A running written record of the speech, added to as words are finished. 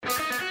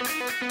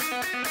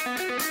We're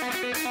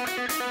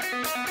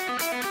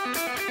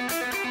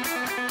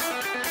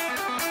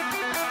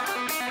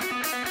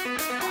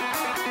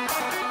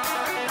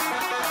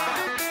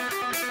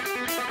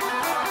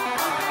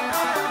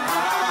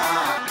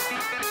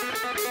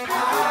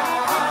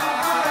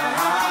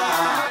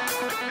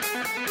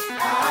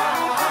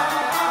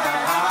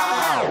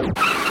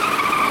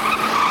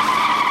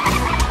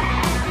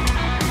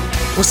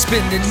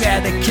spinning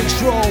out of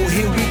control,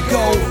 here we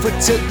go, foot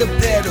to the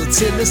pedal,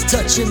 till it's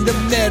touching the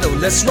metal,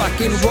 let's rock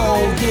and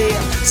roll,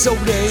 yeah.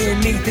 Soda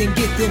and Ethan,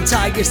 get them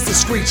tigers to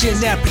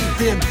screeching out, beat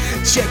them,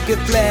 checker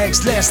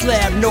flags, last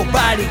lap,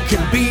 nobody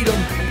can beat them.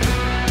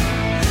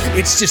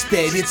 It's just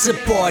that it's a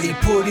party,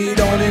 put it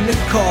on in a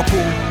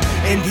carpool,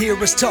 and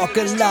hear us talk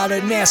a lot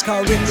of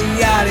NASCAR in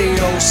the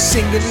audio,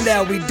 sing it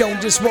loud, we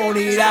don't just want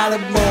it out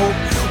of mode,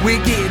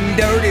 we're getting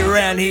dirty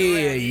around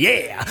here,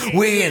 yeah,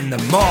 we're in the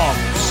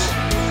marbles.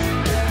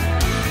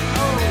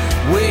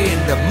 We're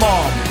in the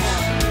marbles.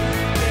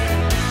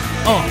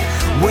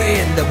 We're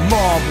in the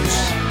marbles.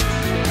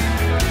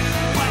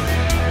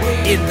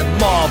 We're in the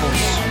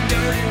marbles.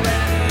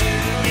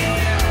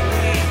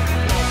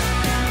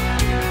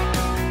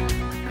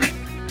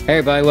 Hey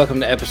everybody, welcome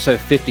to episode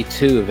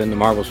 52 of In the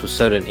Marbles with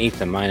Soda and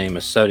Ethan. My name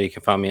is Soda. You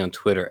can find me on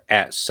Twitter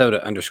at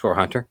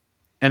Soda_Hunter.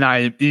 And I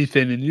am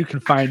Ethan, and you can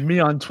find me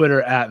on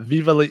Twitter at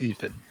Viva La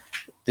Ethan.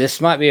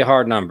 This might be a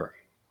hard number.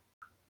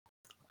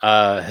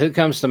 Who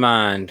comes to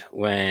mind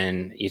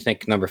when you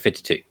think number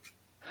 52?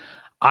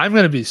 I'm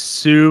going to be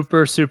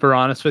super, super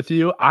honest with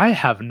you. I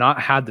have not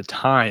had the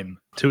time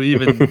to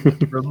even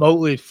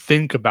remotely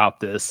think about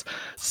this.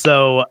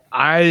 So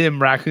I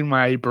am racking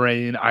my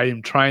brain. I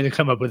am trying to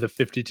come up with a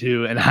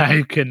 52, and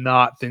I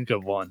cannot think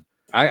of one.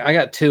 I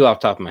got two off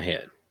the top of my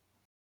head.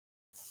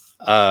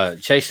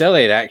 Chase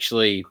Elliott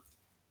actually,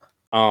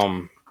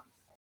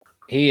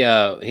 he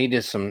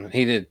did some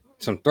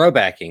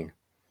throwbacking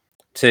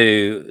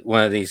to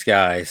one of these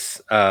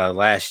guys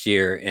last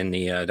year in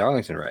the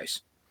Darlington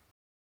race.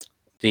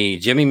 The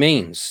Jimmy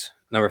Means,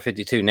 number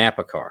 52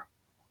 Napa car.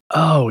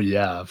 Oh,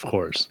 yeah, of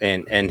course.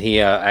 And he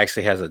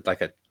actually has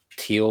a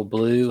teal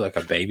blue, like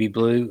a baby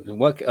blue.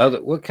 What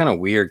kind of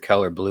weird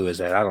color blue is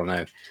that? I don't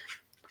know.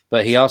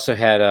 But he also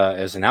had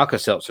as an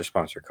Alka-Seltzer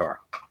sponsor car.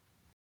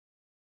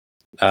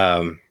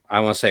 I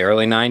want to say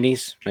early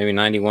 90s, maybe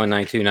 91,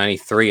 92,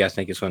 93, I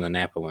think is when the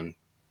Napa one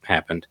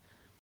happened.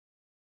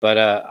 But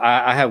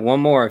I have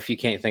one more if you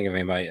can't think of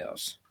anybody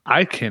else.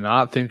 I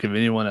cannot think of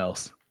anyone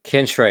else.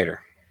 Ken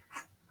Schrader.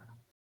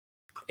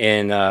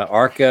 In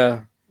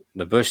ARCA,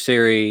 the Busch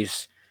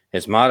Series,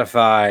 his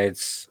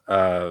modifieds,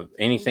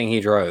 anything he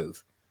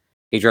drove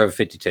a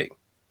 52.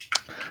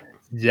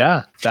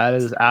 Yeah, that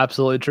is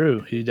absolutely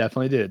true. He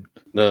definitely did.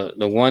 The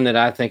one that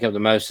I think of the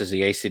most is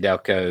the AC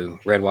Delco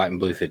red, white,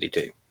 and blue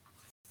 52.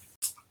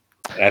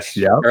 That's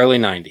early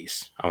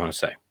 90s, I want to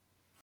say.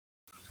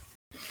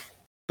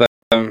 But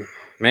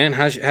man,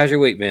 how's your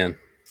week been?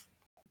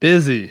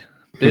 Busy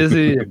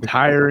and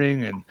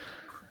tiring and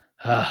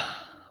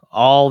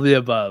all the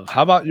above.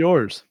 How about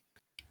yours?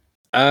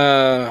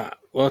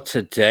 Well,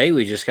 today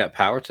we just got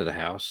power to the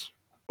house.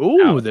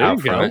 Ooh, there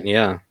you go.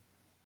 Yeah.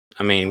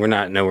 I mean, we're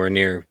not nowhere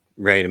near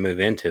ready to move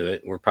into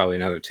it. We're probably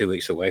another 2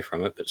 weeks away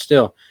from it, but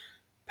still,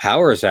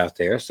 power is out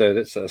there, so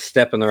that's a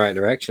step in the right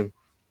direction.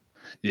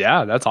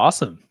 Yeah, that's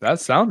awesome. That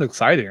sounds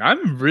exciting.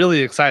 I'm really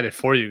excited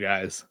for you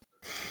guys.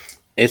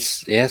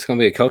 It's going to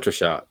be a culture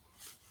shock.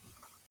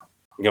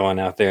 Going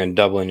out there and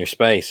doubling your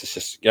space. It's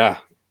just, can't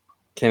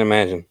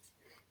imagine.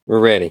 We're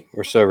ready.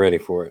 We're so ready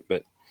for it,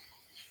 but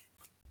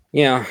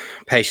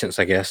patience,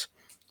 I guess.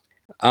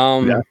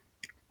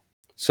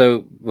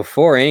 So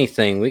before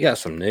anything, we got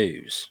some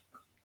news.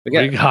 We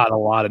got a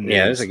lot of news.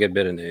 Yeah, there's a good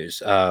bit of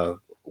news.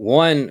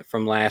 One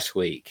from last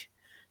week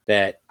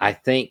that I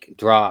think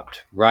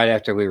dropped right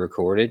after we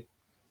recorded.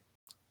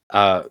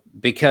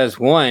 Because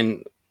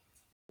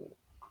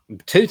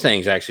two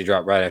things actually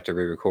dropped right after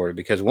we recorded.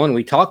 Because one,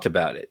 we talked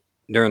about it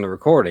during the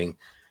recording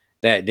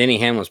that Denny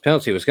Hamlin's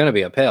penalty was going to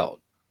be upheld.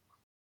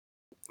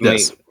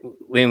 Yes.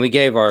 When we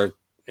gave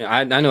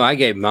I know I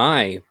gave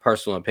my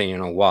personal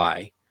opinion on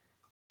why.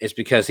 It's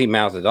because he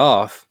mouthed it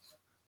off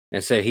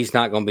and said he's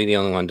not going to be the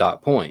only one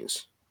docked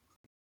points.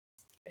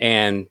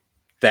 And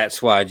that's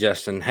why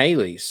Justin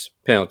Haley's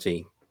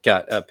penalty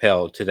got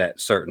upheld to that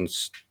certain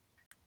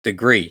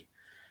degree.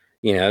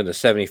 The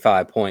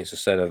 75 points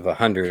instead of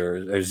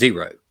 100 or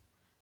 0,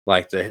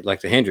 like the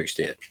Hendricks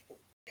did.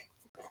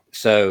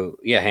 So,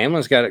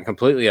 Hamlin's got it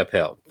completely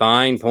upheld.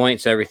 Fine,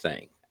 points,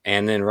 everything.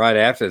 And then right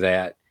after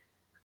that,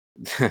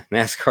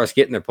 NASCAR's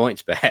getting their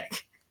points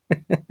back.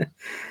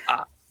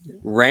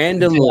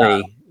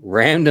 Randomly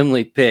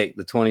picked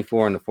the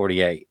 24 and the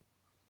 48.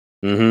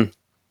 And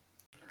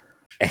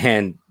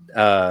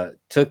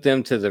took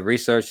them to the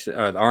research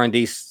the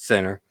R&D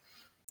center,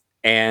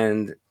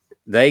 and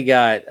they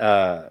got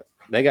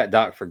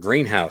docked for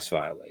greenhouse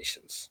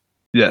violations.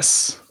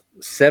 Yes.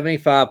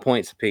 75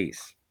 points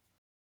apiece,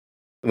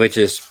 which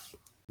is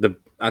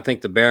I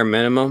think the bare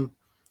minimum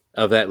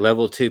of that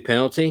level 2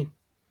 penalty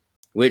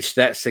which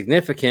that's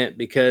significant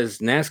because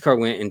NASCAR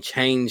went and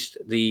changed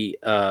the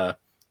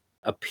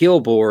appeal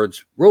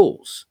board's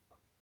rules.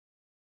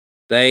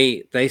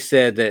 They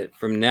said that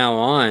from now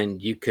on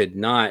you could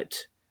not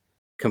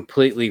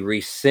completely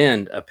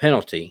rescind a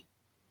penalty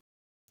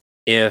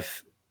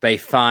if they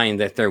find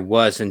that there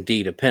was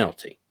indeed a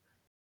penalty.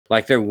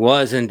 Like there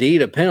was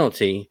indeed a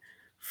penalty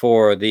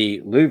for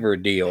the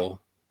louver deal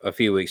a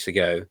few weeks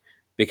ago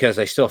because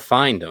they still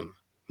fined them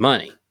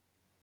money,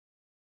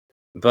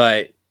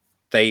 but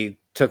they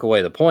took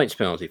away the points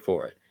penalty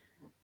for it.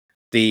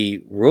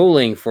 The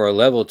ruling for a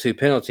level 2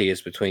 penalty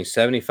is between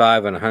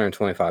 75 and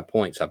 125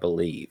 points, I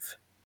believe.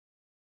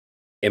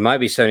 It might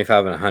be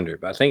 75 and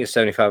 100, but I think it's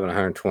 75 and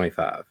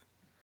 125.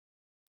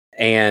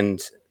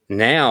 And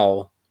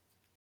now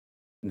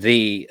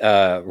the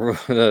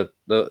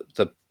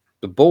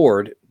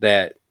board,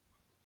 that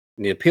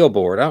the appeal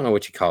board, I don't know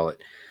what you call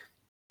it,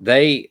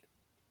 they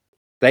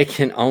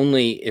can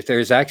only, if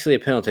there's actually a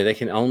penalty, they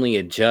can only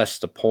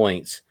adjust the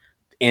points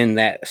in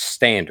that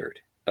standard,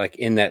 like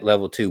in that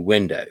level 2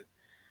 window.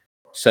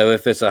 So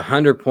if it's a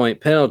 100-point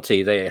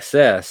penalty they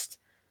assessed,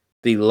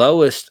 the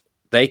lowest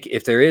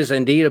if there is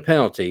indeed a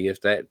penalty,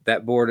 if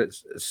that board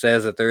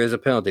says that there is a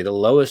penalty, the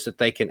lowest that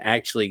they can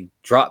actually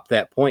drop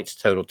that points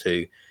total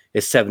to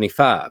is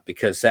 75,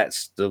 because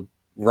that's the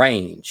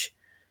range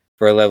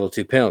for a level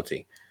 2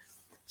 penalty.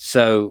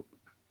 So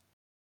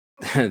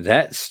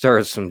that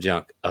stirred some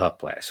junk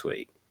up last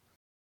week.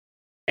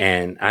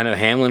 And I know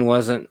Hamlin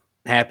wasn't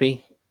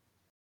happy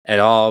at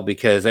all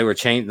because they were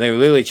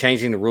literally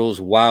changing the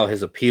rules while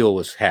his appeal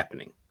was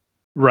happening.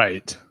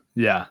 Right.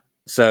 Yeah.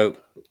 So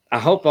I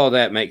hope all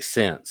that makes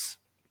sense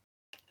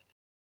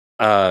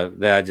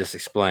that I just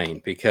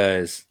explained,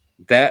 because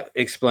that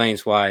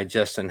explains why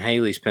Justin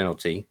Haley's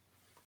penalty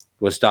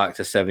was docked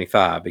to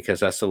 75,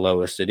 because that's the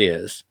lowest it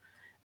is.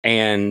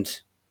 And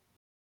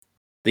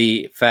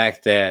the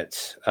fact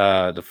that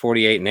the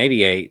 48 and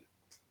 88,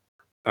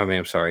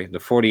 the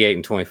 48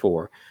 and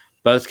 24,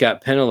 both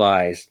got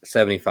penalized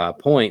 75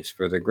 points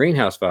for the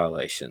greenhouse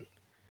violation.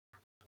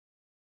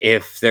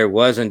 If there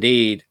was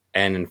indeed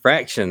an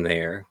infraction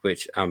there,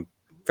 which I'm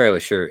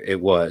fairly sure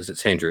it was,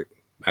 it's Hendrick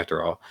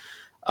after all,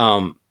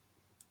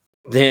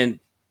 then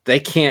they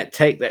can't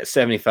take that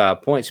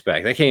 75 points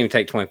back. They can't even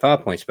take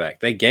 25 points back.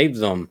 They gave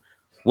them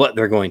what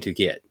they're going to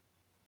get.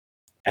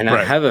 And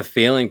right. I have a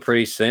feeling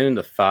pretty soon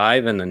the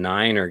 5 and the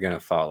 9 are going to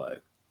follow.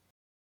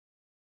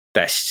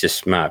 That's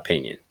just my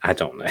opinion. I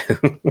don't know.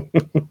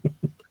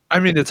 I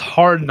mean, it's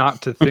hard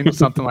not to think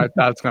something like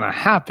that's going to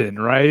happen,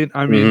 right?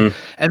 I mean,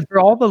 and for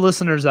all the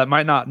listeners that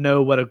might not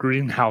know what a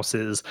greenhouse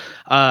is,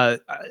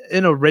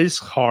 in a race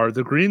car,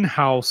 the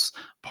greenhouse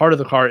part of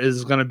the car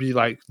is going to be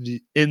like the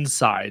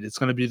inside. It's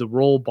going to be the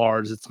roll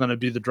bars. It's going to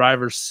be the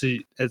driver's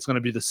seat. It's going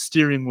to be the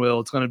steering wheel.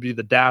 It's going to be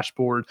the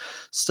dashboard,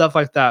 stuff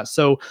like that.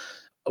 So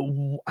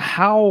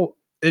so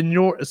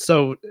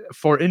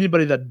for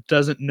anybody that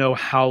doesn't know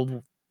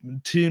how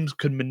teams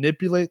could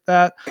manipulate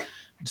that,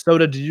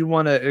 Soda, do you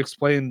want to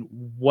explain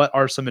what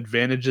are some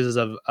advantages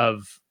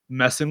of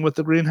messing with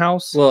the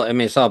greenhouse? Well, I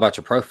mean, it's all about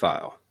your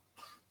profile.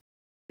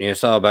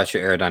 It's all about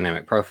your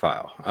aerodynamic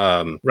profile.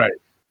 Right.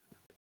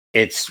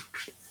 Let's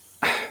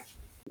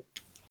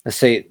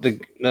see,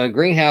 the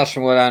greenhouse,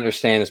 from what I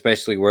understand, is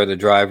basically where the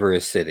driver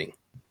is sitting.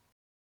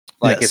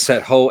 Like It's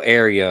that whole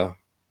area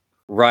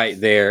right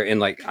there. And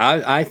like,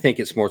 I think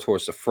it's more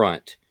towards the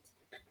front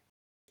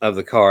of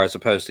the car as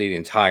opposed to the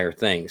entire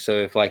thing. So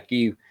if like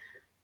you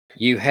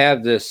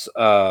have this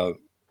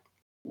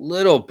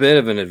little bit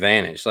of an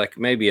advantage, like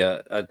maybe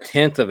a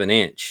tenth of an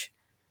inch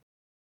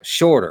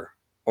shorter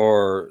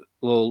or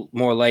a little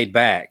more laid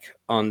back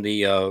on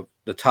the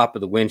top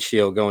of the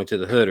windshield going to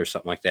the hood or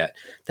something like that,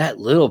 that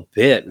little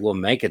bit will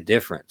make a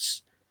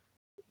difference.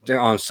 They're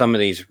on some of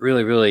these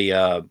really, really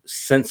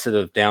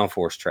sensitive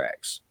downforce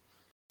tracks.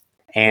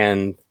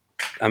 And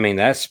I mean,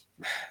 that's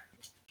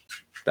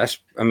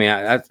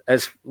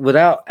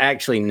without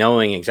actually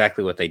knowing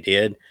exactly what they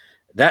did,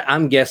 that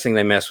I'm guessing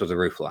they messed with the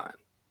roof line.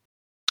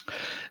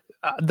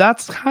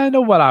 That's kind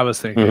of what I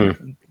was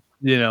thinking.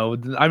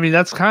 I mean,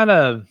 that's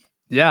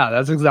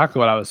exactly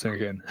what I was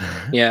thinking.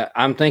 Yeah,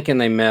 I'm thinking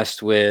they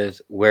messed with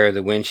where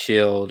the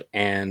windshield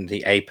and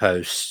the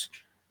A-posts,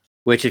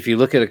 which if you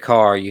look at a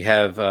car, you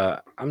have, I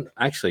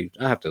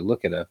have to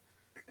look at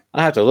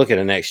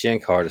a next gen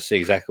car to see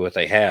exactly what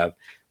they have.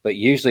 But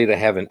usually they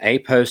have an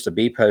A-post, a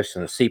B-post,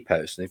 and a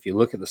C-post. And if you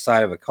look at the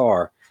side of a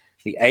car,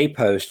 the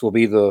A-post will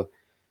be the,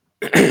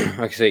 like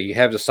I say, you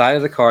have the side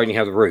of the car and you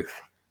have the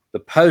roof. The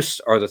posts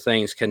are the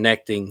things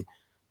connecting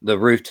the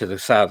roof to the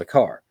side of the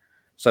car.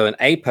 So an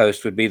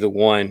A-post would be the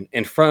one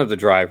in front of the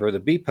driver. The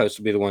B-post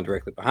would be the one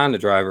directly behind the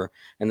driver.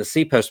 And the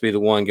C-post would be the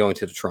one going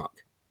to the trunk.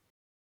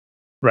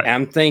 Right.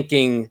 I'm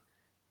thinking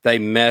they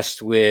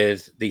messed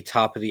with the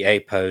top of the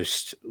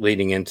A-post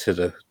leading into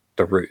the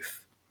roof.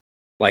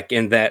 Like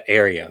in that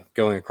area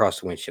going across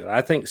the windshield.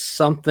 I think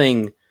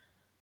something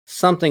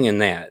in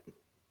that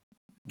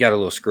got a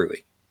little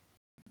screwy.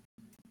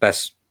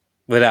 That's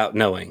without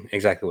knowing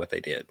exactly what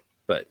they did.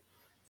 But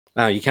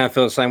you kind of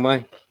feel the same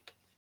way?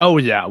 Oh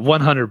yeah,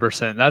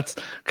 100%. That's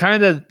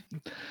kind of,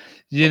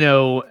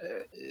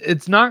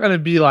 it's not going to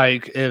be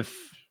like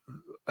if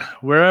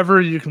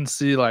wherever you can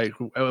see like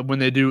when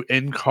they do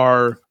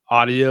in-car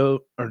audio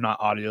or not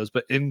audios,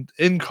 but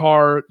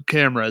in-car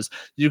cameras,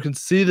 you can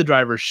see the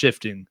driver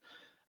shifting.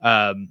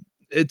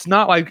 It's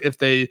not like if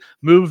they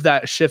move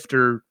that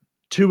shifter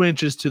 2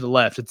 inches to the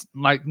left. It's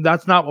like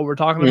that's not what we're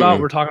talking about.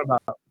 Mm-mm. We're talking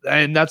about,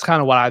 and that's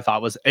kind of what I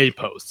thought was A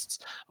posts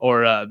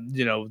or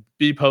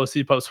B posts,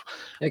 C posts.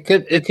 It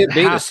could be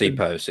the has C to,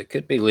 post. It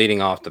could be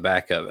leading off the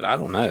back of it. I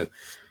don't know.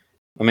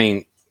 I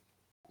mean,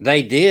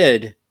 they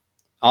did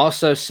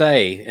also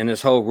say in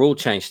this whole rule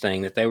change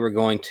thing that they were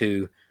going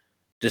to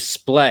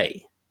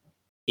display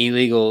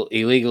illegal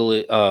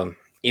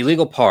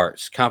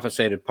parts,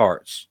 compensated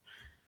parts.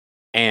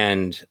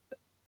 And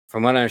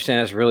from what I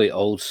understand, that's really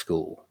old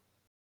school.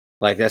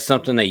 Like that's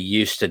something they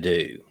used to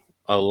do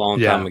a long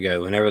time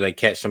ago. Whenever they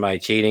catch somebody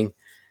cheating,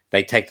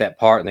 they take that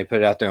part and they put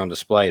it out there on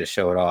display to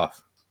show it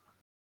off.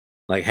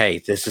 Like, hey,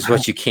 this is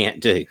what you can't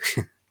do.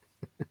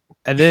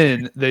 And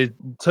then they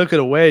took it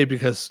away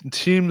because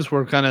teams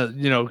were kind of,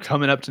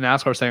 coming up to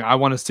NASCAR saying, I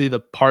want to see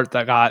the part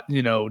that got,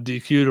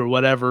 DQ'd or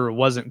whatever,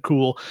 wasn't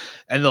cool.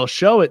 And they'll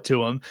show it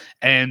to them.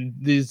 And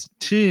these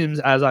teams,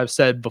 as I've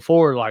said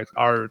before, like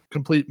are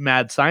complete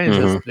mad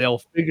scientists. Mhm. They'll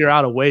figure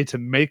out a way to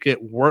make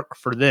it work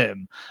for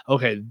them.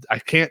 Okay, I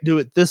can't do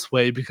it this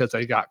way because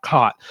I got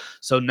caught.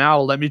 So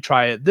now let me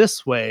try it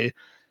this way,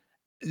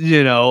 and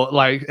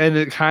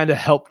it kind of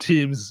helped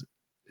teams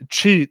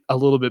cheat a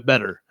little bit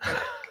better.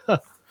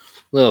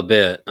 A little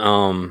bit.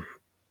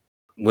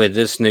 With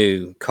this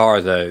new car,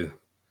 though,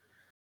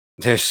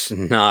 there's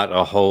not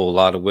a whole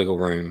lot of wiggle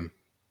room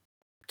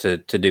to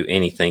do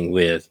anything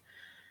with.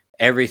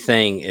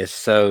 Everything is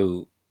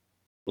so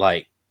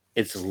like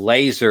it's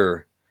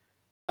laser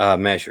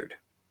measured.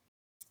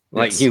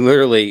 Like Yes. you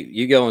literally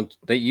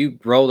you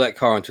roll that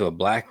car into a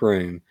black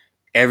room,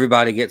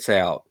 everybody gets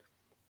out,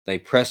 they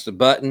press the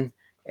button,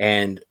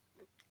 and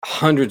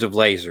hundreds of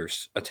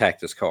lasers attack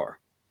this car.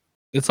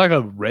 It's like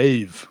a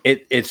rave.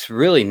 It's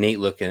really neat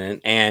looking,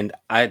 and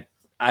I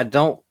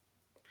don't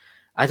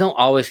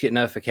always get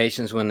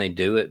notifications when they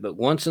do it, but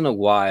once in a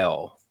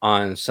while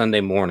on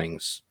Sunday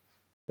mornings,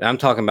 I'm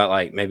talking about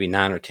like maybe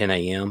 9 or 10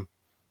 a.m.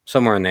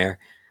 somewhere in there,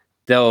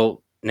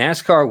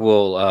 NASCAR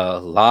will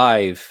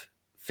live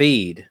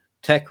feed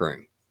Tech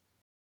Room.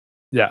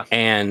 Yeah.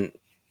 And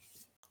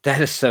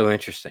that is so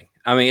interesting.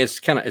 I mean,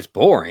 it's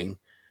boring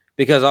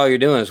because all you're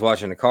doing is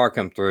watching the car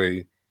come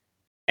through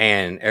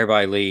and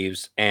everybody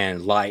leaves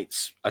and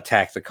lights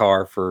attack the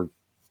car for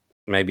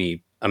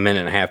maybe a minute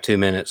and a half, 2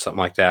 minutes, something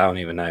like that. I don't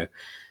even know.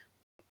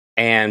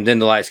 And then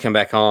the lights come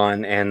back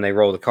on and they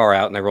roll the car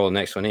out and they roll the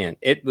next one in.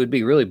 It would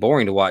be really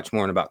boring to watch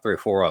more than about 3 or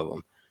 4 of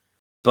them.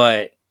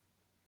 But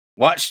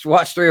watch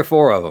 3 or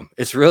 4 of them.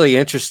 It's really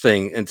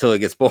interesting until it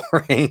gets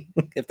boring.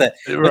 if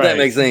that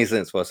makes any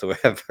sense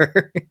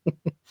whatsoever.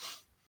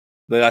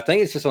 But I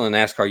think it's just on the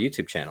NASCAR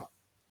YouTube channel.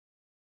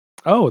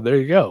 Oh, there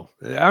you go.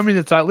 I mean,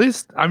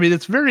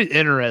 it's very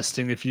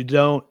interesting if you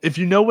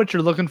know what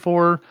you're looking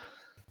for.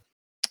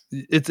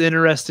 It's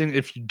interesting.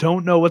 If you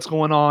don't know what's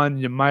going on,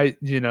 you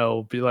might, be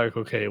like,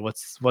 okay,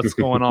 what's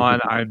going on?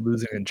 I'm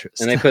losing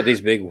interest. And they put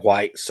these big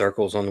white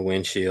circles on the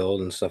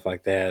windshield and stuff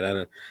like that.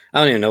 I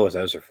don't even know what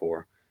those are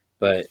for.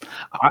 But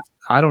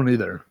I don't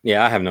either.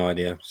 Yeah, I have no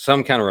idea.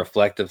 Some kind of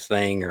reflective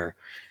thing or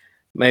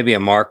maybe a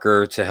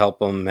marker to help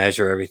them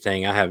measure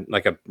everything. I have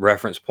like a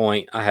reference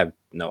point. I have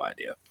no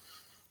idea.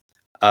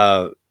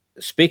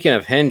 Speaking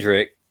of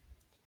Hendrick,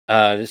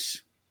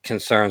 this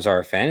concerns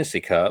our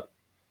fantasy cup.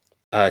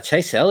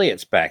 Chase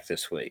Elliott's back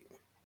this week.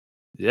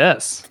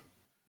 Yes.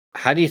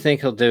 How do you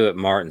think he'll do at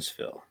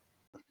Martinsville?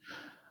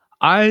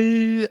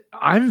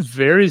 I'm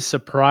very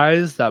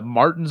surprised that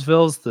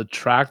Martinsville's the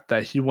track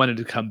that he wanted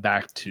to come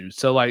back to.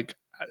 So like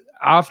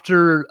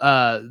after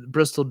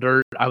Bristol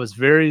Dirt, I was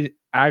very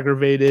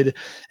aggravated,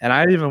 and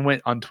I even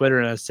went on Twitter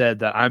and I said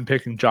that I'm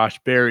picking Josh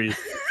Berry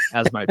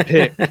as my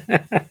pick.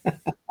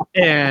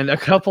 And a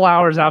couple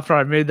hours after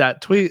I made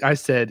that tweet, I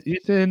said,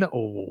 Ethan,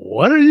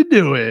 what are you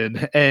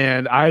doing?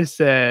 And I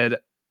said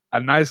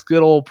a nice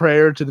good old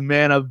prayer to the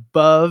man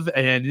above.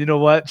 And you know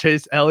what?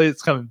 Chase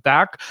Elliott's coming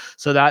back.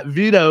 So that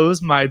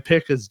vetoes my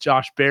pick as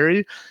Josh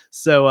Berry.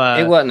 So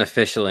it wasn't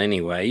official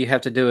anyway. You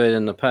have to do it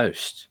in the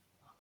post.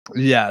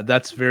 Yeah,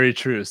 that's very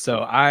true. So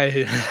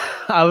I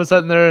was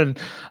sitting there and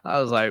I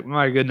was like,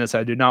 my goodness,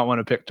 I do not want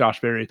to pick Josh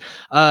Berry.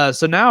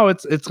 So now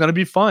it's going to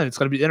be fun. It's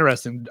going to be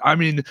interesting. I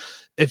mean,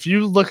 if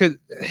you look at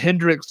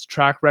Hendrick's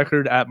track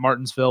record at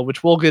Martinsville,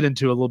 which we'll get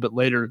into a little bit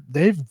later,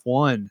 they've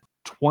won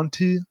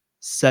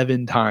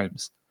 27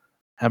 times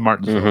at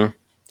Martinsville.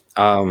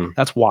 Mm-hmm.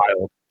 That's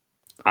wild.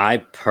 I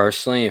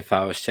personally, if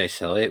I was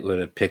Chase Elliott, would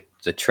have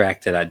picked the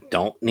track that I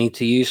don't need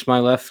to use my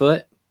left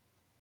foot.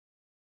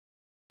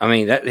 I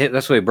mean,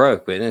 that's what he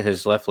broke, isn't it?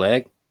 His left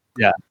leg.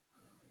 Yeah.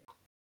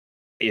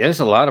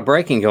 There's a lot of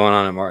braking going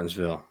on at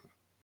Martinsville.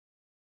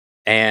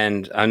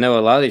 And I know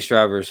a lot of these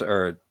drivers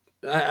are,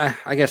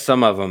 I guess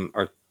some of them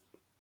are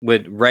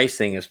with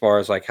racing, as far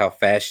as like how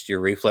fast your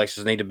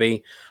reflexes need to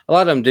be, a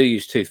lot of them do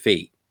use 2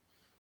 feet.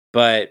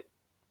 But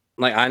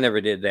like I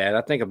never did that.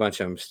 I think a bunch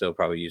of them still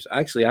probably use.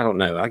 Actually, I don't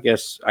know. I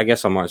guess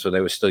on Martinsville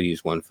they would still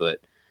use 1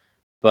 foot.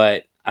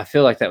 But I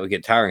feel like that would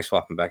get tiring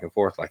swapping back and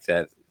forth like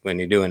that when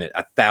you're doing it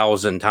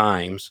 1,000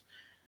 times.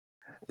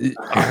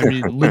 I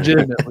mean,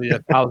 legitimately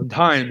 1,000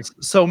 times.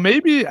 So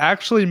maybe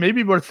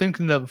we're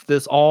thinking of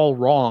this all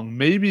wrong.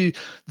 Maybe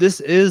this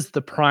is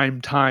the prime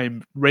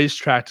time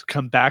racetrack to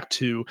come back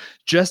to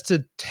just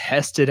to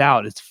test it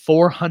out. It's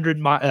 400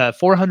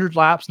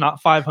 laps,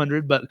 not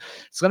 500, but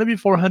it's going to be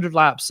 400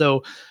 laps.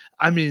 So,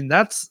 I mean,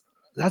 that's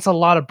a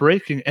lot of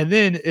braking. And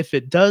then if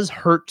it does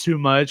hurt too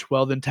much,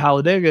 well, then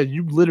Talladega,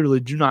 you literally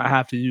do not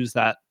have to use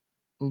that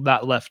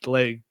left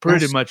leg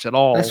pretty much at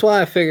all. That's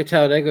why I figured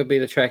Talladega would be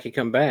the track he'd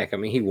come back. I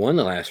mean, he won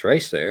the last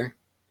race there.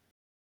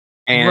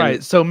 And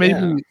right. So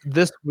maybe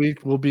this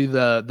week will be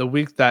the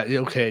week that,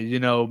 okay, you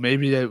know,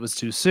 maybe it was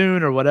too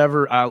soon or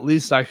whatever. At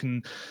least I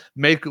can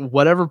make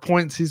whatever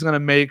points he's going to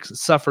make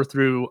suffer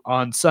through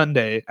on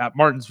Sunday at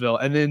Martinsville.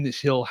 And then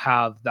he'll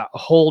have that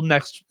whole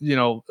next, you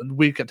know,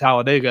 week at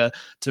Talladega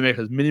to make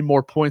as many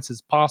more points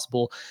as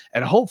possible.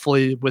 And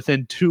hopefully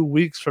within 2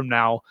 weeks from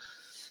now,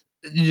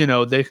 you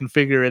know, they can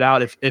figure it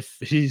out. If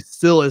he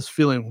still is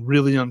feeling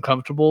really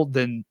uncomfortable,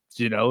 then,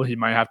 you know, he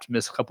might have to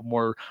miss a couple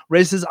more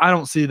races. I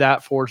don't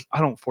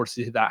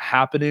foresee that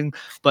happening,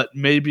 but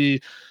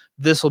maybe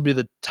this will be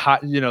the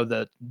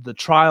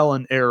trial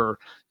and error,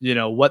 you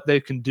know, what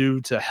they can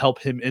do to help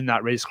him in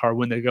that race car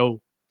when they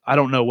go. I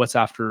don't know what's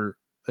after.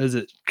 Is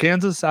it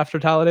Kansas after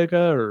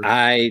Talladega or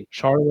I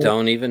Charlotte?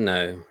 don't even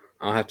know.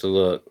 I'll have to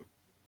look.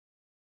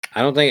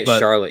 I don't think it's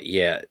Charlotte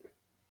yet.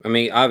 I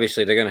mean,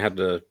 obviously, they're going to have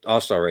the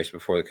All-Star race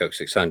before the Coke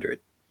 600.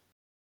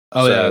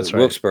 Oh, so yeah, that's right.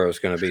 Wilkesboro is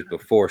going to be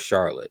before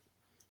Charlotte.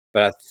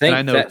 But I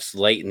think that's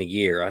late in the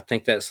year. I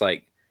think that's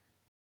like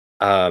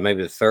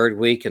maybe the 3rd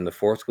week and the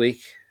 4th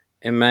week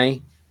in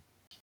May.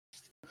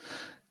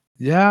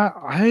 Yeah,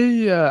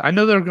 I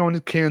know they're going to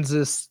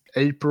Kansas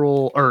May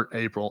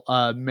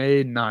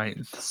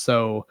 9th.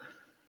 So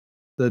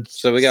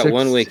we got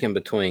 1 week in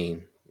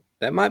between.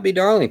 That might be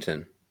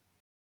Darlington.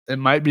 It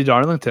might be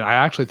Darlington. I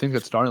actually think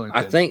it's Darlington.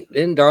 I think,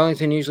 isn't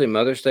Darlington usually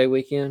Mother's Day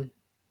weekend?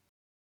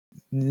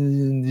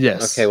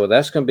 Yes. Okay, well,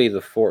 that's going to be the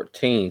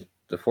 14th.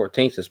 The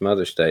 14th is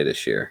Mother's Day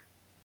this year.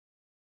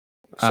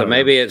 So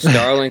maybe it's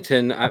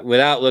Darlington,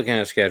 without looking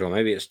at a schedule,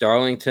 maybe it's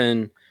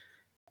Darlington,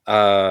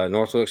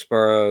 North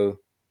Wilkesboro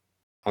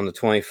on the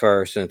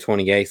 21st, and the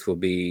 28th will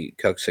be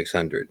Coke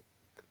 600.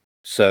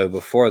 So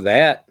before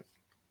that,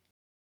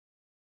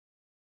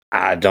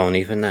 I don't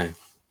even know.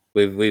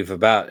 We've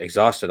about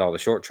exhausted all the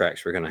short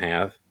tracks we're going to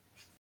have.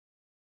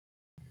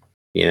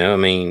 You know, I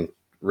mean,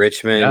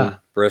 Richmond,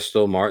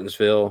 Bristol,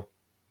 Martinsville,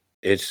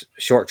 it's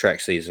short track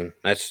season.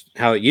 That's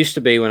how it used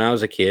to be when I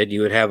was a kid.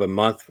 You would have a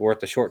month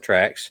worth of short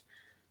tracks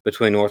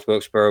between North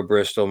Wilkesboro,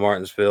 Bristol,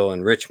 Martinsville,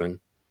 and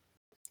Richmond.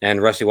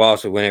 And Rusty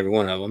Wallace would win every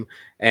one of them.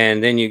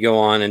 And then you go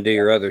on and do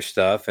your other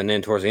stuff. And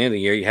then towards the end of the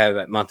year, you have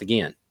that month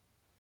again.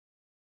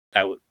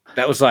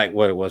 That was like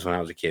what it was when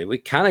I was a kid. We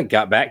kind of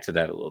got back to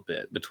that a little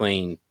bit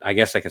between, I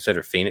guess I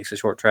consider Phoenix a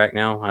short track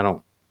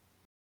now.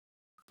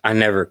 I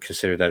never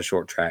considered that a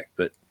short track,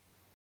 but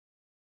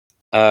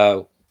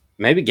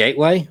maybe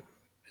Gateway.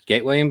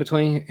 Gateway in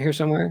between here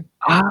somewhere?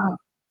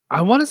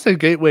 I want to say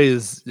Gateway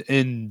is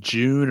in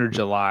June or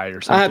July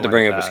or something. I have to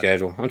bring up a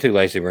schedule. I'm too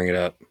lazy to bring it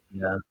up.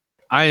 Yeah.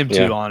 I am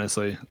too,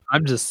 honestly.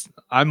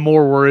 I'm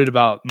more worried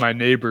about my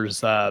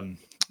neighbors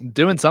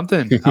doing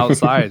something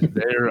outside.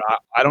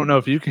 I don't know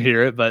if you can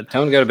hear it, but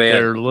tell them to go to bed.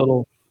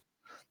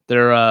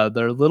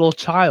 Their little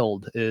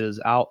child is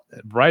out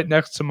right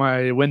next to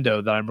my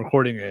window that I'm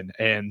recording in,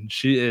 and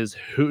she is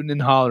hooting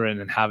and hollering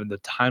and having the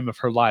time of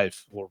her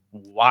life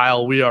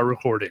while we are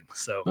recording.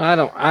 So I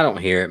don't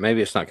hear it.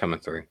 Maybe it's not coming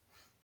through.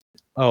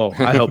 Oh,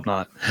 I hope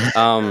not.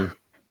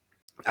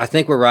 I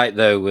think we're right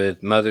though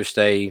with Mother's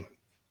Day.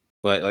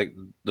 Like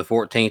the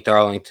 14th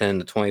Arlington,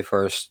 the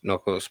 21st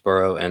North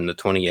Wilkesboro, and the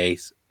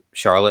 28th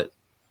Charlotte.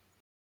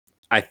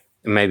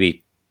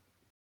 Maybe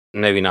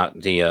not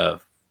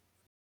the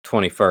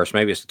 21st.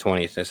 Maybe it's the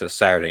 20th. It's a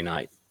Saturday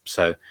night.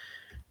 So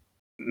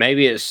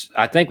maybe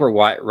I think we're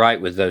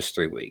right with those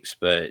 3 weeks.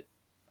 But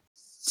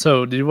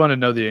so, do you want to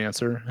know the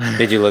answer?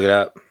 Did you look it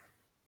up?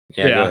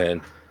 Yeah. Go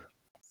ahead.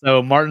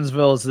 So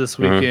Martinsville is this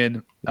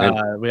weekend.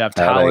 We have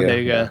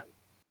Talladega.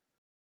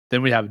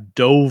 Then we have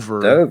Dover.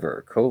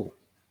 Dover, cool.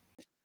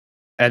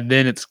 And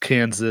then it's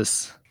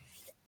Kansas,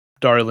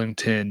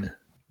 Darlington,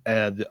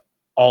 and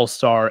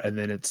All-Star, and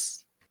then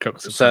it's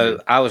Coke.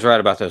 So I was right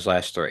about those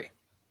last 3.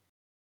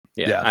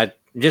 Yeah.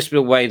 Just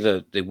the way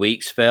the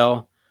weeks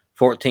fell,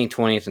 14th,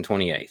 20th, and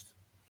 28th.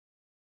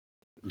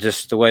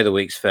 Just the way the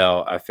weeks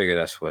fell, I figured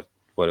that's what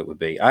it would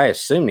be. I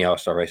assume the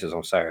All-Star race is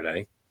on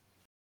Saturday.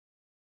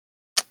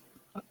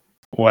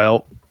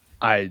 Well,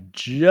 I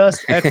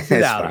just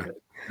exited out of it.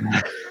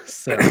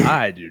 So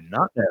I do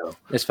not know.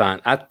 It's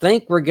fine. I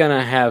think we're going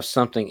to have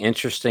something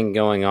interesting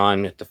going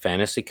on at the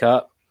Fantasy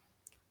Cup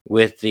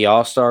with the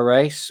All-Star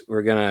race.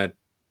 We're going to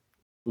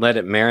let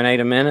it marinate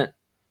a minute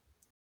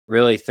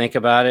really think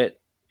about it.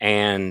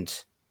 And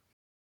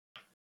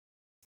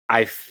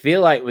I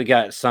feel like we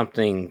got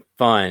something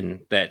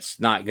fun that's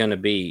not going to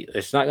be,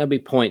 it's not going to be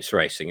points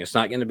racing. It's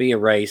not going to be a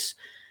race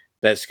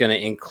that's going to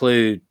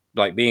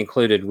be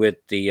included with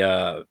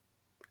the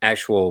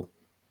actual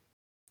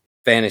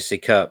Fantasy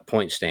Cup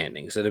point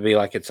standings. It'll be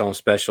like its own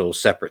special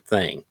separate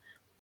thing.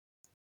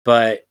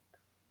 But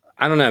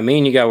I don't know. Me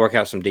and you got to work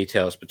out some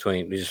details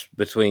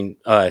between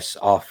us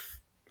off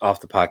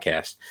the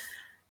podcast.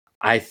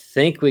 I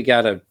think we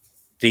got a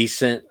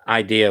decent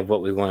idea of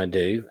what we want to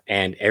do,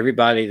 and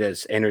everybody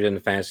that's entered in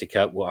the Fantasy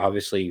Cup will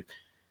obviously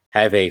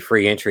have a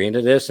free entry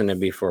into this, and it'll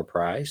be for a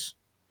prize.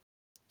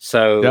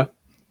 So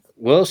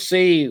we'll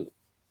see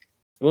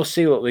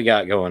what we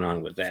got going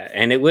on with that.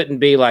 And it wouldn't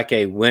be like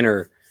a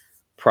winner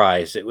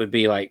prize. It would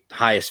be like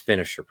highest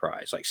finisher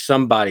prize. Like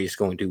somebody's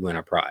going to win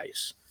a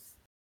prize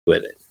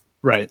with it.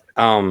 Right.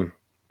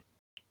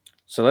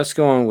 So let's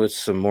go on with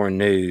some more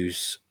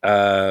news.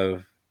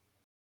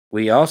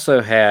 We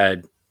also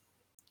had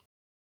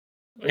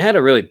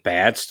a really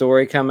bad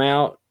story come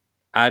out.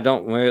 I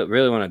don't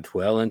really want to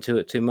dwell into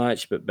it too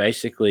much, but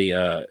basically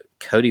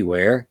Cody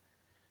Ware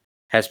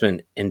has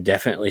been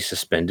indefinitely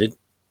suspended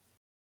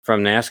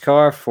from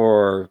NASCAR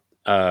for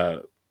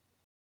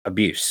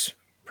abuse,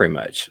 pretty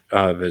much,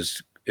 of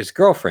his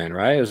girlfriend,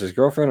 right? It was his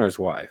girlfriend or his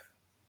wife?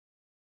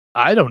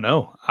 I don't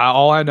know.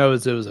 All I know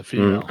is it was a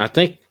female. I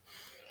think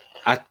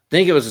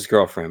it was his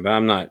girlfriend,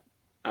 but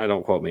I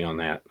don't quote me on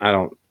that. I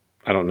don't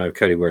know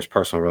Cody Ware's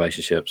personal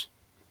relationships.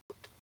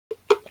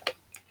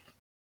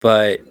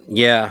 But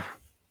yeah,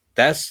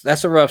 that's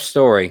a rough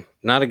story.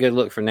 Not a good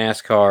look for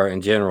NASCAR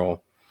in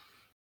general.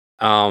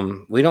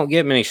 We don't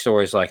get many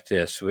stories like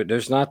this.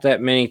 There's not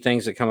that many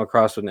things that come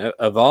across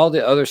of all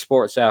the other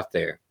sports out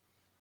there.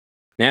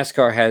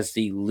 NASCAR has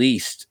the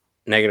least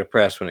negative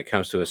press when it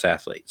comes to its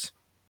athletes.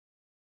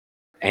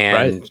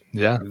 And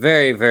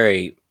very,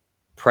 very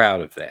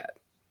proud of that.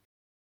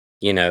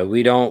 You know,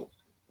 we don't,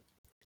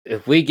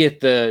 if we get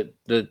the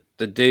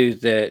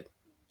dude that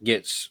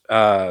gets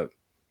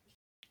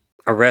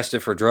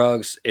arrested for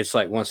drugs, it's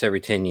like once every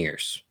 10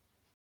 years.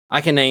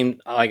 I can name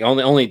like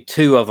only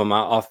two of them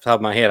off the top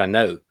of my head I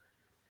know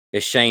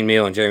is Shane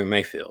Mill and Jeremy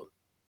Mayfield.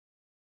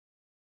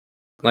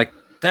 Like,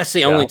 that's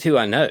the only two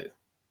I know.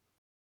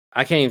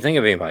 I can't even think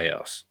of anybody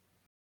else.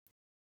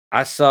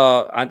 I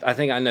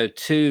think I know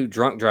two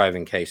drunk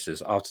driving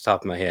cases off the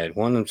top of my head.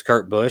 One of them's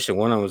Kurt Busch and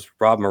one of them was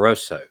Rob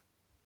Moroso. And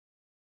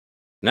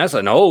that's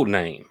an old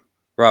name,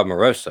 Rob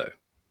Moroso.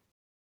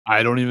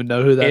 I don't even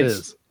know who that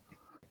is.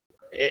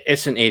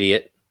 It's an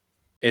idiot.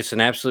 It's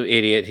an absolute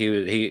idiot.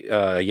 He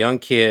a young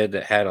kid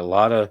that had a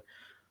lot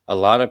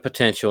of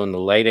potential in the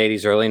late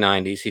 80s, early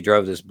 90s. He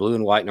drove this blue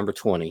and white number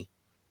 20.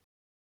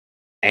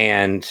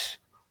 And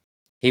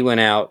he went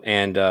out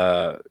and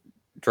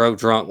drove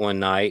drunk one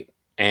night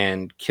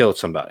and killed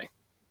somebody.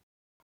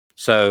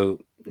 So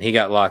he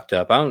got locked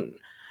up.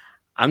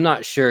 I'm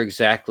not sure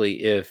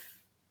exactly if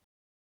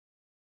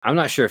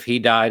he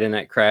died in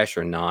that crash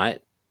or not.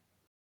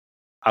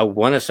 I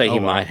want to say he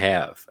might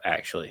have,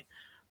 actually.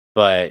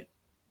 But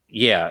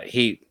yeah,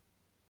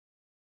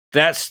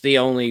 that's the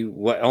only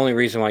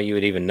reason why you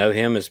would even know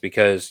him is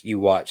because you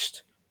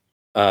watched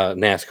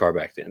NASCAR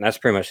back then. That's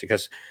pretty much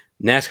because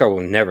NASCAR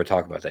will never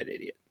talk about that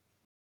idiot.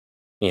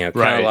 You know,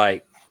 kind of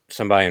like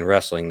somebody in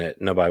wrestling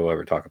that nobody will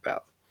ever talk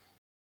about.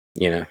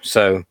 You know,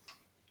 so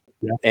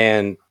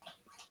and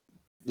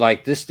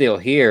like this deal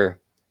here,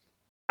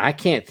 I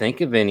can't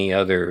think of any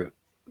other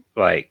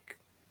like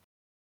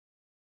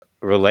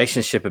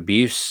relationship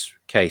abuse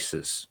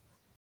cases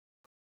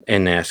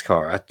in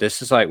NASCAR.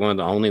 This is like one of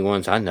the only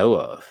ones I know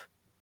of.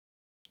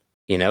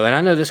 You know, and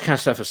I know this kind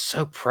of stuff is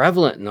so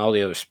prevalent in all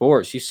the other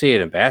sports. You see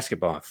it in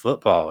basketball and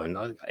football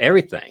and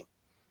everything.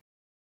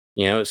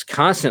 You know, it's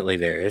constantly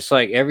there. It's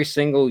like every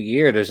single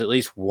year there's at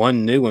least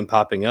one new one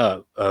popping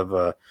up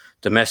of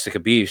domestic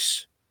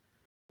abuse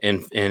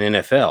in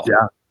NFL.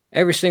 Yeah.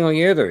 Every single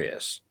year there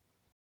is.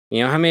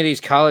 You know, how many of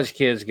these college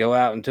kids go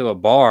out into a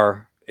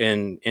bar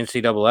in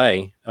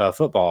NCAA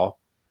football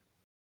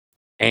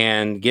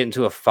and get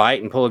into a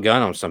fight and pull a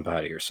gun on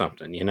somebody or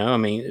something? You know, I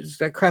mean,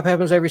 that crap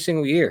happens every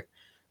single year.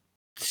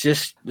 It's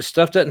just the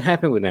stuff doesn't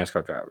happen with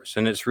NASCAR drivers.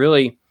 And it's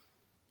really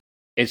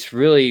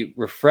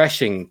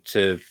refreshing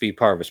to be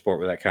part of a sport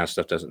where that kind of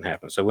stuff doesn't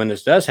happen. So when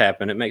this does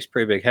happen, it makes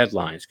pretty big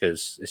headlines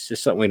because it's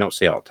just something we don't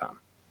see all the time.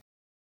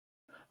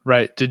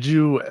 Right. Did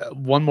you,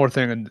 one more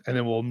thing and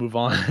then we'll move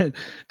on.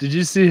 Did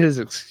you see his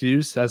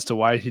excuse as to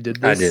why he did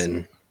this? I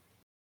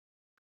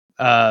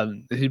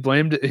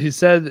didn't. He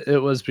said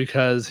it was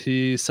because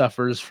he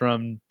suffers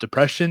from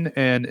depression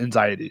and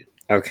anxiety.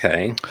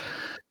 Okay.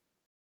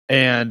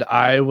 And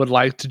I would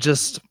like to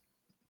just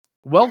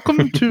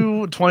welcome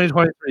to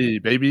 2023,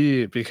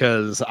 baby,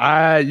 because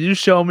you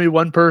show me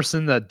one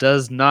person that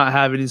does not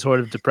have any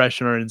sort of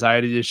depression or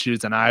anxiety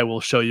issues, and I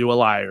will show you a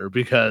liar,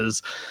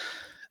 because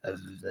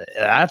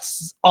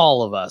that's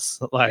all of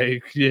us.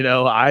 Like, you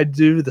know, I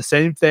do the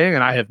same thing,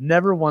 and I have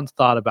never once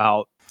thought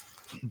about,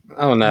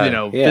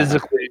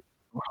 physically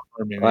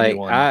harming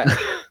anyone.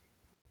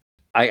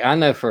 I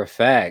know for a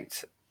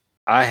fact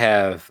I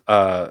have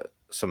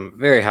some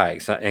very high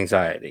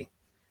anxiety.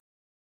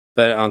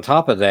 But on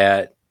top of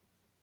that,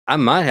 I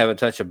might have a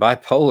touch of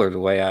bipolar the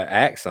way I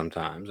act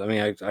sometimes. I mean,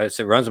 it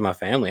runs in my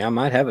family. I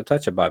might have a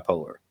touch of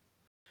bipolar.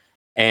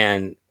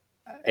 And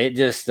it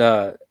just,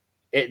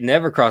 it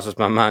never crosses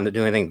my mind to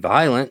do anything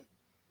violent.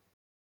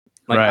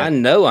 Like, I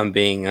know I'm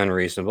being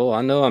unreasonable.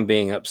 I know I'm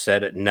being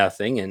upset at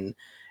nothing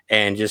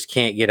and just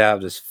can't get out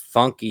of this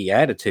funky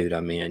attitude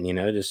I'm in,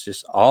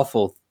 just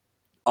awful,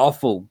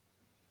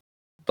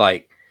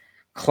 like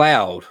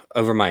cloud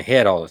over my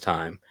head all the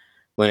time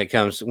when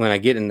I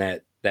get in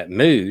that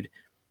mood.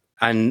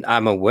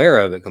 I'm aware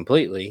of it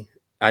completely.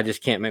 I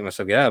just can't make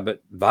myself get out.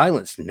 But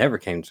violence never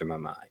came to my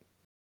mind.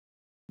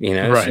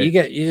 So you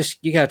got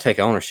to take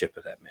ownership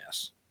of that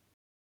mess.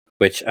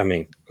 Which, I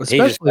mean, especially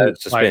he just got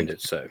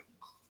suspended. So,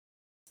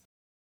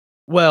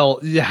 well,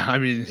 yeah, I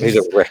mean,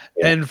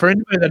 and for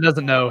anybody that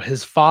doesn't know,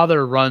 his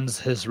father runs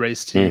his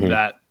race team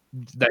that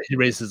he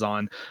races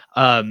on.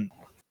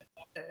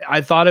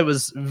 I thought it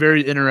was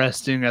very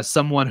interesting as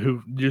someone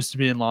who used to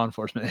be in law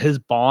enforcement. His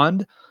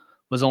bond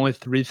was only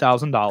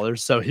 $3,000,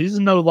 so he's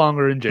no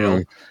longer in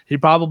jail. He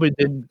probably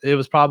didn't. It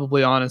was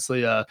probably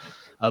honestly a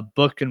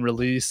book and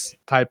release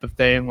type of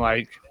thing,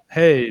 like,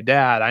 hey,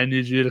 Dad, I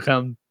need you to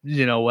come,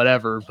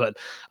 whatever. But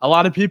a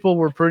lot of people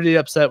were pretty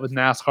upset with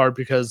NASCAR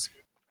because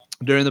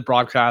during the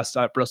broadcast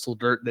at Bristol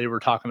Dirt, they were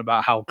talking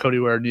about how Cody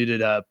Ware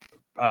needed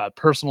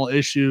personal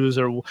issues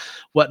or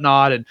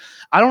whatnot. And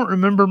I don't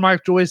remember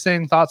Mike Joy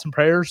saying thoughts and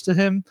prayers to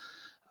him.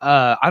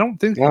 I don't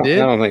think he did.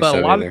 I don't think but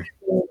so either.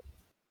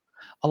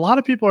 A lot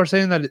of people are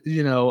saying that,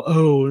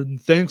 oh,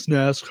 thanks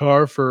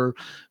NASCAR for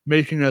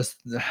making us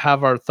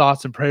have our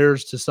thoughts and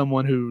prayers to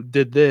someone who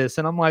did this.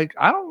 And I'm like,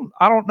 I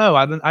don't know.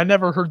 I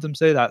never heard them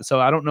say that. So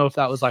I don't know if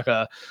that was like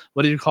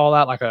what do you call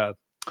that? Like a,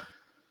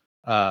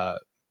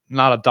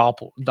 not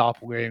a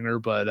doppelganger,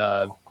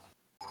 but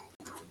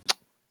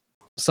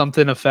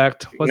something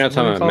effect. You're not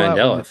talking about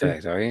Mandela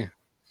effect, are you?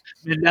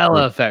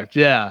 Mandela effect,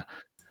 yeah.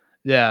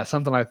 Yeah,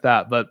 something like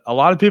that. But a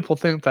lot of people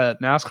think that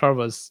NASCAR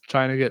was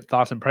trying to get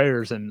thoughts and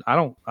prayers, and I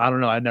don't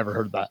know. I never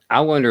heard that. I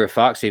wonder if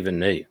Fox even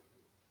knew.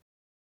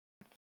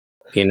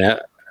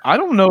 I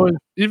don't know if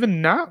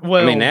even not.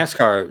 Well, I mean,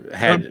 NASCAR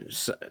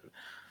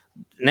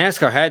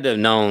had to have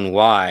known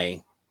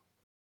why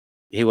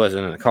he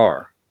wasn't in the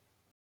car.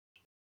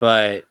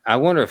 But I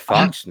wonder if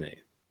Fox knew.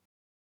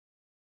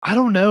 I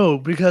don't know,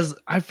 because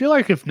I feel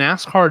like if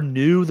NASCAR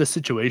knew the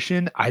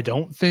situation, I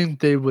don't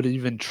think they would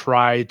even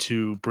try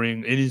to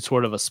bring any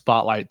sort of a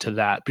spotlight to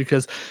that,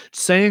 because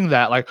saying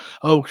that, like,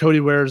 oh,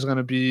 Cody Ware is going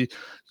to be,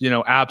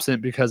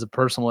 absent because of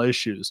personal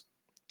issues.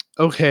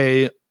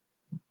 Okay.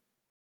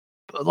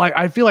 Like,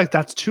 I feel like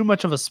that's too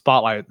much of a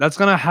spotlight. That's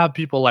going to have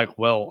people like,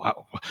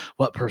 well,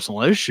 what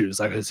personal issues?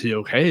 Like, is he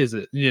okay? Is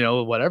it,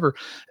 whatever.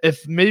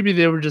 If maybe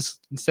they were just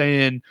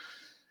saying,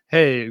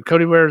 hey,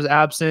 Cody Ware is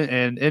absent,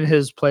 and in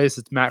his place,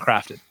 it's Matt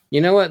Crafton.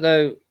 You know what,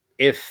 though?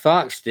 If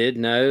Fox did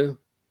know,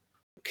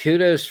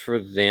 kudos for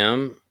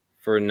them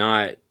for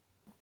not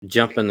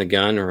jumping the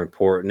gun and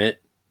reporting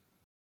it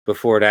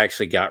before it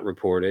actually got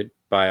reported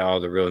by all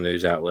the real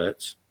news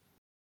outlets.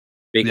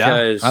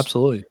 Because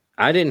absolutely,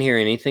 I didn't hear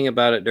anything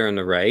about it during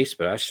the race,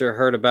 but I sure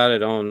heard about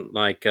it on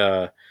like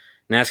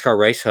NASCAR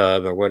Race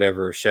Hub or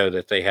whatever show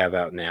that they have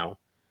out now.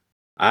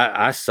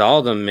 I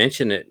saw them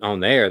mention it on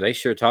there. They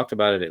sure talked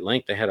about it at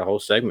length. They had a whole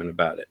segment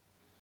about it.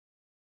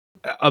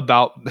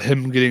 About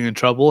him getting in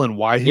trouble and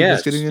why he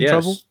was getting in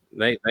trouble?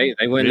 They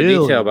went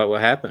into detail about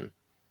what happened.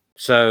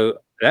 So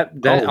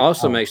that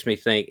also makes me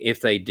think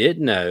if they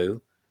did know,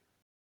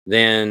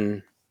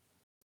 then,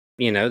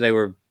 they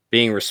were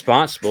being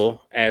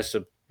responsible as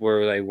to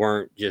where they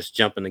weren't just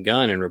jumping the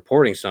gun and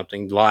reporting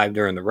something live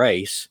during the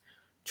race,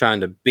 trying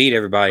to beat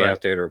everybody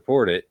out there to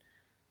report it.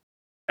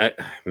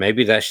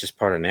 Maybe that's just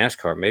part of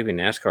NASCAR. Maybe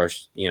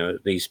NASCAR's,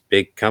 these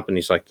big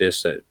companies like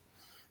this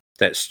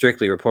that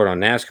strictly report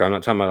on NASCAR. I'm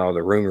not talking about all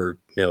the rumor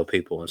mill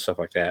people and stuff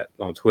like that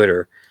on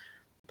Twitter,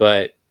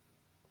 but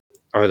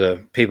are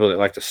the people that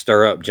like to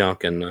stir up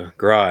junk in the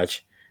garage.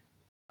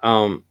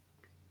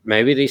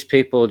 Maybe these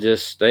people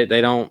just they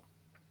don't.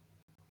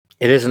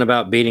 It isn't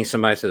about beating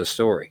somebody to the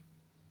story.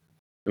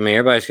 I mean,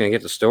 everybody's going to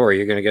get the story.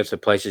 You're going to get to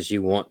places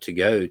you want to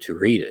go to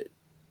read it,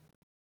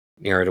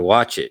 or to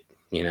watch it.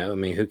 I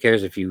mean, who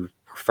cares if you were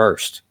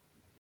first?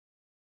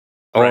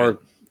 Or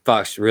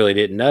Fox really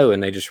didn't know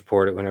and they just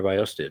reported it when everybody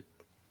else did.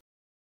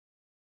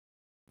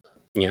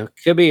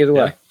 Could be either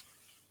way.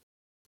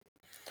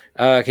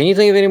 Can you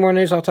think of any more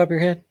news off the top of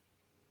your head?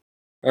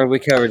 Or we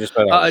covered just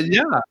about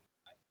yeah.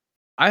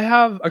 I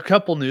have a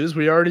couple news.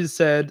 We already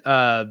said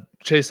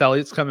Chase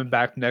Elliott's coming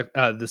back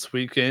this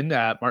weekend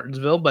at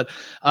Martinsville, but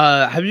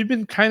have you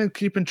been kind of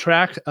keeping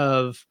track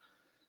of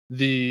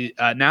the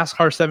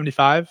NASCAR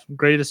 75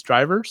 greatest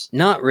drivers?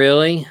 Not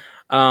really.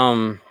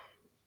 Just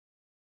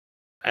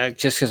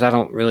because I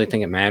don't really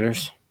think it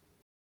matters.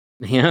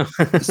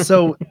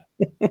 So,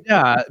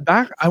 yeah,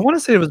 I want to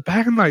say it was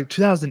back in like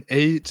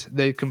 2008.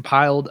 They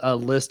compiled a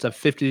list of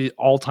 50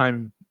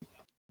 all-time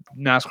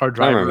NASCAR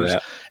I remember drivers.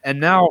 that. And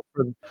now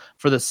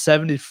for the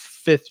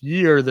 75th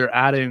year, they're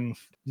adding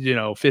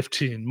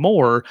 15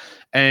 more.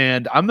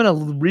 And I'm going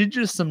to read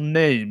you some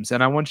names,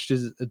 and I want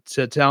you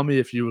to tell me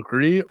if you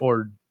agree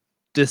or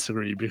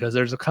disagree, because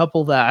there's a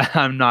couple that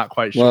I'm not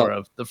quite sure Well,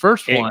 of. The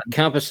first it one,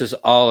 encompasses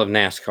all of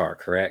NASCAR,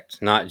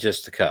 correct? Not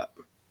just the Cup.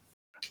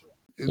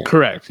 Yeah.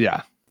 correct,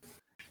 yeah.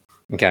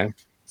 Okay.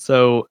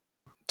 So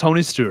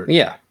Tony Stewart,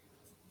 Yeah.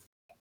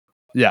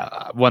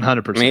 yeah,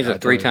 100%. I mean, he's a totally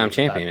three-time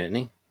agree with that. champion, isn't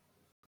he?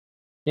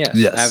 Yes.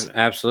 Yes.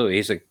 Absolutely.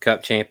 He's a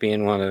Cup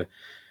champion.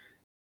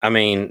 I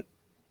mean,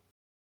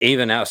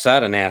 even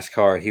outside of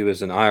NASCAR, he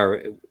was an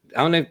IRL.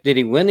 I don't know. Did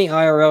he win the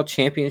IRL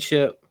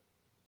championship?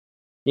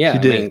 Yeah. He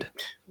I did. mean,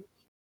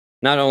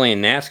 not only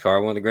in NASCAR,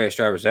 one of the greatest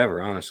drivers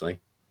ever, honestly.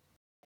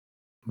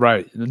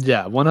 Right.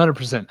 Yeah,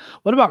 100%.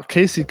 What about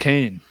Casey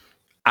Kane?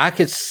 I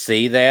could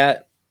see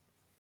that.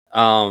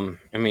 I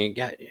mean,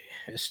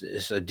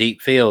 it's a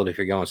deep field if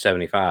you're going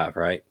 75,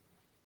 right?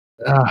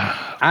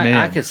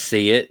 I could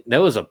see it.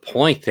 There was a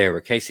point there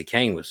where Casey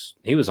Kane was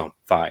on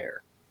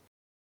fire.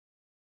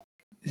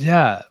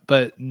 Yeah,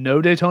 but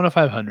no Daytona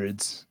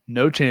 500s,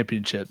 no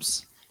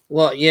championships.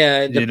 Well,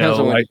 yeah, it depends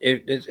on like,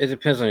 it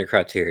depends on your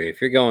criteria. If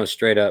you're going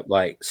straight up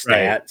like stats,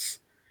 right.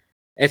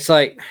 It's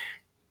like,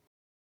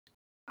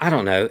 I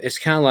don't know. It's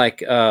kind of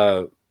like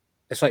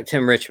it's like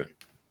Tim Richmond.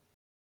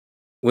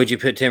 Would you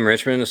put Tim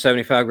Richmond in the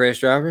 75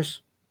 greatest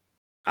drivers?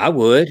 I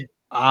would.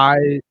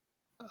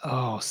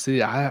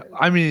 See,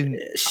 I mean,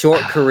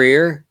 Short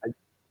career.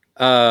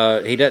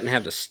 He doesn't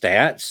have the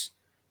stats,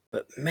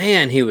 but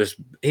man, he was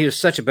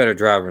such a better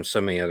driver than so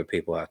many other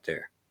people out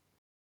there.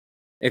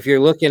 If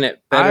you're looking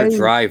at better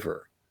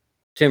driver,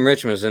 Tim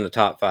Richmond's in the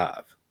top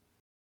 5.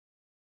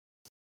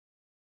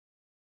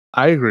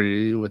 I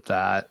agree with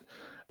that.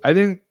 I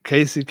think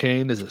Casey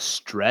Kane is a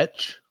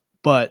stretch,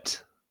 but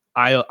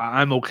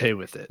I'm okay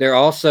with it. They're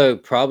also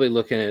probably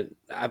looking at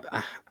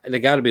they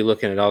got to be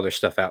looking at all their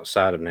stuff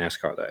outside of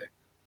NASCAR, though.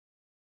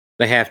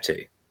 They have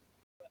to.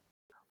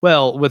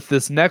 Well, with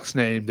this next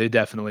name, they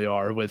definitely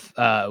are. With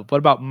what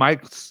about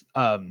Mike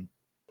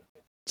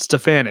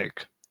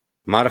Stefanik?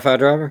 Modified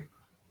driver?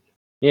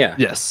 Yeah.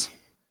 Yes.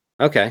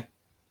 Okay.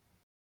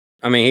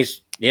 I mean,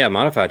 he's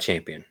modified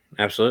champion.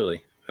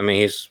 Absolutely. I mean,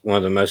 he's one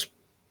of the most.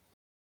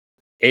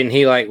 Isn't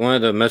he like one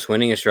of the most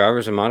winningest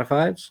drivers in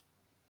modifieds?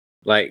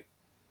 Like,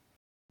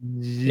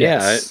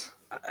 yes.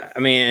 Yeah. I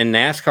mean, and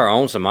NASCAR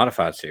owns the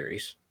modified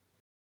series.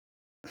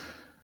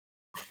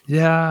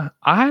 Yeah,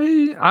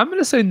 I'm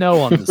gonna say no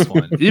on this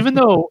one. even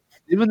though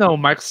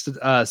Mike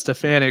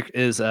Stefanik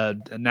is a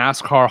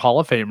NASCAR Hall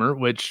of Famer,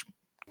 which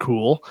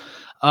cool.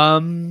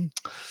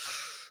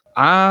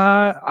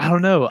 I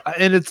don't know,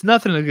 and it's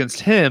nothing against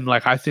him.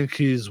 Like, I think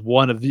he's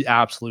one of the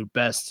absolute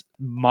best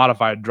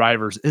modified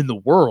drivers in the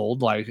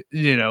world. Like,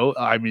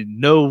 I mean,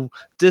 no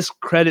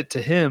discredit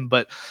to him,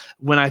 but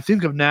when I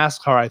think of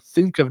NASCAR, I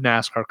think of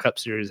NASCAR Cup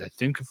Series. I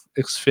think of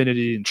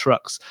Xfinity and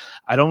trucks.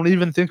 I don't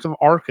even think of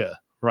ARCA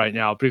right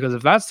now, because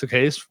if that's the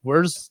case,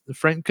 where's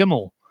Frank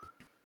Kimmel?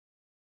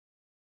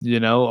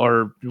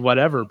 Or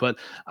whatever. But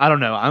I don't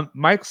know.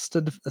 Mike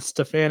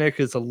Stefanik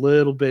is a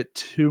little bit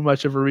too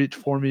much of a reach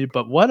for me.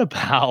 But what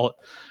about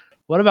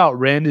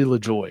Randy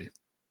LaJoy?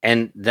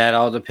 And that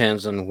all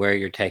depends on where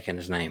you're taking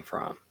his name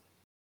from.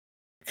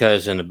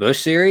 Because in the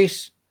Busch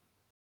series,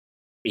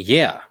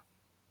 yeah.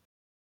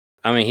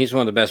 I mean, he's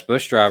one of the best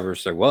Busch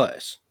drivers there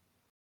was.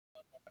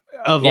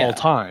 Of all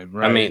time,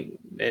 right? I mean,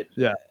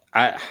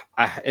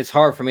 it's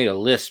hard for me to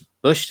list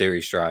Busch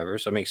series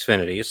drivers. I mean,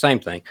 Xfinity, the same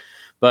thing.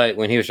 But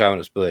when he was driving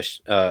his Busch,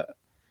 I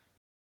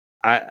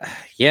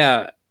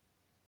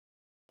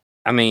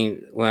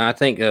mean, when I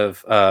think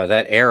of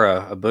that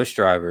era of Busch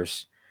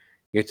drivers,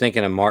 you're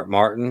thinking of Mark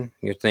Martin.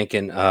 You're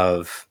thinking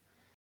of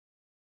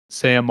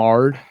Sam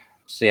Ard.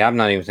 See, I'm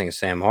not even thinking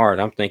Sam Ard.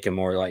 I'm thinking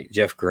more like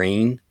Jeff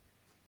Green.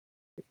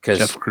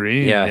 Jeff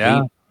Green,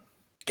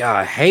 God,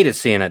 I hated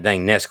seeing that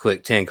dang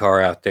Nesquik 10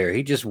 car out there.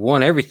 He just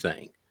won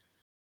everything.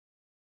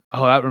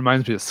 Oh, that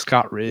reminds me of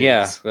Scott Riggs.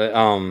 Yeah,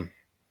 but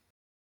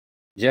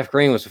Jeff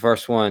Green was the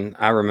first one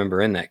I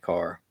remember in that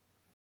car.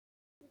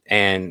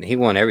 And he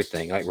won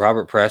everything. Like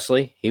Robert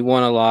Presley, he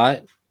won a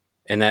lot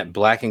in that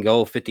black and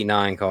gold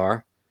 59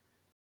 car.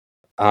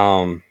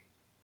 I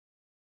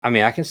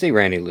mean, I can see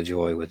Randy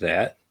LaJoy with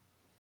that.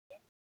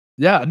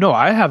 Yeah, no,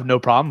 I have no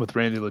problem with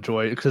Randy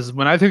LaJoy, because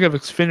when I think of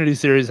Xfinity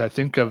series, I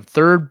think of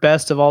third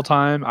best of all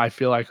time. I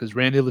feel like is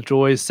Randy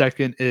LaJoy.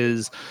 Second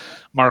is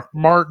Mark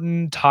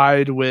Martin,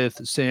 tied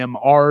with Sam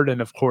Ard,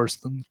 and of course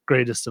the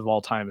greatest of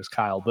all time is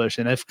Kyle Busch.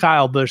 And if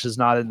Kyle Busch is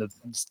not in the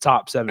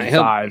top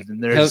 75,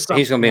 then he's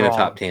going to be in the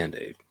top 10,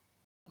 dude.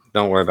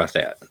 Don't worry about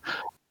that.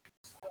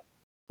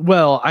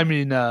 Well, I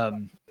mean, I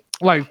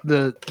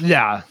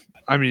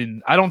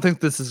mean, I don't think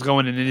this is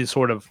going in any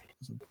sort of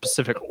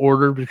specific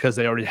order, because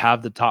they already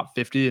have the top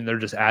 50 and they're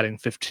just adding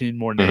 15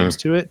 more names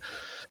to it.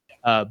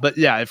 But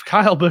yeah, if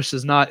Kyle Busch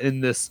is not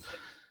in this,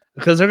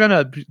 because they're going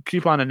to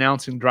keep on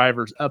announcing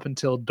drivers up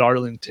until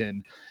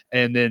Darlington,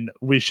 and then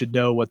we should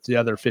know what the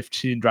other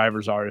 15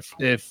 drivers are.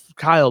 If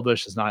Kyle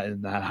Busch is not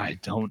in that, I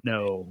don't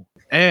know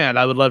And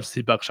I would love to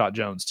see Buckshot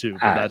Jones too,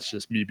 but that's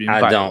just me being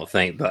biased. I don't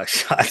think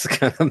Buckshot's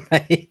gonna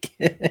make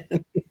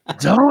it.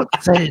 Don't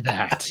say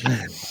that.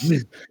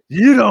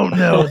 You don't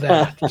know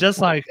that. Just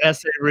like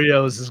S.A.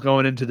 Rios is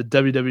going into the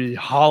WWE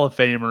Hall of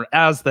Famer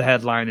as the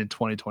headline in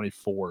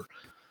 2024.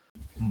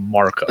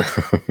 Marco.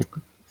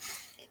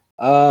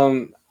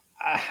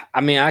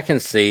 I mean, I can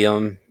see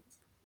them.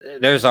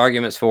 There's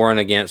arguments for and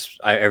against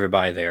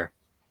everybody there.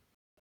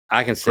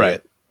 I can see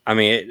it. I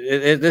mean,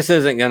 this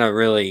isn't going to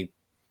really.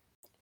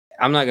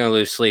 I'm not going to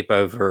lose sleep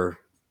over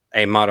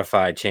a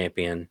modified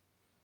champion.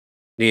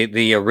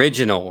 The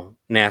original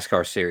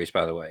NASCAR series,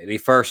 by the way, the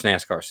first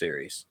NASCAR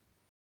series,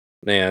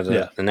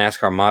 the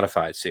NASCAR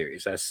modified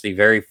series. That's the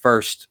very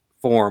first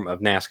form of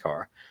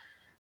NASCAR.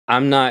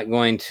 I'm not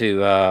going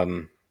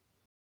to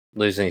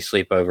lose any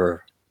sleep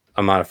over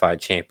a modified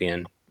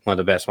champion, one of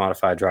the best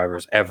modified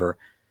drivers ever,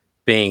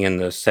 being in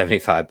the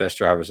 75 best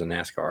drivers in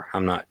NASCAR.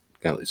 I'm not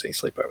going to lose any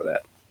sleep over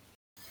that.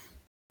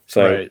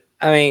 So,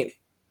 I mean,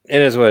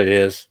 it is what it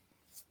is.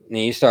 And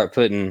you start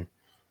putting,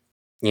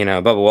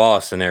 Bubba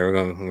Wallace in there,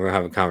 we're gonna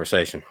have a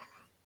conversation.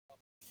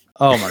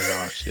 Oh my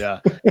gosh, yeah.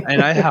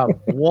 And I have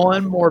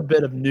one more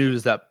bit of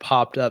news that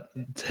popped up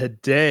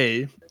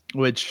today,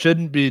 which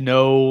shouldn't be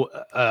no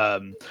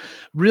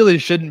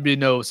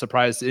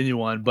surprise to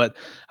anyone. But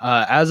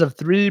as of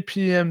 3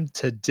 p.m.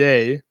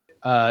 today,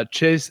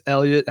 Chase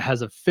Elliott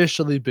has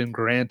officially been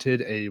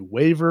granted a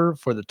waiver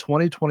for the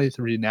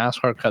 2023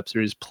 NASCAR Cup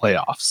Series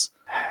playoffs.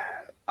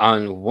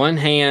 On one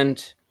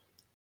hand,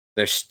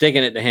 they're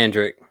sticking it to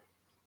Hendrick,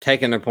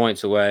 taking their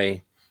points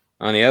away.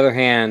 On the other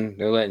hand,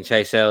 they're letting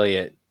Chase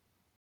Elliott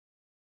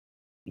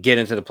get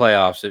into the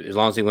playoffs as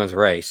long as he wins a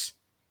race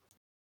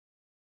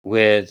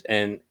with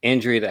an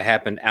injury that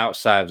happened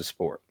outside of the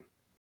sport.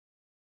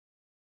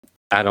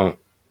 I don't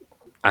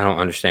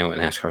understand what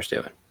NASCAR's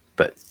doing,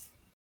 but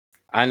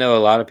I know a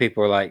lot of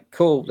people are like,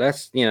 cool,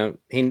 that's,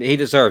 he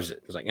deserves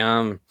it. It's like,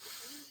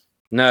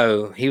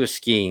 no, he was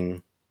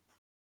skiing.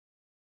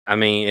 I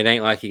mean, it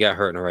ain't like he got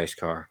hurt in a race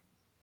car.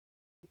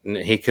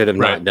 He could have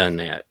not done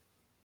that.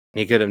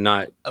 He could have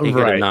not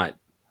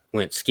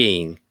went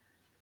skiing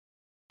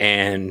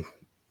and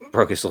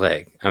broke his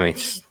leg. I mean,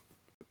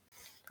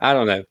 I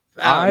don't know.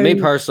 Me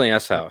personally,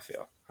 that's how I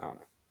feel. I don't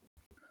know.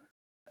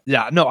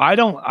 Yeah, no, I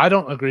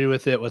don't agree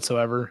with it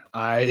whatsoever.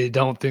 I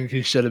don't think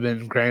he should have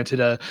been granted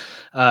a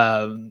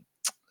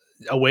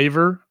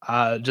waiver,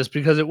 just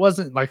because it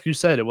wasn't, like you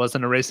said, it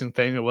wasn't a racing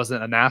thing. It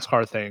wasn't a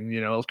NASCAR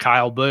thing.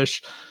 Kyle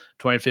Busch,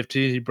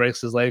 2015, he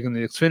breaks his leg in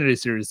the Xfinity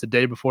Series the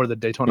day before the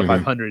Daytona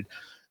 500.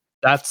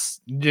 That's,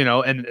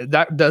 and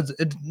that does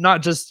it,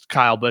 not just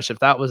Kyle Busch. If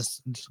that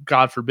was,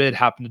 God forbid,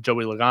 happened to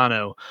Joey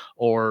Logano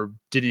or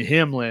Denny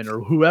Hamlin or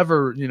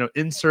whoever,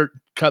 insert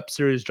Cup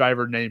Series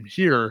driver name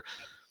here,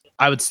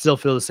 I would still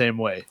feel the same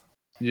way,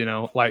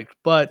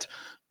 but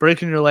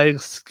breaking your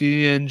legs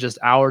skiing just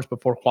hours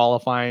before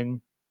qualifying.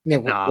 Yeah,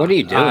 what are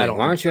you doing?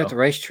 Why aren't you at the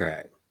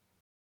racetrack?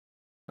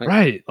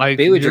 Like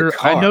be with your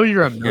car. I know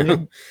you're a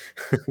million.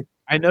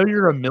 I know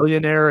you're a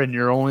millionaire and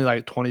you're only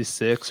like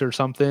 26 or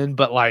something,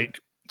 but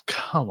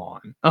come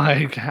on,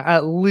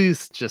 at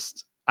least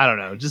just, I don't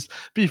know, just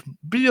be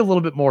a little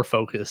bit more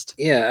focused.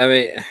 Yeah, I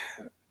mean,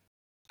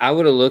 I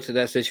would have looked at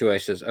that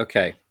situation as,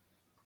 okay,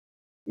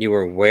 you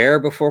were where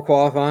before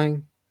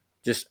qualifying?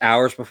 Just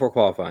hours before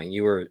qualifying.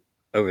 You were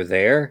over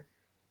there.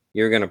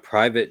 You were going to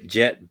private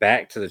jet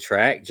back to the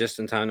track just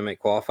in time to make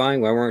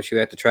qualifying. Why weren't you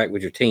at the track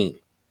with your team?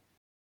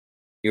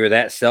 You were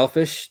that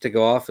selfish to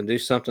go off and do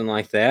something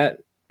like that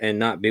and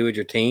not be with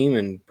your team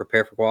and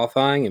prepare for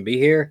qualifying and be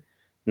here?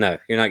 No,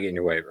 you're not getting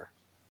your waiver.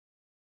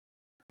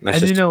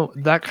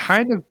 That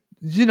kind of,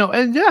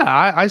 and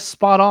yeah, I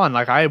spot on.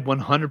 I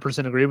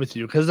 100% agree with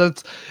you,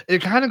 because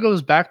it kind of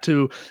goes back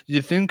to,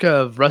 you think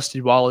of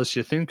Rusty Wallace,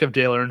 you think of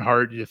Dale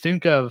Earnhardt, you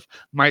think of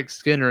Mike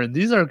Skinner, and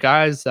these are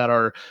guys that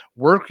are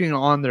working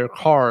on their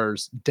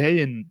cars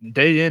day in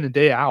and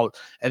day out.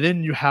 And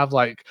then you have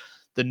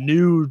the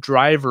new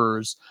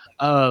drivers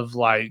of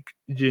the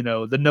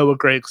Noah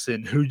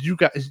Gragson, who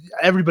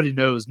everybody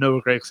knows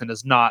Noah Gragson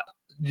is not,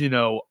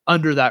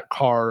 under that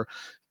car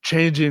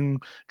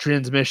changing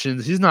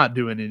transmissions. He's not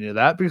doing any of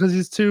that because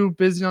he's too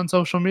busy on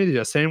social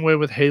media. Same way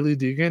with Haley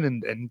Deegan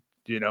and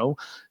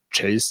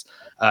Chase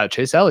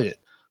Elliott.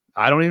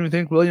 I don't even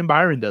think William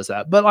Byron does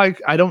that, but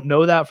I don't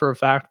know that for a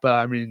fact, but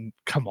I mean,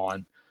 come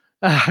on.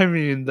 I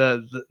mean,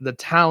 the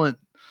talent,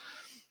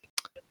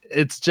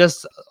 it's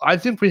just, I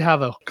think we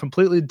have a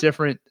completely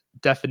different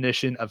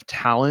definition of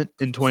talent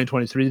in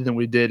 2023 than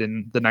we did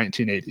in the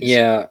 1980s.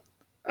 Yeah.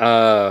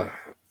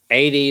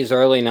 80s,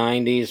 early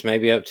 90s,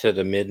 maybe up to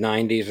the mid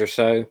 90s or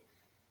so.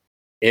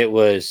 It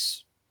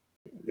was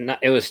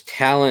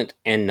talent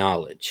and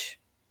knowledge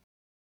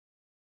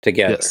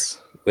together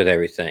with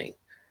everything.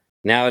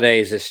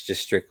 Nowadays, it's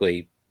just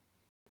strictly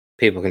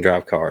people can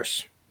drive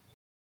cars.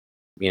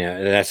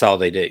 That's all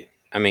they do.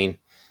 I mean,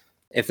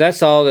 if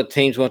that's all the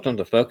teams want them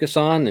to focus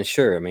on, then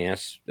sure. I mean,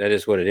 that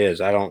is what it is.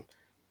 I don't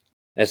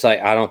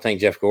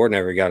think Jeff Gordon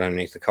ever got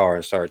underneath the car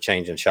and started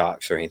changing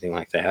shocks or anything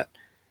like that.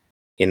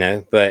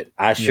 But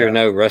I sure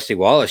know Rusty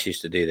Wallace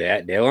used to do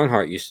that. Dale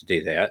Earnhardt used to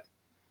do that.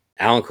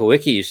 Alan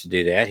Kowicki used to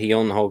do that. He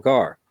owned the whole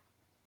car.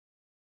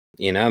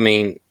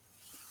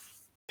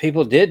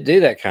 People did do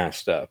that kind of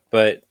stuff,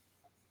 but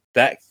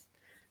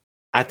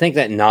I think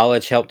that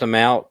knowledge helped them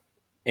out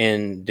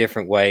in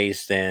different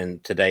ways than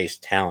today's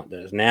talent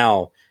does.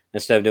 Now,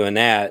 instead of doing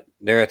that,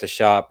 they're at the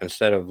shop.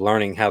 Instead of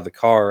learning how the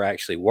car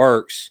actually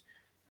works,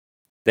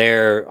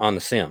 they're on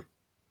the sim.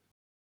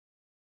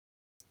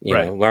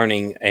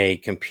 Learning a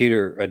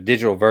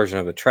digital version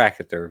of the track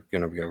that they're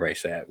going to go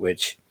race at,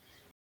 which,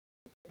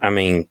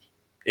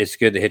 it's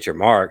good to hit your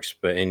marks,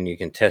 and you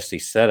can test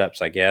these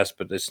setups, I guess,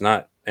 but it's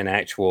not an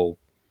actual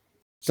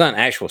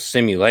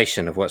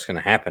simulation of what's going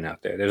to happen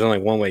out there. There's only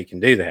one way you can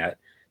do that.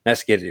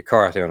 That's to get your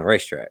car out there on the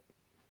racetrack.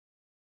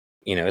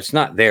 It's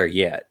not there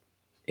yet.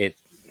 I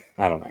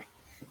don't know.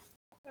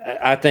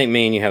 I think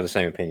me and you have the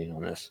same opinion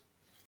on this.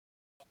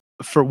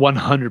 For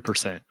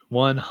 100%.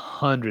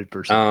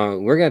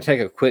 100%. We're going to take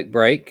a quick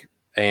break,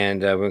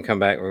 and we're going to come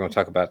back. We're going to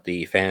talk about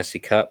the Fantasy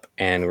Cup,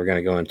 and we're going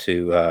to go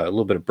into a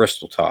little bit of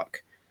Bristol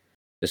talk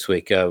this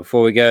week.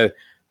 Before we go,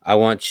 I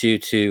want you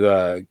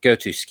to go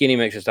to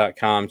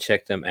skinnymixes.com,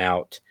 check them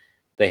out.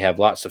 They have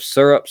lots of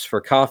syrups for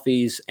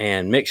coffees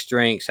and mixed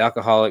drinks,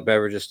 alcoholic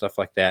beverages, stuff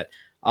like that.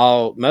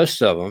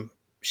 Most of them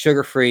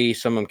sugar-free.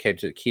 Some of them came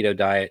to the keto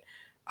diet.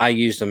 I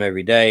use them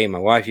every day. My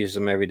wife uses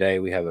them every day.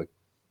 We have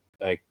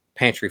a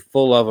pantry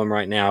full of them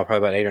right now,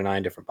 probably about 8 or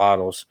 9 different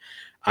bottles.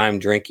 I'm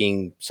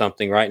drinking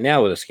something right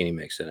now with a Skinny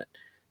Mix in it.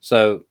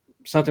 So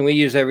something we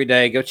use every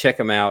day. Go check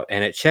them out.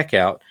 And at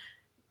checkout,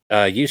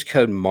 use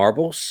code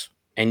MARBLES,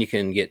 and you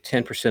can get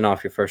 10%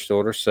 off your first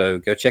order. So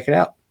go check it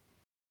out.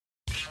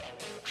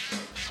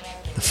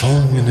 The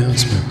following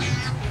announcement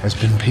has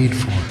been paid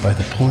for by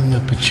the Pulling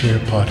Up a Chair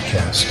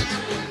podcast.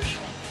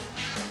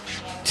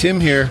 Tim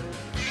here,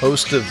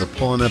 host of the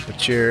Pulling Up a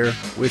Chair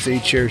with a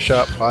Chair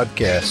Shot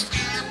podcast.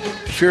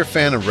 If you're a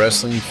fan of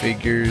wrestling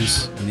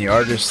figures and the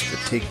artists that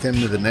take them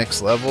to the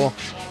next level,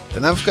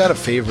 then I've got a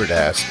favor to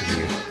ask of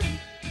you.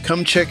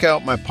 Come check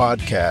out my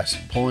podcast,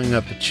 Pulling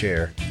Up a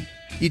Chair.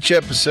 Each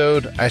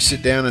episode, I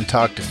sit down and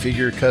talk to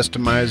figure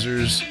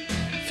customizers,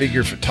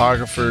 figure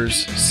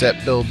photographers,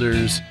 set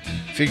builders,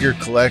 figure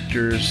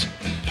collectors,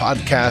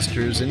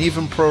 podcasters, and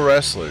even pro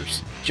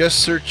wrestlers. Just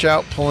search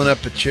out Pulling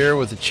Up a Chair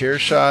with a Chair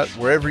Shot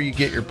wherever you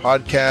get your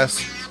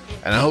podcasts,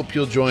 and I hope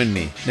you'll join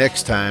me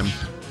next time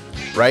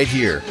right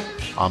here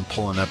on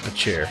Pulling Up a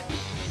Chair.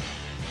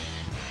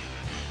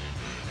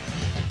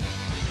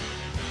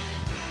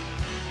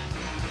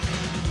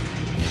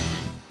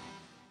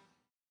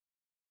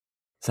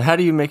 So how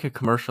do you make a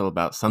commercial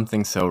about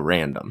something so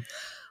random?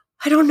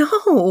 I don't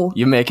know.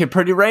 You make it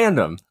pretty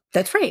random.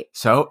 That's right.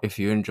 So if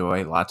you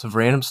enjoy lots of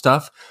random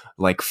stuff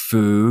like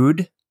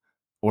food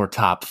or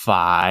top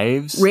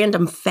fives,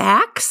 Random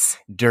facts.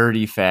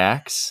 dirty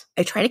facts,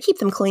 I try to keep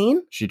them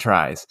clean. she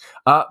tries.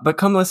 But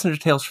come listen to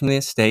Tales from the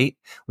Estate.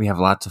 We have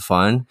lots of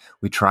fun.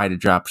 We try to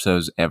drop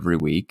shows every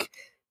week.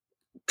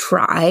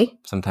 Try.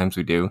 Sometimes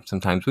we do.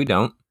 Sometimes we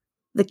don't.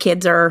 The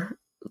kids are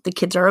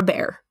a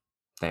bear.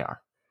 They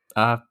are.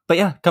 But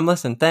yeah, come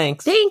listen.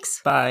 Thanks.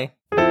 Thanks. Bye.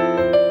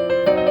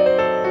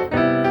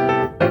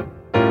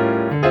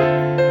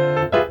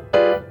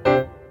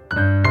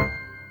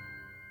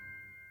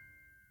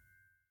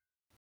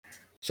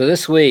 So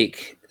this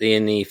week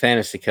in the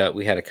Fantasy Cup,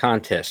 we had a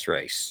contest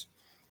race.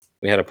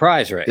 We had a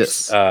prize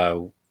race. Yes.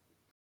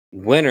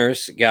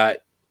 Winners got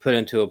put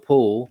into a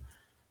pool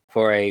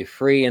for a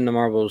free In the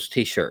Marbles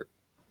t-shirt.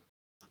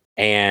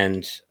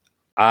 And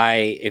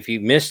if you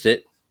missed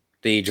it,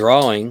 the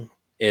drawing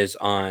is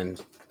on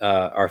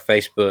our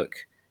Facebook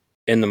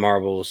In the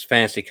Marbles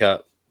Fantasy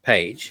Cup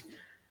page.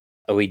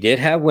 We did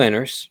have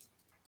winners.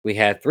 We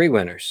had 3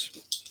 winners,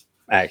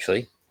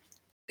 actually.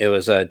 It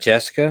was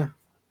Jessica,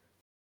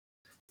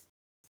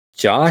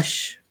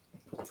 Josh.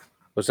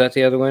 Was that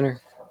the other winner?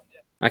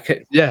 I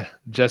could. Yeah,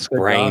 Jessica.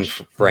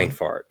 Brain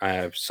fart.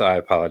 I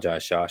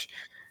apologize, Josh.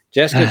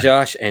 Jessica,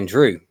 Josh, and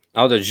Drew.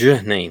 All the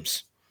J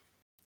names.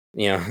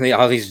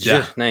 All these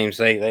J names.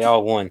 They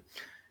all won.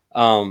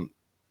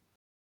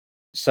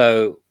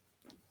 So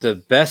the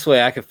best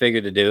way I could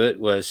figure to do it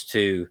was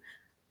to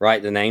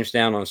write the names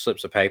down on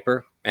slips of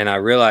paper. And I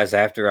realized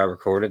after I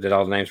recorded that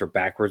all the names were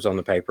backwards on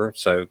the paper.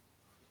 So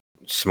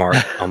smart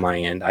on my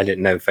end. I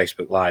didn't know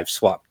Facebook Live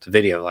swapped the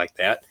video like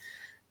that.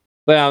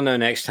 But I'll know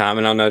next time,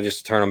 and I'll know just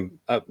to turn them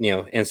up,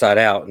 inside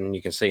out, and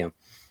you can see them.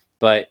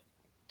 But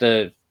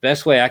the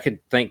best way I could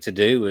think to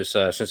do was,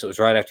 since it was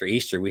right after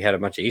Easter, we had a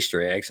bunch of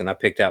Easter eggs, and I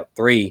picked out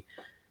 3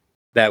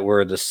 that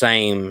were the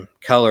same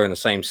color and the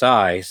same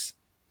size,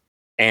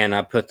 and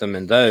I put them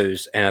in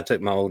those, and I took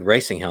my old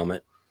racing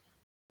helmet,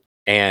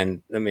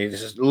 and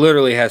this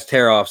literally has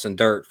tear-offs and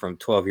dirt from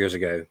 12 years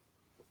ago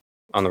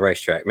on the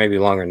racetrack, maybe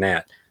longer than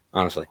that,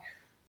 honestly.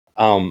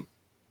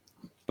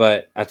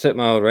 But I took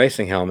my old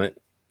racing helmet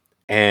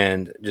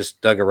and just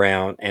dug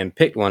around and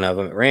picked one of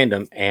them at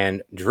random,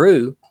 and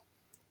Drew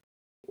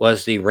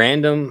was the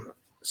random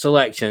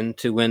selection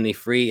to win the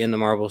free In the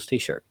Marbles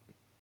t-shirt.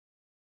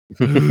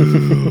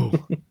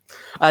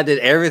 I did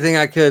everything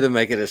I could to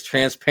make it as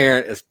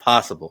transparent as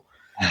possible.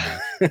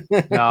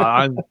 No,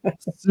 I'm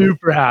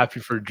super happy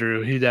for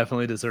Drew. He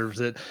definitely deserves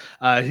it.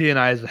 He and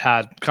I have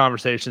had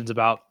conversations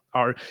about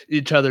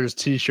each other's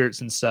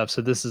t-shirts and stuff,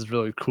 so this is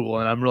really cool,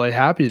 and I'm really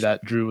happy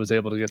that Drew was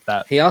able to get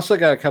that. He also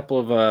got a couple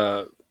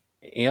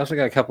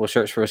of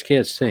shirts for his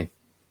kids too.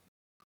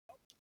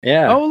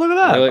 Yeah. Oh, look at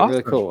that! Really, Awesome.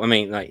 really cool. I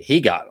mean, like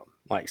he got them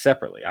like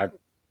separately. I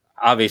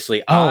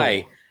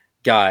Oh.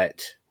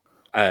 got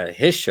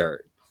his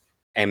shirt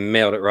and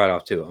mailed it right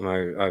off to him.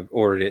 I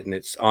ordered it and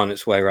it's on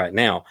its way right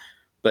now.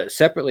 But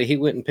separately, he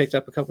went and picked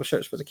up a couple of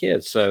shirts for the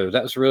kids. So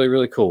that was really,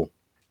 really cool.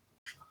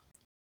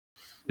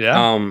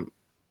 Yeah.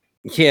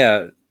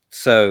 Yeah.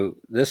 So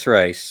this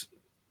race,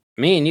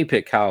 me and you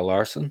picked Kyle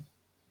Larson,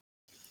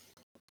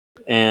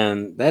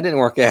 and that didn't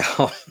work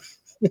out.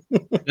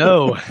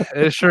 No,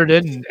 it sure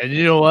didn't. And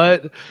you know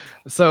what?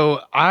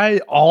 So I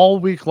all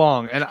week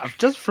long, and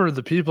just for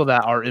the people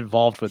that are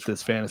involved with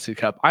this fantasy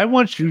cup, I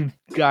want you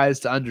guys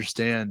to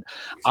understand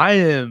I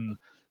am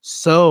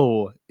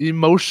so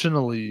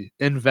emotionally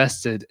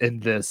invested in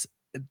this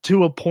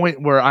to a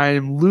point where I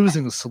am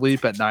losing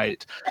sleep at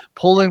night,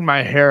 pulling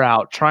my hair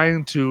out,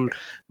 trying to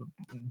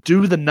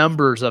do the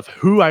numbers of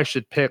who I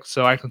should pick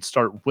so I can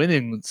start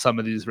winning some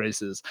of these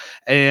races.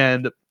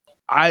 And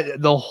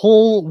the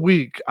whole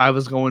week I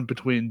was going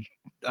between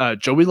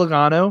Joey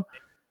Logano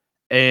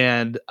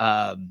and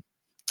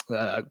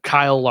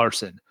Kyle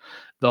Larson.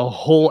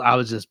 I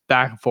was just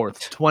back and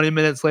forth. 20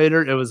 minutes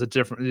later, it was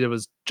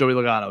Joey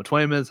Logano.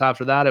 20 minutes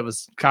after that, it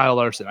was Kyle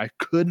Larson. I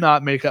could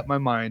not make up my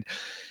mind.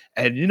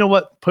 And you know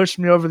what pushed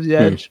me over the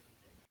edge?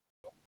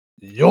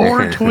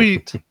 Your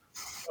tweet.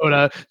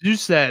 You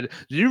said,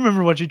 do you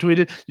remember what you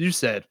tweeted? You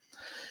said,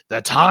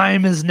 the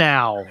time is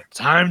now.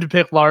 Time to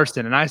pick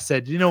Larson. And I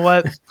said, you know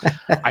what?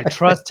 I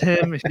trust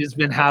him. He's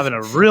been having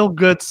a real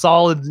good,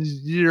 solid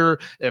year.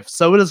 If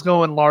Soda's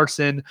going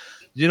Larson,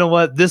 you know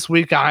what? This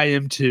week I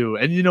am too.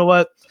 And you know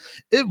what?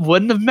 It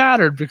wouldn't have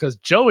mattered because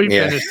Joey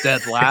finished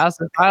dead last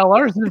and Kyle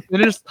Larson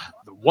finished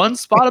one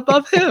spot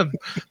above him.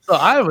 So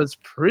I was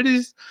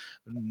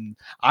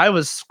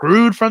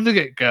screwed from the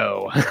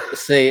get-go.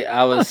 See,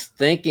 I was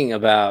thinking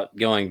about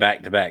going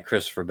back-to-back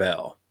Christopher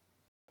Bell.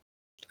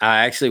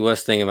 I actually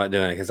was thinking about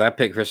doing it because I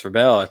picked Christopher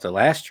Bell at the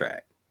last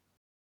track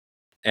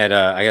at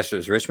I guess it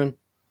was Richmond.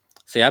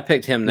 See, I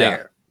picked him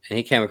there, and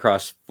he came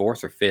across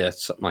 4th or 5th,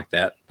 something like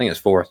that. I think it's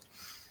 4th.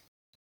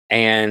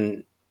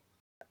 And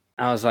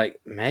I was like,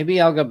 maybe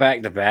I'll go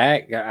back to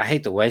back. I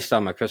hate to waste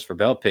all my Christopher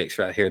Bell picks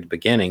right here at the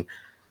beginning.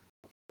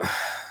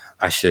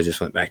 I should have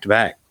just went back to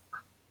back.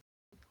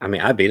 I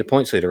mean, I'd be the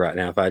points leader right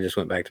now if I just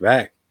went back to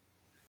back.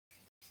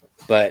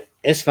 But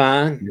it's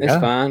fine. Yeah.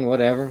 It's fine.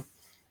 Whatever.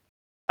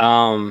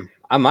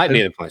 I might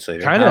be the points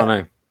leader. I don't know. I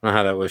don't know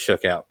how that would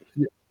shook out.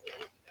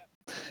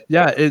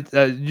 Yeah,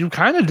 you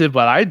kind of did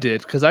what I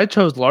did because I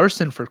chose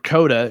Larson for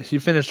Coda. He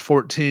finished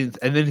 14th,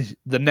 and then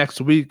the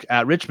next week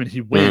at Richmond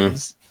he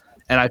wins,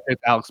 and I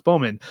picked Alex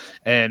Bowman,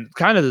 and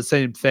kind of the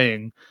same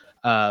thing.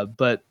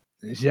 But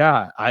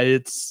yeah,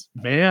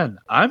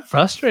 I'm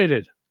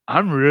frustrated.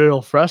 I'm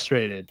real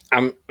frustrated.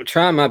 I'm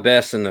trying my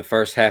best in the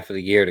first half of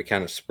the year to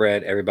kind of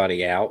spread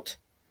everybody out,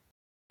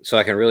 so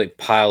I can really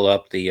pile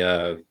up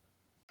the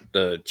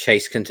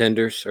chase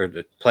contenders or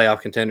the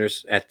playoff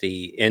contenders at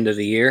the end of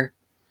the year.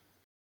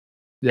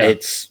 Yeah.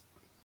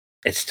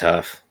 It's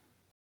tough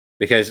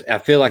because I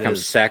feel like I'm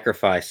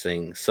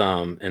sacrificing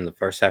some in the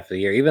first half of the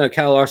year, even though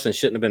Kyle Larson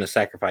shouldn't have been a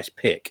sacrifice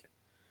pick.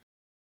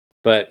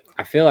 But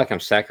I feel like I'm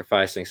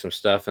sacrificing some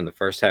stuff in the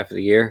first half of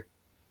the year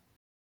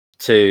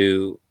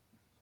to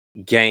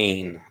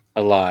gain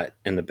a lot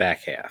in the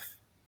back half.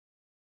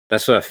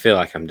 That's what I feel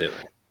like I'm doing.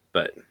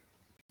 But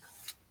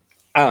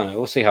I don't know.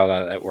 We'll see how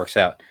that works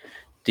out.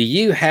 Do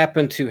you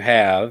happen to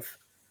have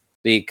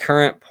the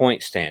current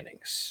point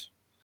standings?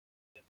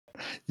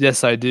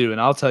 Yes, I do. And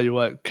I'll tell you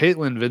what,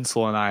 Caitlin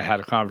Vinsel and I had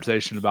a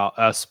conversation about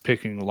us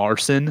picking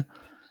Larson,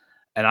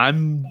 and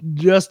I'm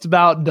just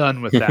about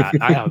done with that.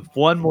 I have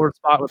one more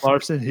spot with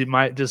Larson. He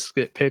might just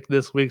get picked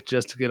this week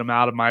just to get him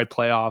out of my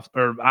playoff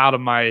or out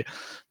of my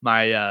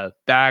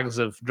bags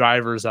of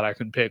drivers that I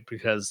can pick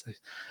because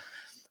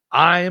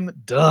I'm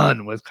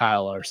done with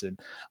Kyle Larson.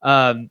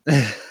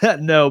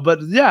 No,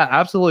 but yeah,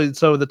 absolutely.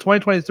 So the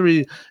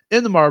 2023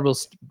 in the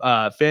Marbles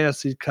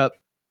Fantasy Cup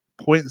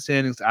point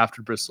standings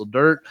after Bristol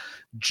Dirt,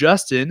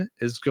 Justin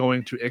is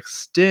going to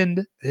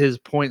extend his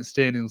point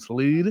standings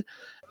lead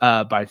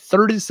by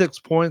 36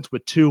 points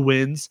with 2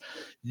 wins.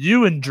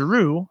 You and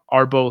Drew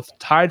are both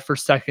tied for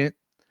second,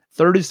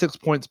 36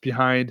 points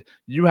behind.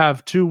 You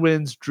have 2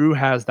 wins. Drew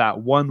has that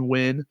 1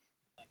 win.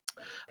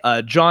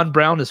 John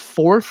Brown is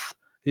 4th.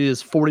 He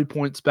is 40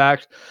 points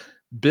back.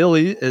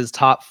 Billy is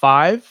top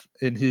 5,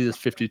 and he is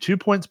 52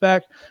 points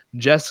back.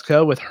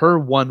 Jessica, with her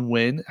 1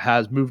 win,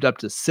 has moved up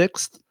to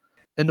 6th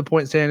in the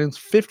point standings,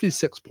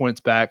 56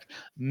 points back.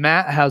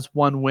 Matt has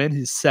 1 win.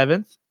 He's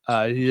 7th.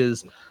 He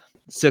is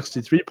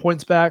 63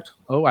 points back.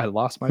 Oh, I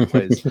lost my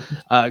place.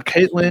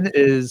 Caitlin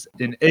is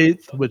in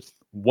 8th with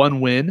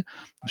 1 win.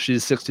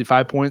 She's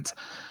 65 points.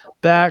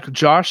 back.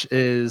 Josh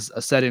is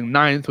setting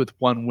 9th with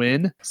 1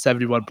 win,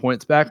 71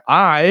 points back.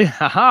 I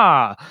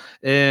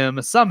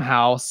am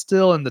somehow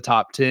still in the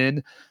top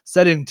 10,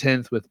 setting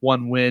 10th with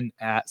 1 win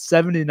at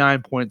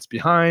 79 points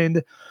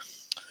behind.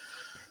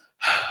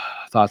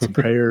 Thoughts and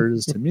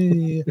prayers to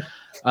me.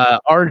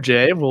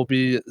 RJ will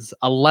be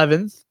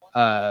 11th,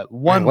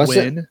 one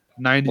win,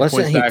 90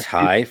 Wasn't points he back.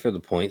 tied for the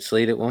points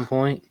lead at one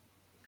point?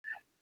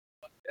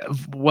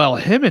 Well,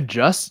 him and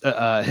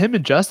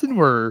Justin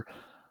were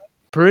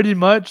pretty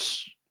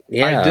much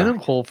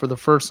identical for the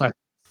first like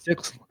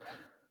 6.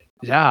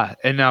 Yeah,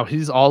 and now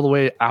he's all the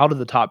way out of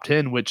the top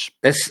 10, which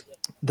that's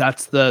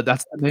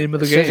the name of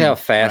the game. Shows how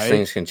fast right?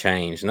 things can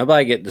change.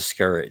 Nobody get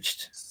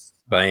discouraged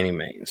by any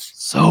means.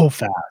 So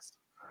fast.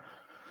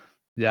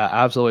 Yeah,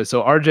 absolutely.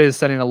 So RJ is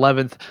setting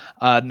 11th.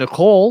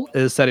 Nicole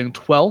is setting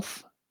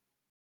 12th.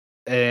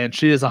 And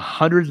she is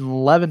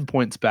 111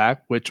 points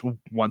back, which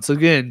once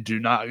again, do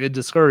not get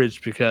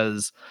discouraged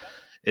because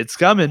it's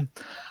coming.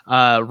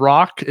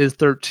 Rock is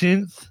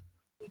 13th.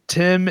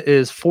 Tim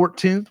is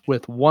 14th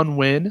with 1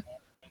 win.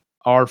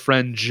 Our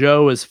friend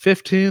Joe is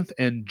 15th,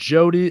 and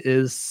Jody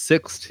is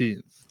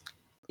 16th.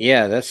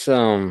 Yeah, that's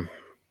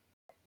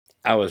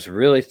I was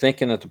really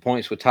thinking that the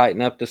points would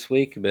tighten up this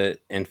week, but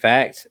in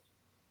fact,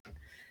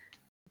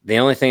 the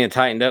only thing that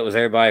tightened up was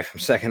everybody from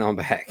second on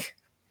back.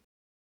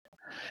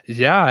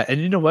 Yeah,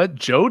 and you know what?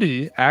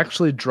 Jody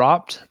actually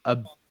dropped a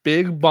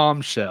big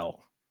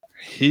bombshell.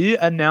 He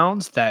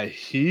announced that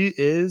he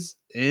is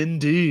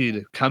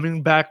indeed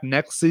coming back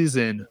next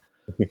season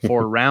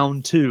for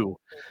round 2.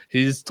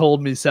 He's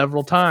told me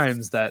several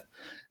times that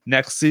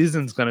next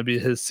season's going to be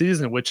his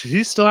season, which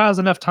he still has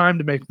enough time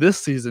to make this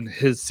season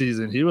his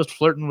season. He was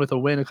flirting with a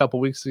win a couple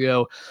weeks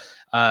ago,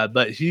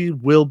 but he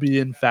will be,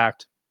 in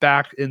fact,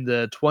 back in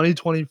the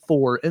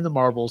 2024 in the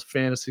Marbles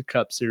Fantasy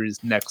Cup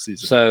Series next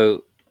season.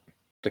 So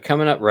the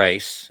coming up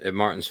race at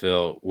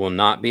Martinsville will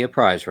not be a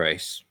prize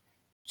race,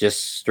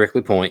 just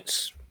strictly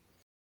points,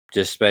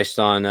 just based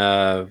on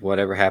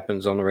whatever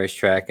happens on the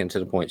racetrack and to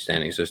the point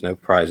standings. There's no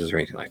prizes or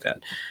anything like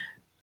that.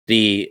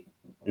 The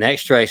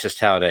next race is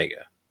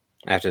Talladega.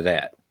 After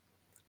that,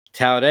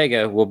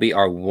 Talladega will be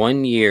our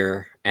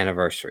 1-year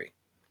anniversary.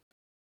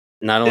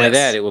 Not only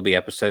that, it will be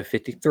episode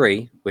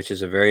 53, which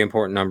is a very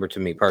important number to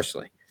me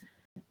personally.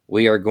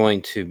 We are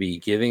going to be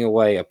giving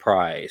away a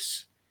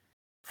prize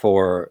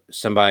for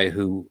somebody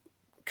who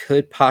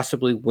could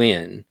possibly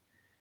win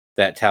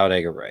that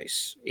Talladega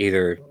race,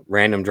 either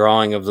random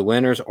drawing of the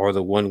winners or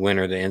the one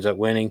winner that ends up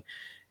winning.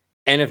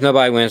 And if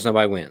nobody wins,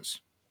 nobody wins.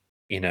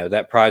 You know,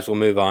 that prize will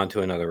move on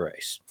to another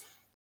race.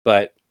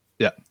 But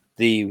yeah,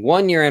 the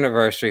 1-year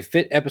anniversary,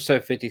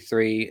 episode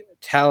 53,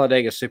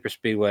 Talladega Super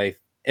Speedway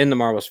in the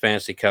Marbles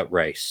Fantasy Cup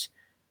race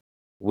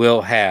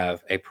will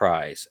have a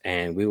prize,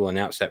 and we will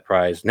announce that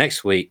prize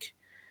next week.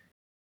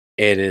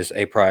 It is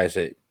a prize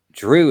that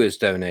Drew is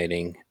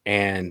donating,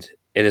 and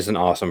it is an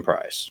awesome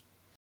prize.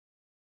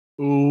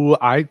 Ooh,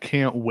 I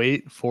can't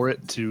wait for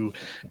it to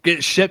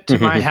get shipped to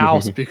my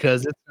house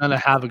because it's going to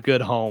have a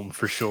good home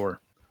for sure.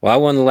 Well, I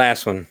won the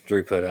last one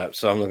Drew put up,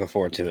 so I'm looking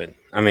forward to it.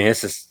 I mean,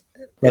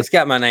 it's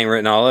got my name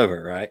written all over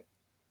it, right?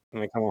 I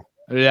mean, come on.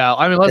 Yeah,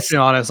 I mean, let's be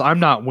honest. I'm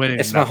not winning.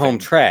 It's my home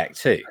track,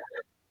 too.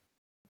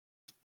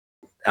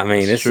 I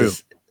mean,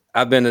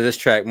 I've been to this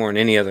track more than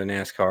any other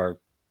NASCAR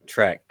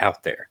track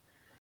out there.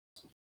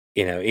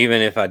 You know,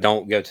 even if I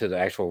don't go to the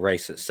actual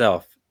race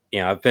itself,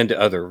 you know, I've been to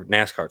other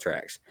NASCAR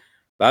tracks,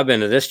 but I've been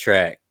to this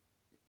track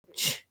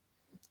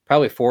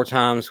probably 4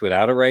 times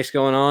without a race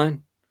going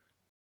on,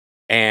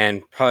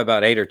 and probably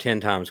about 8 or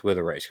 10 times with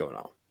a race going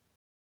on.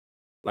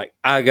 Like,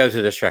 I go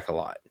to this track a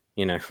lot,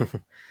 you know.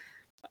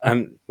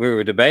 We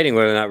were debating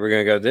whether or not we're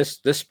going to go this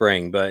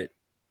spring, but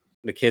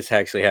the kids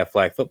actually have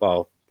flag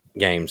football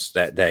games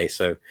that day,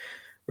 so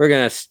we're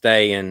going to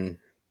stay in,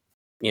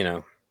 you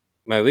know.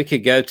 Well, we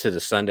could go to the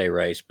Sunday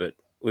race, but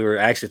we were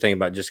actually thinking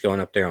about just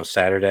going up there on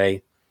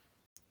Saturday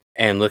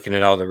and looking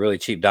at all the really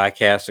cheap die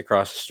casts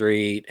across the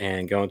street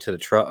and going to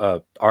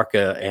the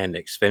ARCA and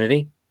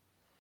Xfinity,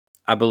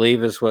 I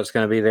believe is what's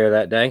going to be there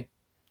that day.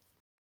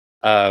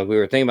 We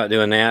were thinking about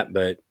doing that,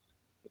 but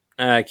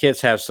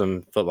kids have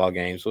some football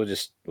games. We'll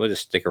just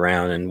stick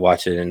around and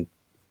watch it in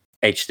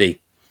HD.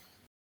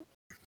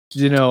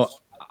 You know,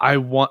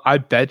 I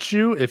bet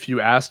you if you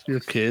ask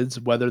your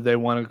kids whether they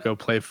want to go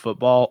play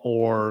football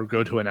or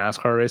go to a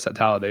NASCAR race at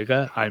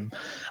Talladega,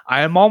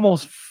 I am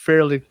almost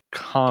fairly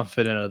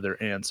confident of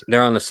their answer.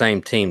 They're on the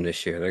same team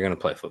this year. They're going to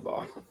play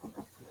football.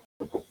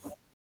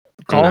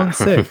 Call in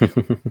sick.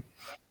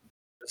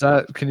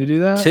 Can you do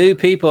that? 2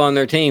 people on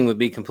their team would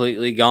be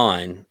completely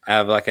gone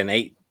out of like an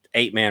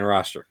 8-man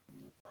roster.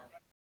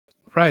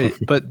 Right,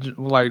 but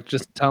like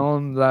just tell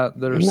them that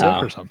they're sick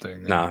or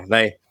something. No,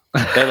 they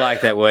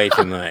like that way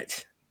too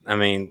much. I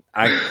mean,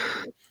 I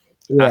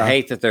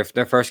hate that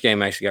their first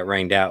game actually got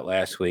rained out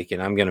last week,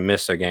 and I'm going to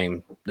miss their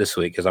game this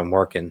week because I'm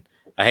working.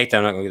 I hate that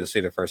I'm not going to get to see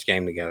their first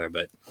game together,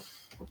 but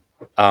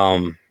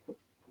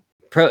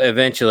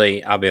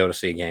eventually I'll be able to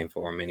see a game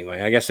for them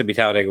anyway. I guess it'd be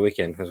Talladega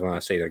weekend because when I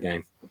see their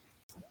game.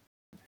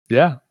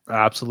 Yeah,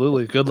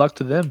 absolutely. Good luck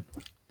to them.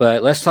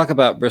 But let's talk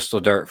about Bristol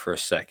Dirt for a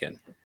second.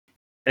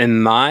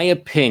 In my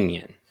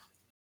opinion,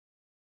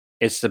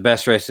 it's the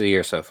best race of the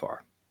year so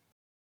far.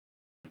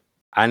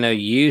 I know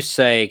you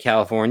say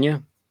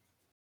California,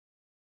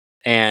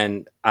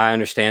 and I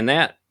understand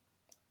that.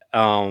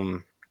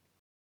 But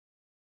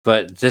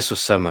this was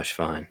so much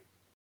fun.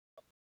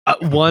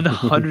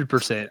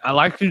 100%. I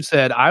like you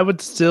said, I would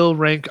still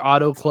rank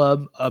Auto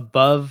Club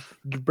above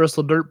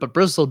Bristol Dirt, but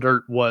Bristol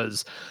Dirt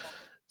was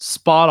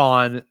spot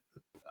on.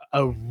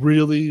 A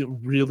really,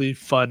 really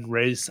fun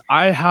race.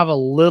 I have a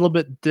little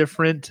bit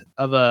different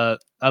of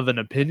an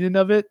opinion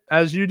of it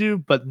as you do,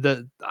 but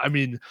the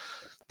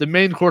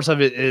main course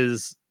of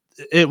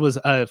it was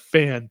a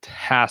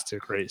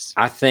fantastic race.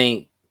 I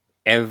think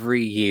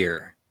every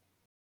year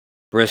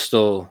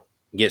Bristol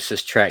gets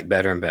this track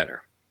better and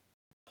better.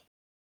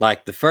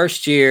 Like the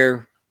first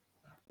year,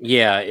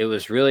 yeah, it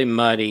was really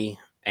muddy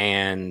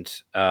and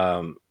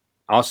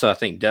also I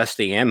think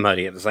dusty and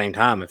muddy at the same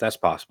time, if that's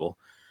possible.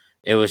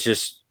 It was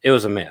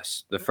a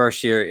mess. The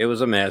first year it was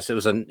a mess.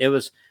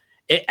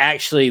 It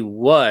actually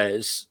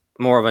was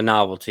more of a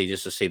novelty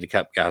just to see the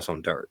Cup guys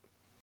on dirt.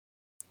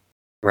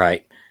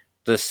 Right.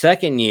 The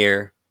second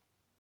year,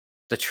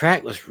 the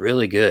track was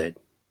really good.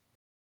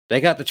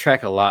 They got the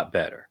track a lot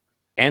better.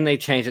 And they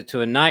changed it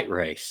to a night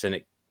race,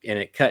 and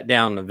it cut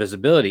down the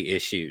visibility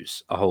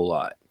issues a whole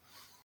lot.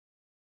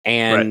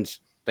 And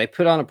they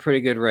put on a pretty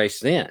good race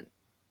then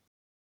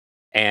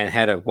and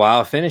had a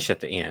wild finish at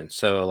the end.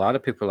 So a lot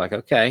of people are like,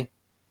 okay,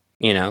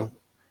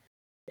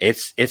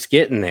 it's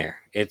getting there.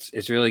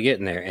 It's really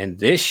getting there. And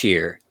this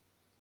year,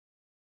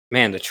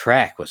 man, the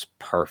track was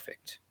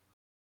perfect.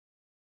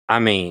 I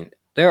mean,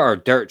 there are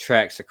permanent dirt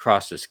tracks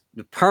across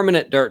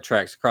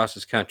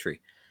this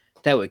country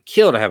that would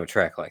kill to have a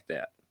track like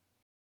that.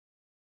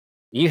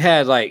 You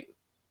had like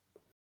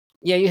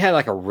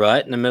a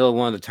rut in the middle of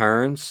one of the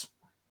turns,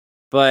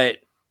 but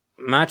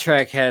my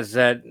track has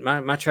that.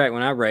 My track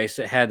when I race,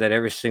 it had that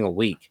every single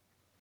week.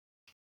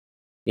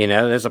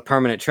 There's a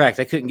permanent track.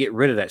 They couldn't get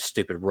rid of that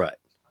stupid rut.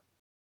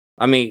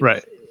 I mean,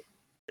 right.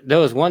 There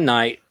was one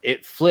night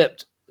it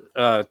flipped,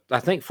 I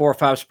think 4 or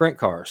 5 sprint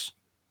cars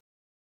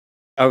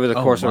over the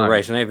course of a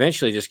race, and they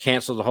eventually just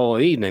canceled the whole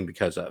evening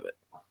because of it.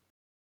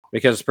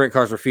 Because the sprint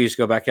cars refused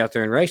to go back out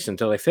there and race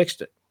until they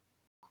fixed it.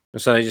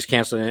 And so they just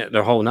canceled it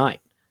their whole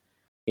night.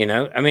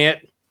 I mean,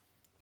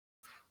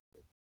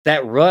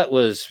 that rut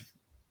was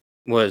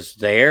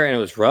there and it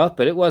was rough,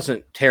 but it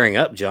wasn't tearing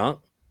up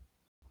junk.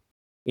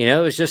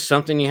 It was just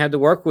something you had to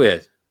work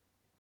with.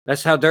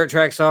 That's how dirt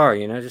tracks are,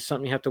 just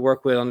something you have to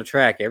work with on the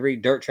track. Every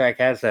dirt track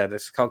has that.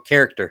 It's called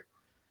character.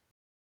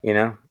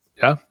 Yeah,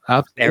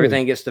 absolutely.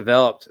 Everything gets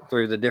developed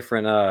through the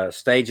different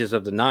stages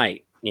of the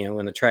night.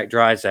 When the track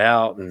dries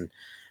out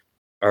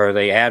or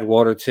they add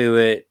water to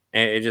it,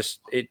 and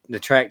the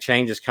track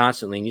changes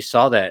constantly, and you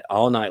saw that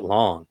all night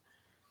long.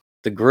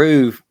 The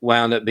groove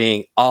wound up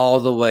being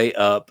all the way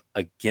up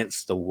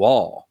against the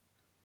wall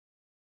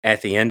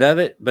at the end of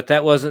it, but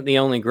that wasn't the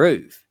only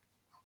groove.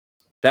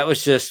 That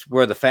was just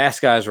where the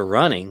fast guys were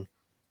running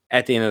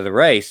at the end of the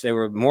race. They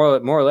were more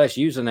or less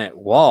using that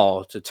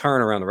wall to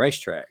turn around the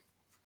racetrack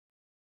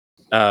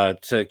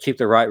to keep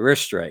the right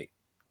wrist straight.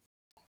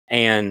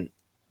 And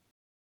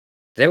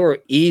there were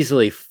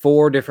easily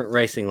 4 different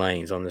racing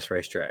lanes on this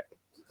racetrack.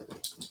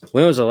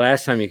 When was the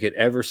last time you could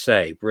ever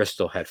say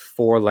Bristol had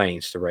 4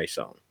 lanes to race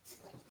on?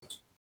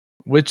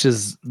 Which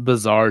is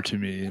bizarre to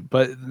me,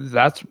 but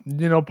that's,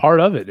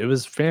 part of it. It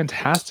was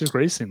fantastic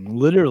racing,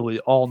 literally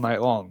all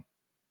night long.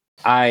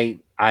 I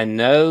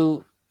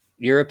know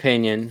your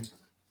opinion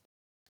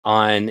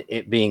on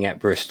it being at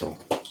Bristol.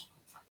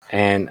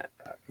 And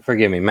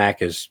forgive me,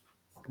 Mac has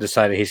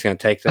decided he's going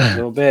to take that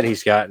little bit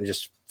he's got and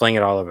just fling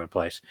it all over the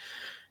place.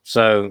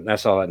 So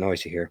that's all that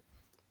noise you hear.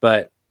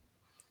 But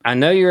I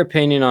know your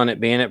opinion on it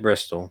being at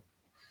Bristol.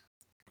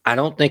 I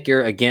don't think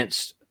you're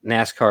against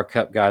NASCAR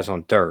Cup guys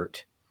on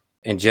dirt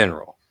in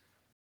general.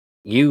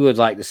 You would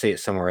like to see it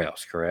somewhere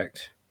else,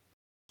 correct?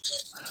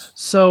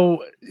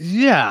 So,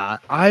 yeah,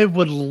 I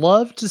would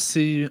love to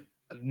see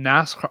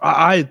NASCAR.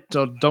 I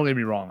don't get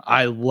me wrong.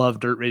 I love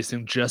dirt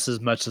racing just as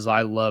much as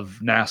I love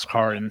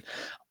NASCAR. And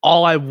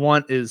all I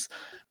want is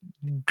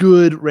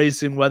good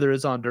racing, whether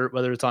it's on dirt,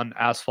 whether it's on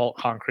asphalt,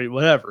 concrete,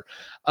 whatever.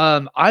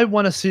 I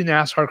want to see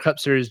NASCAR Cup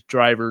Series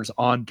drivers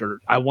on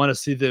dirt. I want to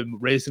see them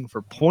racing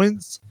for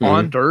points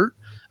on dirt.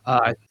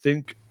 I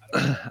think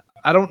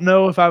I don't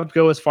know if I would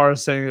go as far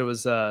as saying it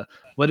was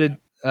what did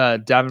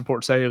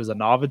Davenport say it was a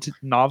novelty?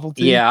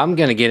 Yeah, I'm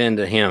going to get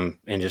into him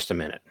in just a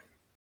minute.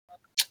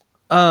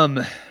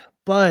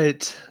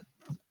 But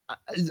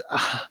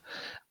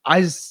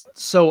I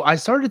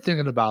started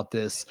thinking about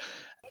this.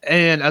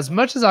 And as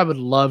much as I would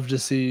love to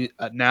see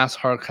a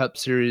NASCAR Cup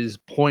Series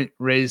point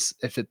race,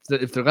 if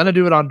they're going to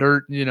do it on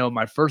dirt,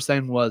 my first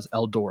thing was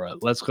Eldora.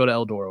 Let's go to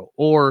Eldora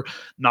or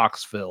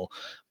Knoxville.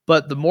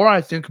 But the more I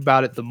think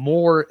about it, the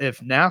more if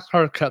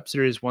NASCAR Cup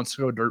Series wants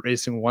to go dirt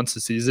racing once a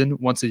season,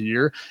 once a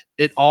year,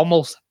 it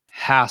almost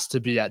has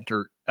to be at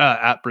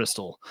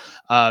Bristol,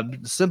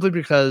 simply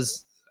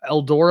because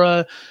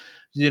Eldora,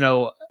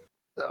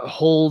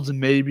 holds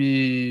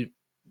maybe,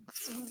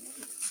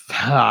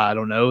 I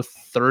don't know,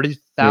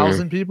 Mm-hmm.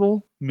 30,000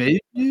 people,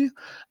 maybe,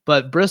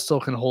 but Bristol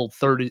can hold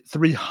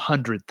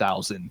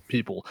 300,000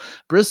 people.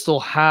 Bristol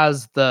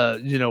has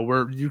the,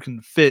 where you can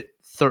fit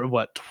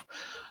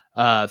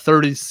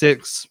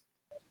 36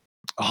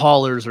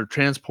 haulers or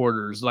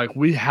transporters. Like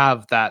we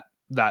have that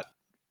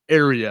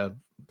area,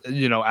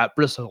 at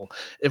Bristol.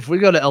 If we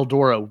go to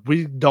Eldora,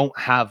 we don't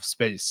have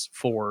space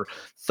for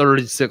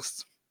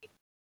 36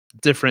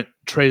 different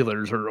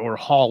trailers or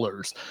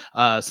haulers.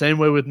 Same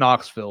way with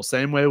Knoxville,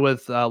 same way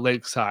with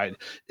Lakeside.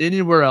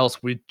 Anywhere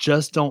else, we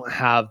just don't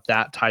have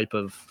that type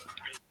of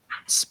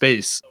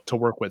space to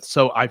work with.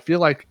 So I feel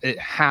like it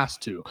has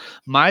to.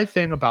 My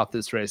thing about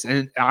this race,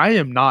 and I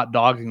am not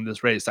dogging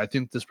this race, I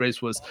think this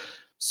race was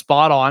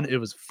spot on. It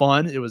was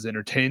fun, it was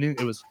entertaining,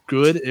 it was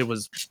good, it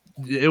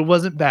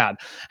wasn't bad.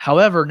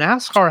 However,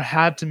 NASCAR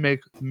had to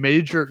make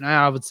major,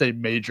 I would say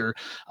major,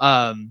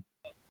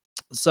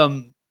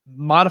 some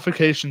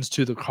modifications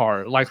to the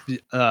car, like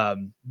the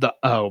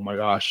oh my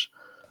gosh,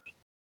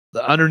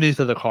 the underneath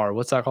of the car.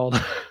 What's that called?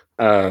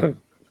 You're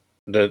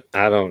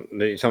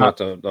talking about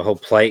the whole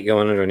plate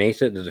going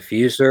underneath it, the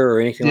diffuser or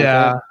anything like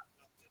Yeah,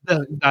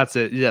 that? that's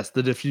it. Yes,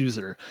 the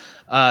diffuser.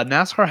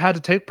 NASCAR had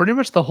to take pretty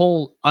much the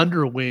whole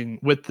underwing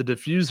with the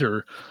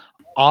diffuser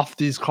off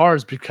these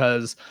cars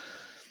because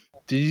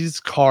these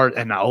cars,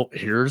 and now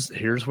here's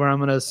where I'm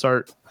gonna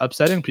start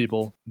upsetting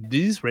people.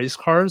 These race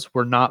cars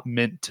were not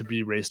meant to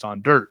be raced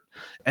on dirt,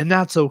 and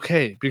that's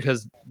okay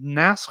because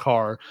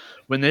NASCAR,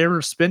 when they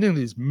were spending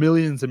these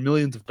millions and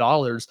millions of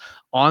dollars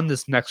on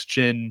this next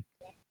gen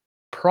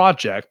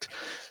project,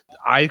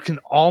 I can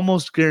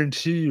almost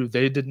guarantee you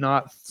they did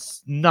not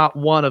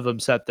one of them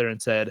sat there and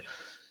said,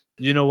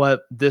 you know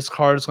what, this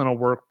car is going to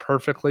work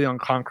perfectly on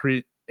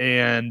concrete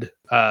and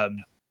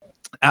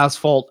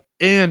asphalt,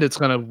 and it's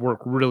going to work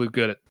really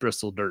good at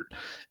Bristol dirt.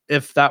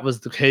 If that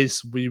was the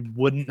case, we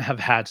wouldn't have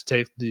had to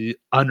take the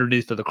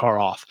underneath of the car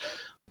off.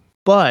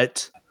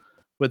 But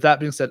with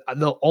that being said,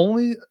 the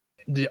only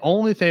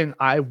thing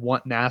I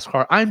want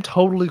NASCAR, I'm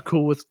totally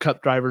cool with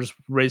cup drivers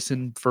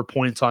racing for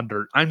points on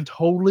dirt. I'm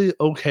totally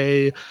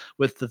okay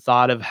with the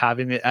thought of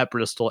having it at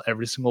Bristol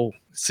every single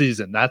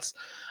season.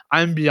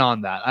 I'm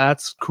beyond that.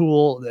 That's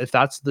cool. If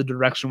that's the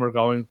direction we're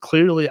going,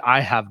 clearly I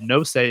have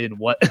no say in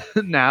what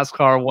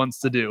NASCAR wants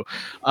to do.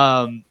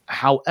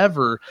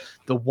 However,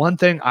 the one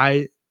thing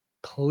I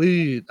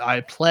plead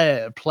with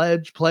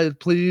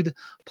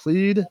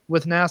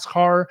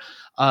NASCAR,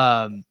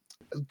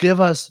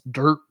 give us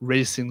dirt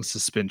racing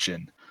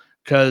suspension.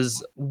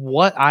 Because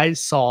what I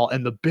saw,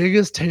 and the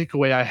biggest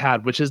takeaway I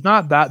had, which is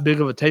not that big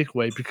of a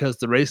takeaway because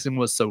the racing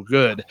was so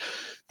good,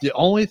 the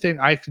only thing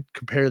I could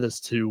compare this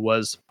to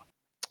was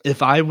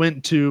if I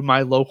went to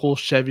my local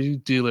Chevy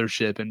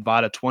dealership and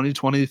bought a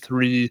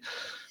 2023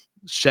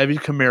 Chevy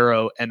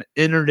Camaro and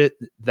entered it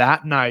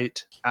that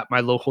night at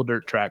my local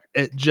dirt track,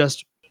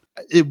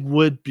 it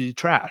would be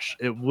trash.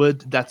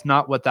 That's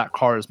not what that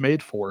car is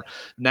made for.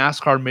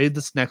 NASCAR made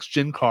this next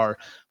gen car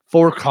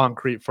for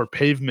concrete, for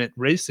pavement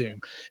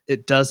racing.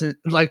 It doesn't,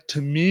 like,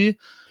 to me,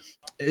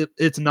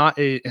 it's not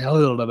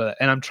and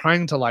I'm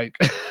trying to like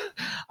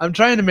I'm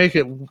trying to make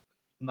it,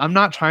 I'm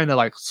not trying to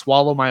like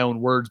swallow my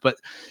own words, but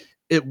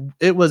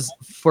it was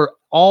for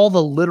all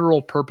the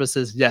literal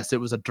purposes. Yes, it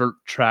was a dirt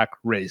track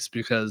race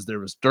because there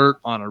was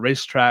dirt on a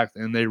racetrack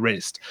and they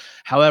raced.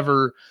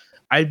 However,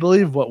 I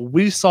believe what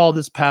we saw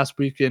this past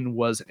weekend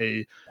was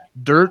a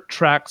dirt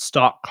track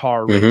stock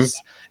car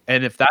race.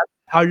 And if that's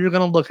how you're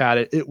going to look at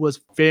it, it was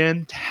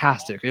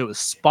fantastic. It was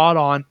spot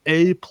on,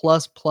 A+++.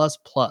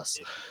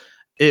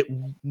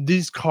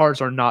 These cars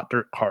are not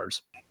dirt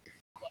cars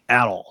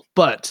at all,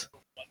 but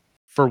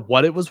for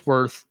what it was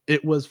worth,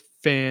 it was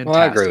fantastic.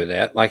 Well, I agree with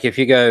that. Like if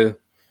you go,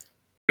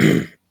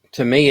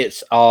 to me,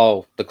 it's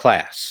all the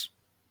class,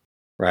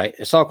 right?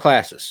 It's all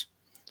classes.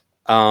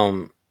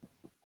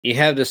 You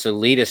have this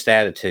elitist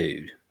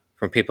attitude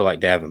from people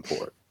like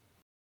Davenport,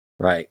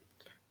 right?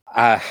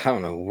 I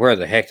don't know where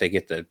the heck they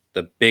get the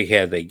big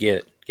head they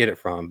get it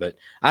from, but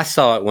I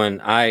saw it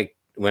when I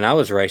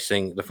was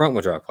racing the front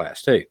wheel drive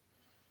class too.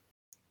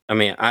 I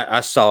mean,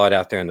 I saw it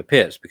out there in the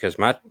pits because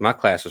my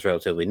class was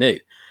relatively new.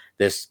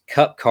 This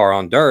cup car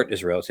on dirt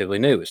is relatively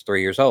new. It's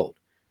 3 years old,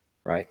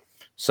 right?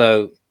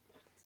 So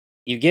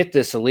you get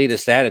this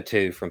elitist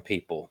attitude from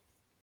people,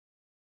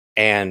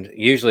 and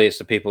usually it's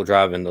the people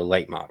driving the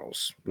late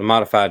models. The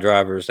modified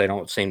drivers, they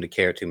don't seem to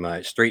care too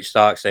much. Street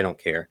stocks, they don't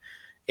care.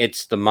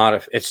 It's the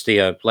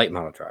late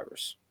model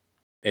drivers.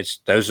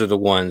 Those are the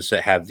ones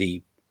that have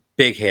the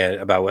big head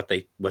about what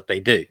they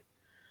do.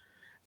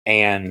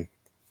 And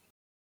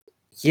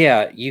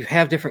yeah, you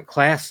have different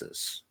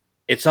classes.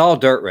 It's all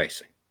dirt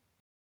racing.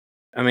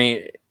 I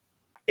mean,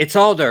 it's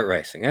all dirt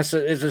racing. It's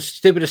the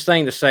stupidest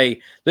thing to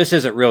say. This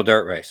isn't real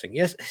dirt racing.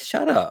 Yes,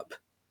 shut up.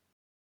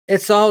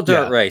 It's all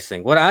dirt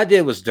racing. What I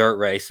did was dirt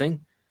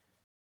racing.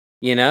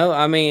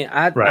 I mean,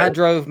 I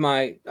drove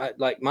my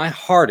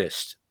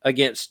hardest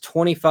against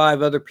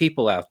 25 other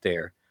people out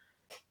there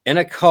in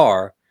a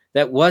car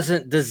that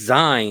wasn't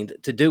designed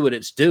to do what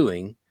it's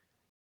doing.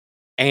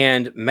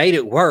 and made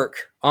it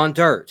work on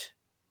dirt.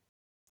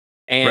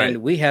 And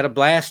Right. we had a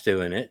blast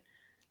doing it.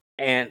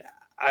 And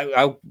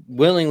I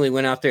willingly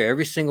went out there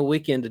every single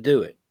weekend to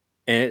do it.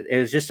 And it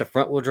was just a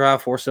front wheel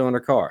drive 4-cylinder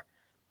car.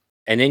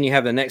 And then you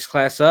have the next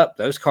class up.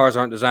 Those cars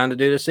aren't designed to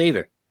do this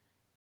either.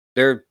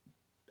 They're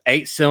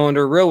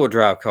 8-cylinder rear wheel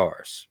drive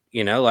cars,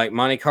 like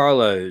Monte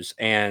Carlos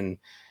and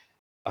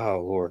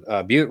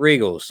Buick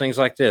Regals, things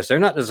like this. They're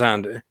not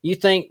designed to. You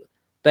think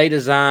they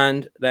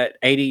designed that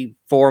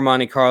 84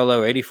 Monte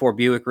Carlo, 84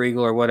 Buick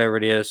Regal, or whatever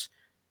it is,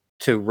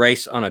 to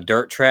race on a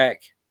dirt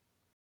track?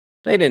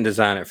 They didn't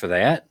design it for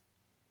that.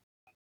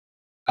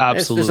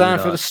 Absolutely It's designed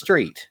not. for the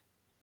street.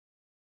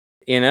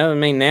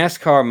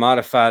 NASCAR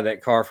modified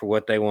that car for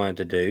what they wanted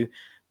to do.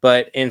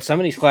 But in some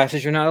of these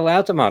classes, you're not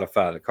allowed to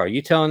modify the car.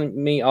 You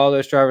telling me all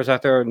those drivers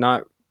out there are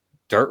not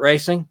dirt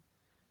racing?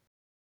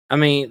 I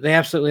mean, they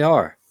absolutely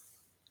are.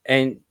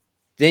 And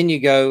then you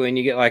go and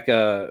you get like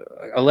a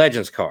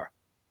Legends car.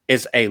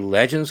 Is a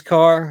Legends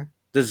car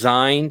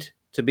designed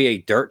to be a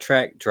dirt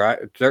track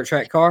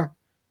car?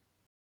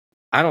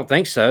 I don't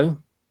think so.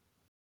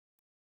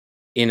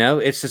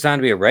 It's designed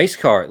to be a race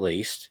car at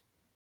least.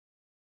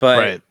 But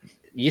Right.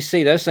 you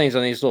see those things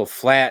on these little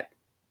flat,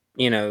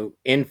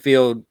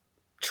 infield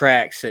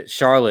tracks at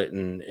Charlotte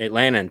and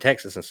Atlanta and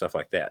Texas and stuff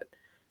like that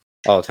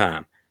all the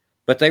time.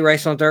 But they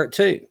race on dirt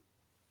too.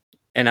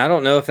 And I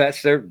don't know if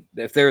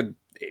they're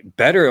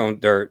better on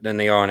dirt than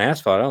they are on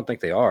asphalt. I don't think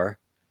they are.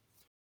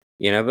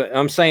 But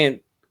I'm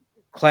saying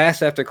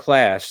class after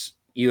class,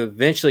 you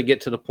eventually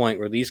get to the point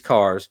where these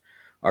cars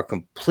are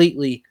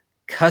completely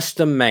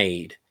custom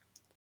made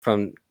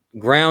from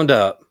ground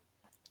up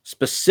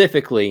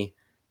specifically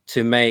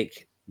to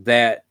make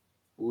that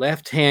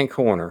left-hand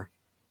corner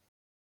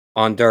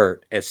on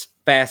dirt as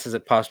fast as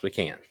it possibly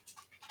can.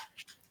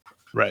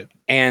 Right.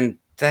 And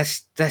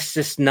that's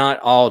just not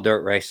all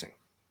dirt racing.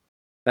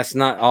 That's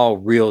not all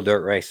real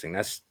dirt racing.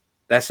 That's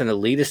an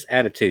elitist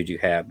attitude you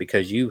have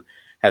because you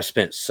have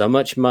spent so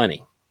much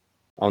money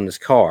on this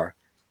car.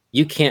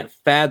 You can't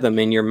fathom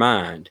in your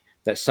mind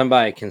that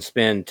somebody can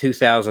spend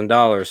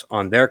 $2,000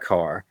 on their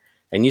car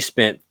and you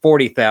spent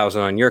 $40,000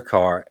 on your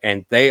car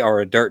and they are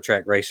a dirt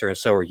track racer and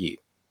so are you.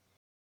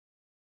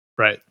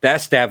 Right.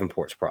 That's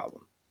Davenport's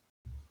problem.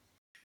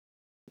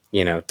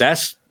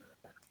 That's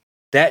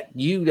that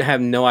you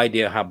have no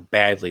idea how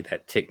badly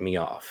that ticked me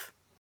off.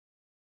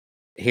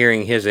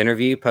 Hearing his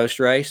interview post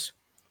race,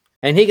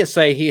 and he could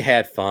say he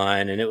had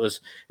fun and it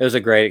was a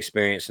great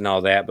experience and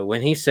all that, but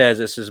when he says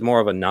this is more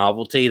of a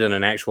novelty than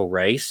an actual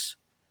race,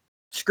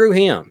 screw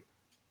him.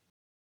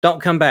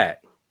 Don't come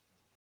back.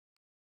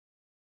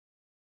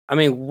 I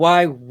mean,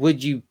 why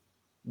would you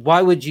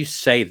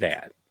say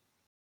that?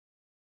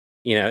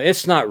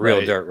 It's not real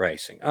Right. dirt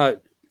racing.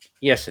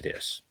 Yes, it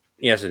is.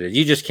 Yes, it is.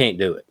 You just can't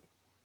do it.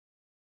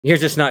 You're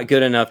just not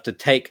good enough to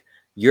take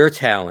your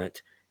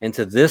talent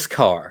into this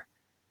car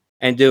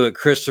and do what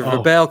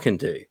Christopher Bell can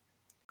do.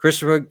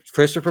 Christopher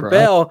Right.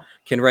 Bell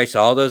can race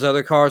all those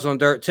other cars on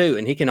dirt too,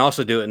 and he can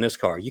also do it in this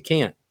car. You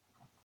can't.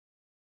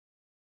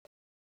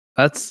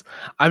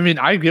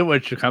 I get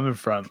what you're coming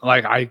from.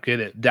 Like, I get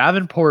it.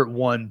 Davenport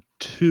won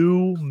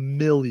 $2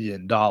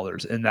 million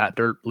in that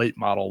dirt late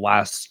model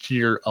last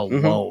year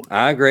alone.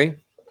 I agree.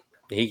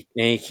 He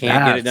can't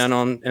get it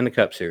done in the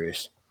Cup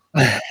Series.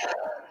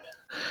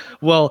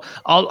 Well,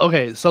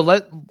 so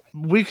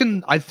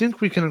I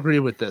think we can agree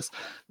with this.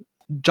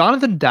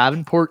 Jonathan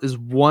Davenport is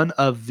one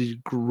of the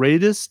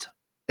greatest,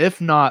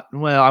 if not,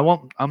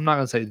 I'm not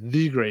going to say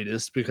the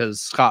greatest because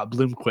Scott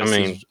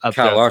Bloomquist is up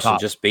there Kyle at the Larson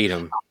top. just beat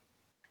him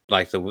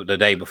like the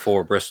day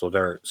before Bristol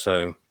Dirt.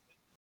 So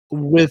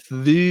with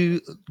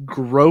the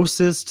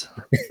grossest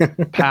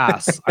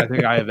pass I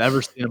think I have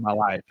ever seen in my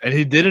life. And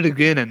he did it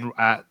again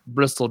at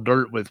Bristol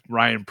Dirt with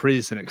Ryan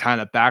Preece, and it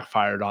kind of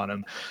backfired on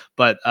him.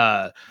 But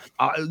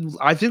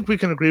I think we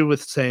can agree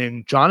with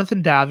saying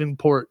Jonathan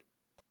Davenport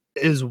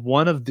is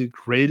one of the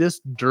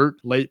greatest dirt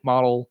late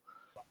model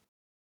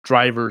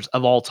drivers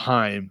of all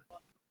time.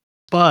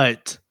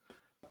 But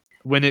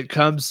when it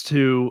comes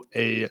to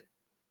a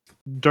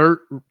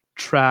dirt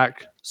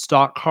track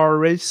stock car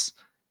race,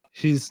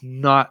 he's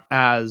not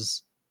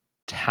as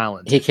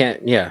talented. he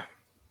can't. Yeah,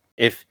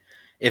 if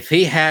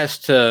he has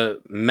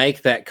to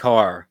make that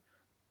car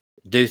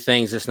do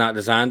things it's not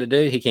designed to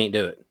do, he can't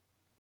do it.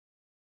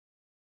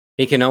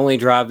 He can only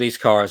drive these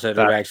cars that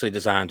are actually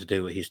designed to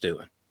do what he's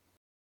doing.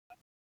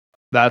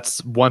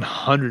 That's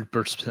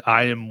 100%.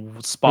 I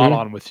am spot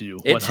on with you.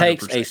 100%. It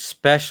takes a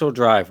special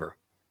driver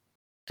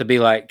to be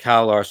like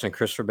Kyle Larson,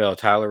 Christopher Bell,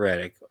 Tyler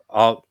Reddick,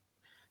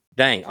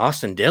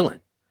 Austin Dillon,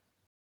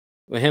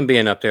 with him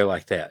being up there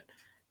like that.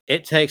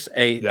 It takes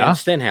and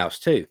Stenhouse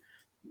too.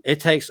 It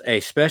takes a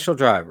special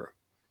driver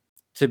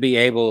to be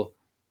able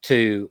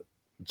to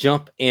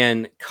jump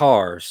in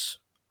cars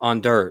on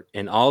dirt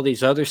in all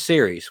these other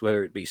series,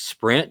 whether it be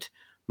sprint,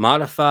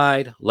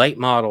 modified, late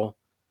model,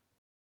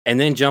 and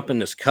then jump in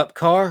this cup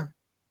car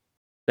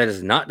that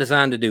is not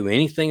designed to do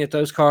anything that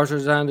those cars are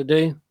designed to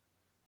do,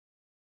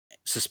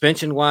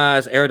 suspension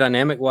wise,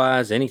 aerodynamic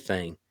wise,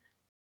 anything,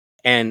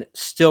 and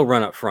still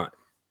run up front.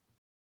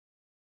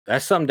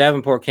 That's something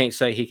Davenport can't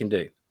say he can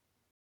do.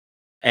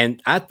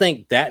 And I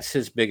think that's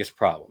his biggest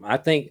problem. I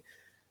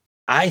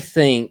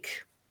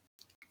think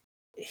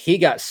he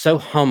got so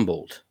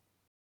humbled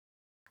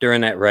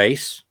during that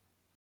race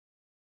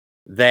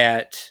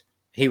that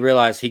he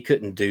realized he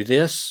couldn't do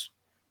this,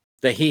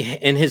 that he,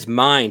 in his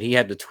mind, he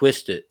had to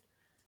twist it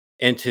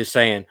into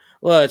saying,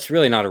 well, it's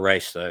really not a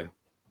race though.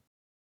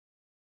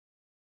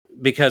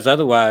 Because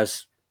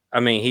otherwise, I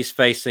mean, he's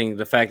facing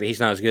the fact that he's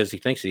not as good as he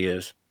thinks he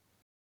is.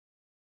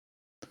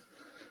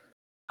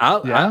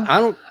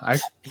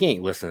 He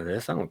ain't listening to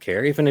this. I don't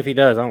care. Even if he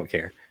does, I don't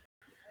care.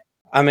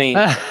 I mean,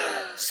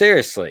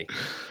 seriously,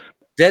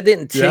 that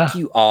didn't tick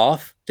you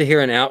off to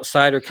hear an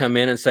outsider come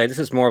in and say this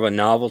is more of a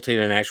novelty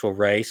than an actual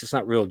race. It's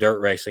not real dirt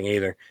racing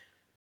either.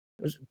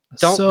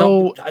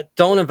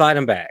 Don't invite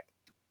him back.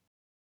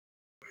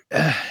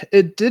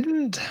 It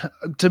didn't,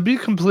 to be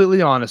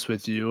completely honest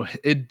with you,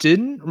 it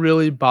didn't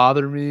really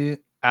bother me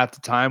at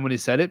the time when he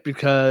said it,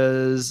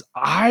 because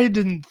I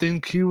didn't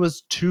think he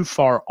was too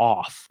far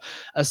off,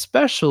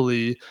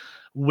 especially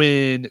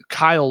when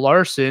Kyle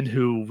Larson,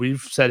 who we've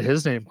said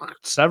his name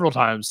several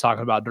times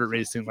talking about dirt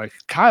racing, like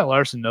Kyle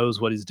Larson knows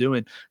what he's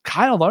doing.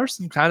 Kyle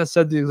Larson kind of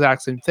said the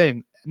exact same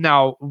thing.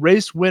 Now,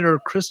 race winner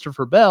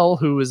Christopher Bell,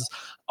 who is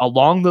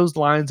along those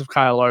lines of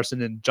Kyle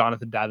Larson and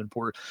Jonathan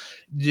Davenport,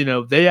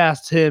 they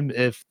asked him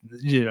if,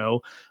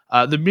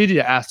 the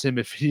media asked him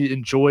if he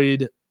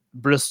enjoyed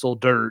Bristol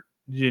dirt,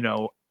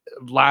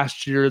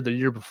 last year, the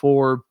year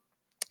before,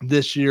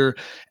 this year.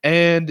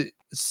 And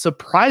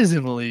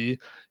surprisingly,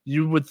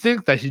 you would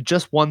think that he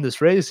just won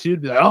this race. He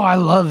would be like, oh, I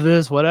love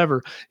this,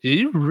 whatever.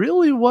 He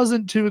really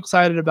wasn't too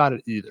excited about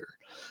it either.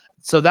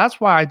 So that's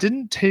why I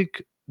didn't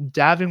take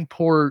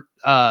Davenport,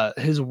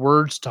 his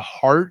words to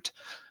heart,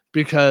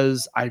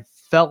 because I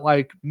felt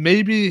like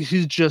maybe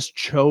he just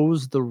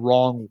chose the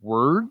wrong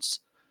words,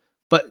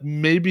 but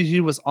maybe he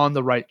was on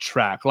the right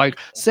track. Like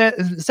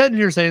sitting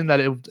here saying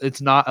that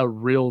it's not a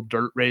real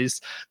dirt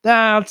race,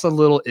 that's a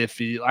little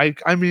iffy.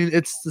 Like, I mean,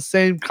 it's the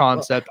same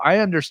concept. I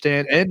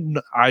understand and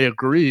I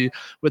agree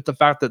with the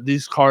fact that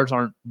these cars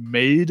aren't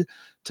made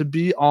to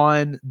be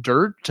on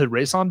dirt, to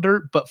race on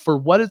dirt, but for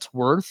what it's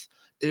worth,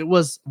 it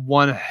was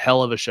one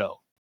hell of a show.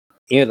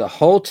 The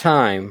whole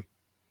time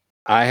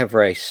I have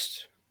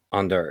raced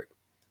on dirt,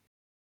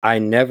 I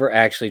never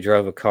actually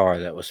drove a car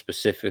that was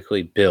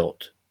specifically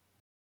built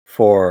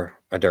for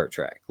a dirt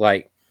track.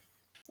 Like,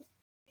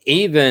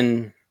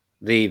 even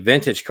the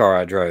vintage car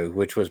I drove,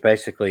 which was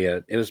basically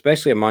a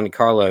Monte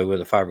Carlo with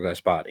a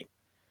fiberglass body.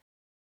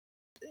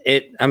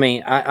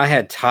 I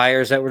had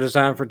tires that were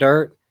designed for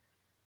dirt,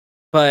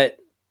 but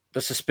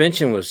the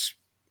suspension was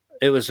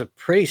a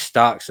pretty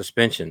stock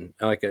suspension.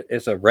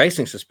 It's a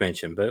racing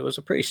suspension, but it was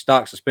a pretty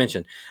stock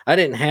suspension. I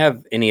didn't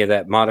have any of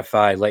that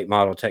modified late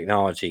model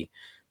technology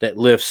that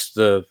lifts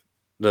lifts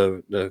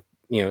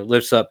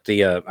up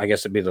the I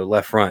guess it'd be the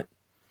left front,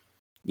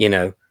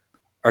 or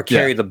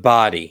carry the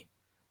body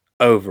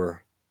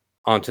over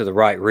onto the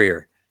right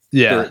rear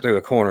through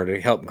a corner to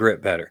help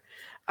grip better.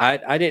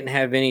 I didn't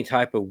have any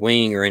type of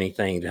wing or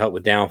anything to help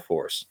with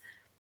downforce.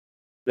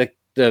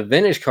 The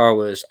vintage car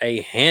was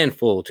a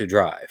handful to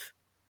drive.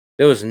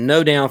 There was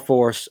no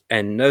downforce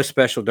and no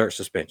special dirt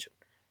suspension,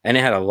 and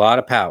it had a lot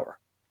of power.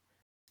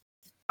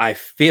 I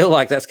feel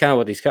like that's kind of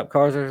what these cup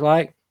cars are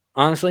like,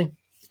 honestly,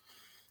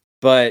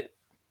 but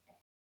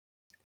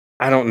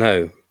I don't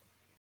know.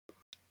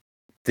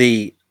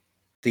 The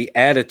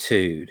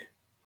attitude,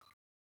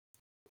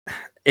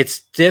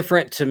 it's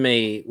different to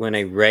me when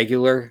a cup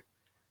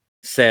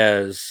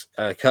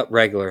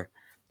regular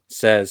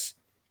says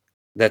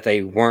that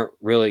they weren't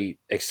really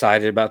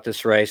excited about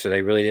this race, or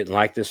they really didn't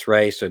like this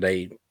race, or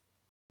they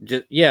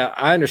just,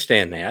 I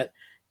understand that.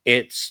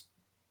 It's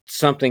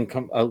something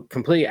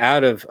completely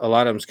out of a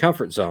lot of them's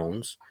comfort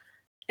zones,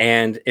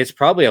 and it's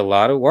probably a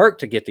lot of work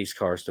to get these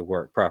cars to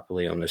work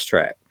properly on this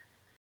track.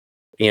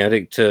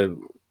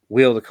 To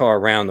wheel the car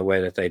around the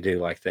way that they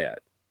do like that,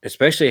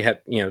 especially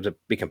to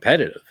be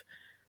competitive.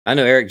 I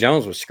know Eric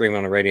Jones was screaming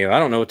on the radio, I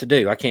don't know what to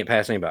do. I can't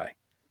pass anybody.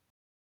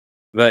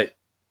 But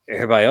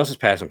everybody else is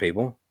passing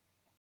people.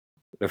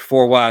 They're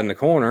 4 wide in the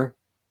corner.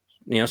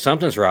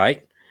 Something's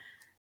right.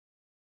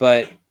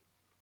 But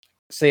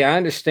see, I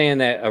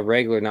understand that a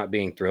regular not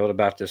being thrilled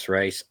about this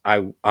race.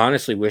 I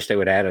honestly wish they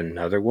would add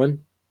another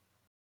one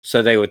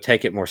so they would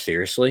take it more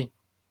seriously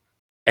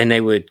and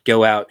they would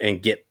go out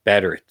and get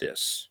better at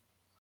this.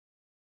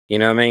 You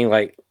know what I mean?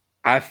 Like,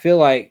 I feel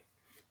like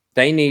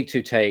they need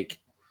to take,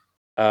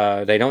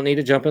 they don't need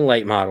to jump in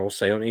late models.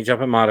 They don't need to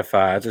jump in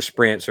modifieds or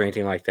sprints or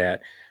anything like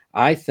that.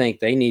 I think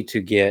they need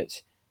to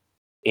get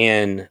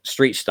in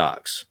street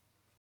stocks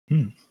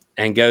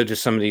and go to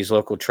some of these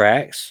local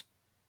tracks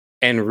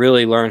and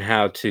really learn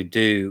how to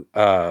do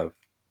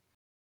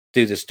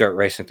this dirt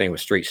racing thing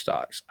with street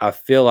stocks. I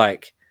feel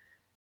like,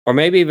 or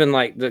maybe even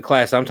like the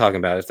class I'm talking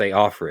about, if they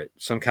offer it,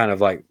 some kind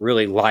of like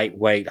really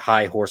lightweight,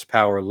 high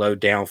horsepower, low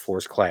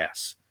downforce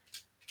class.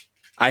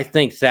 I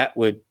think that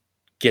would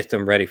get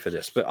them ready for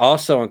this. But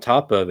also on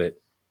top of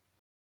it,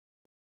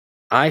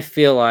 I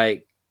feel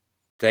like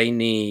they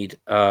need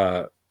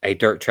a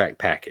dirt track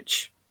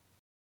package.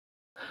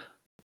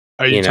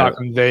 Are you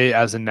talking they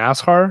as in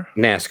NASCAR?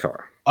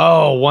 NASCAR.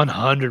 Oh,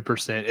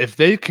 100%. If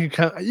they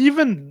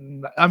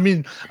can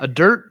a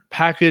dirt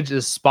package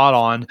is spot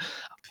on.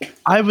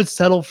 I would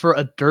settle for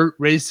a dirt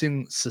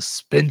racing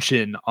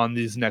suspension on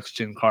these next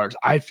gen cars.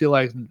 I feel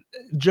like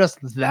just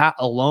that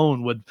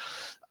alone would,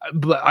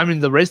 but I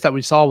mean, the race that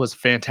we saw was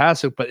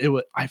fantastic, but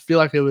I feel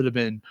like it would have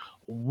been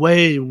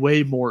way,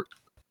 way more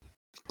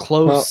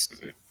close,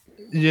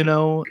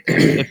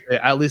 if they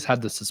at least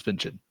had the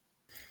suspension.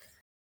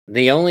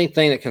 The only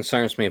thing that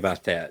concerns me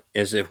about that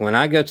is if when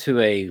I go to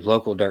a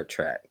local dirt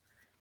track,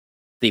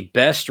 the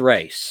best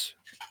race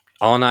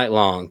all night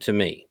long to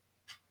me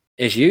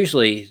is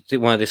usually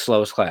one of the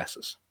slowest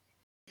classes,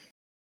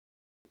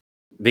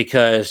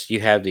 because you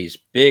have these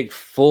big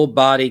full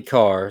body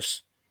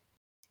cars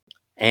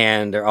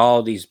and they're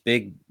all these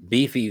big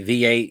beefy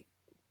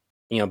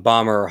V8,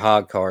 bomber or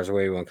hog cars, or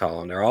whatever you want to call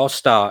them. They're all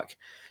stock.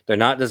 They're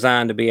not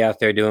designed to be out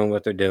there doing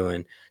what they're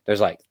doing.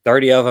 There's like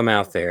 30 of them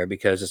out there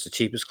because it's the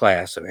cheapest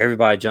class. So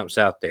everybody jumps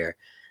out there.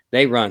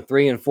 They run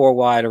 3 and 4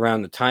 wide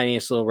around the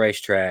tiniest little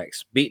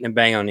racetracks, beating and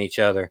bang on each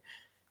other.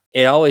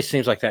 It always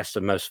seems like that's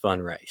the most fun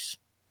race.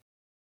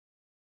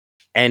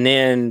 And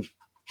then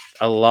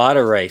a lot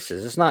of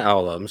races, it's not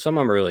all of them. Some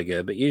of them are really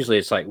good, but usually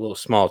it's like little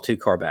small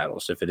 2-car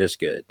battles if it is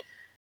good.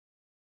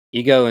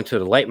 You go into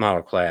the late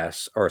model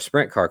class or a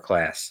sprint car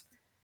class,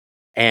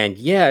 and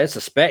yeah, it's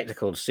a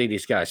spectacle to see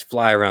these guys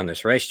fly around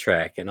this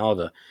racetrack and all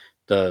the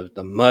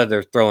mud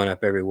they're throwing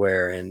up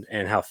everywhere,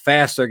 and how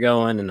fast they're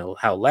going and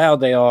how loud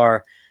they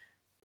are,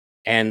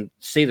 and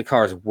see the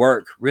cars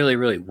really,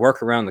 really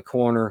work around the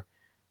corner.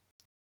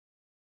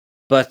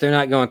 But they're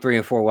not going 3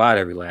 and 4 wide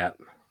every lap.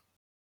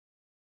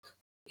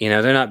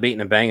 They're not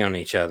beating and banging on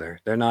each other.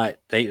 They're not.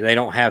 They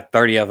don't have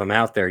 30 of them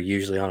out there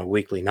usually on a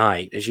weekly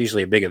night. It's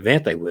usually a big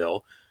event they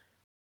will.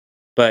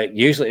 But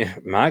usually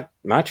my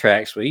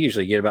tracks, we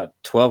usually get about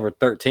 12 or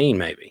 13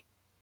 maybe.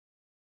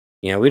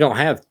 We don't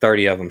have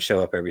 30 of them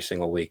show up every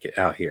single week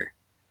out here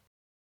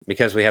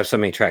because we have so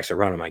many tracks that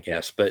run them, I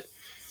guess. But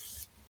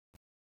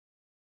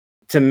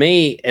to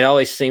me, it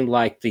always seemed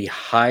like the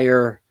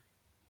higher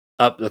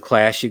up the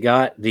class you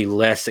got, the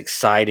less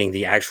exciting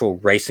the actual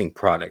racing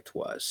product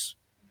was.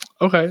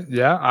 Okay,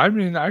 yeah, I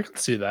mean, I can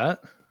see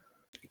that.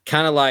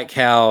 Kind of like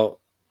how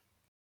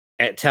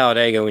at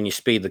Talladega, when you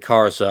speed the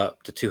cars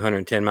up to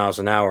 210 miles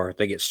an hour,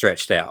 they get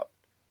stretched out.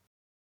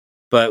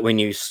 But when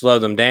you slow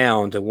them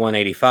down to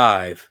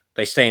 185,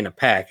 they stay in a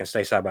pack and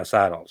stay side by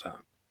side all the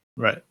time.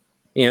 Right.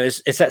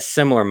 It's that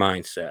similar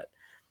mindset.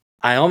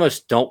 I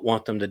almost don't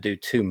want them to do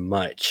too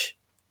much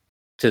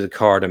to the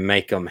car to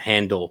make them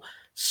handle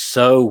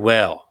so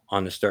well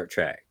on this dirt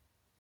track,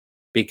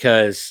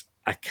 because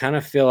I kind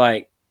of feel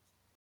like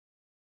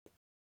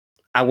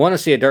I want to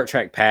see a dirt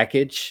track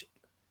package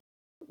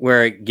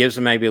where it gives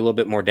them maybe a little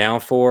bit more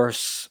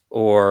downforce,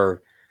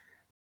 or,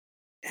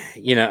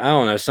 I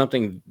don't know,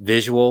 something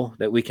visual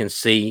that we can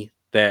see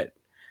that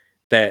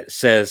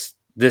says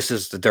this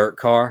is the dirt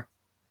car.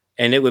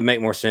 And it would make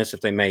more sense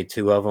if they made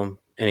 2 of them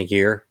in a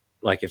year,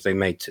 like if they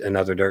made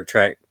another dirt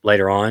track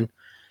later on.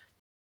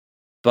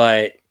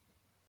 But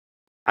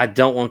I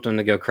don't want them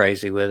to go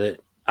crazy with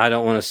it. I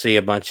don't want to see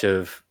a bunch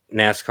of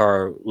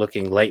NASCAR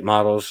looking late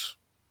models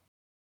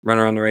run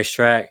around the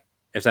racetrack,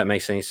 if that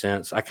makes any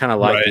sense. I kind of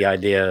like the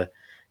idea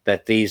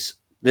that this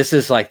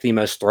is like the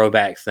most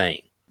throwback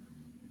thing.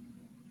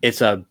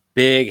 It's a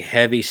big,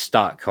 heavy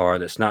stock car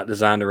that's not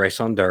designed to race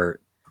on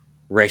dirt,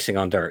 racing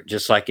on dirt,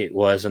 just like it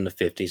was in the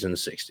 50s and the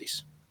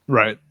 60s.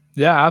 Right.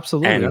 Yeah,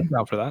 absolutely. And I'm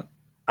down for that.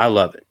 I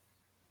love it.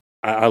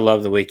 I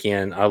love the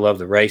weekend. I love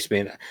the race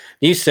being.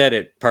 You said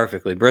it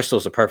perfectly.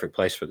 Bristol's a perfect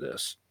place for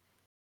this.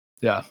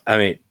 Yeah. I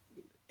mean,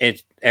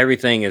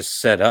 everything is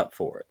set up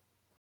for it.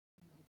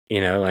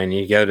 And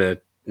you go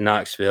to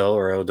Knoxville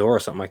or Eldora or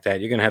something like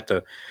that, you're gonna have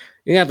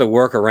to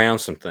work around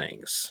some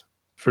things.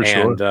 For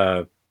sure.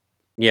 And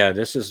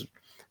this is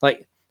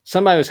like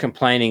somebody was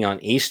complaining on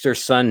Easter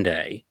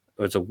Sunday.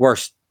 It was the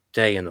worst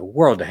day in the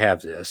world to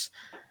have this.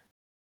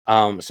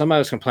 Somebody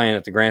was complaining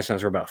that the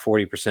grandstands were about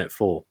 40%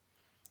 full.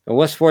 Well,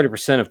 what's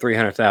 40% of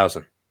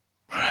 300,000?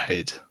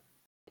 Right.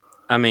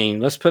 I mean,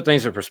 let's put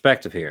things in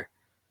perspective here.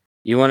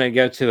 You want to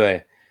go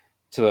to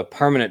a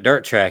permanent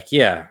dirt track?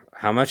 Yeah.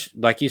 How much?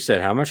 Like you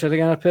said, how much are they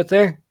going to put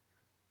there?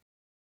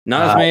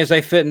 Not as many as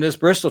they fit in this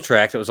Bristol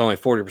track that was only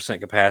 40%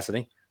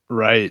 capacity.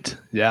 Right.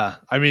 Yeah.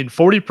 I mean,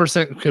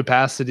 40%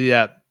 capacity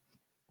at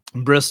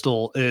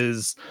Bristol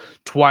is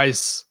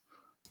twice.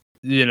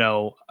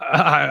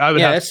 I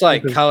would. Yeah, it's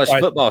like college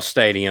football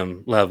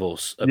stadium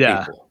levels of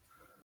people.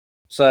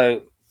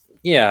 So,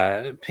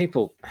 yeah,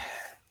 people.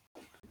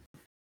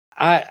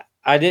 I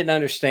didn't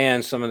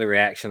understand some of the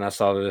reaction I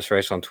saw to this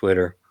race on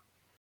Twitter.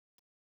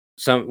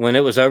 When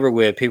it was over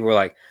with, people were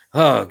like,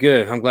 "Oh,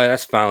 good! I'm glad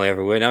that's finally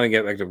over with. Now we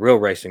get back to real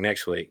racing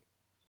next week."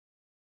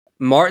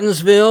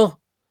 Martinsville.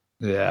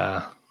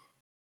 Yeah.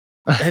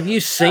 Have you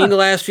seen the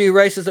last few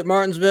races at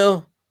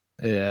Martinsville?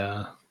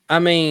 Yeah. I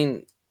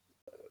mean,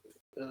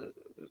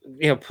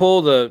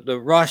 pull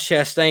the Ross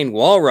Chastain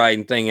wall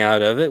riding thing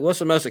out of it. What's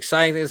the most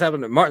exciting thing that's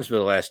happened at Martinsville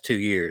the last 2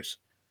 years?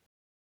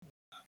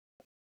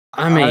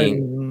 I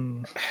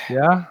mean,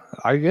 yeah,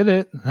 I get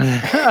it.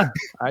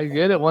 I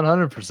get it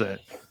 100%.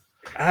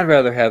 I'd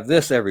rather have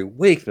this every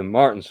week than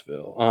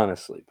Martinsville,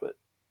 honestly. But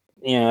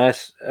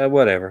that's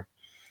whatever.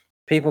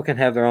 People can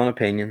have their own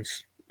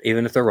opinions,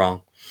 even if they're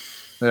wrong.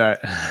 Right.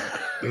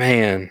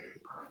 Man,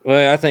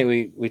 well, I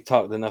think we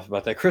talked enough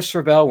about that.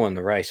 Christopher Bell won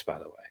the race, by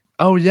the way.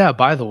 Oh yeah,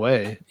 by the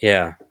way.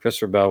 Yeah,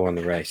 Christopher Bell won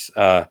the race.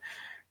 What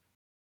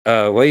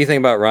do you think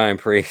about Ryan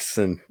Preece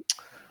and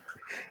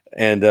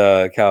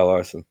Kyle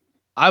Larson?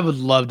 I would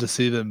love to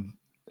see them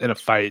in a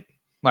fight,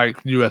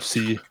 like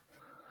UFC.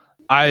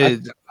 I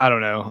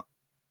don't know.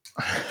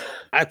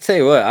 I tell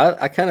you what,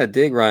 I kind of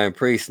dig Ryan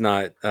Preece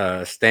not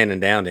standing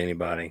down to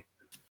anybody.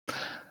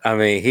 I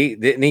mean,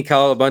 he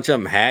call a bunch of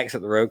them hacks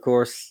at the road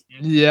course.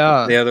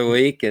 Yeah, the other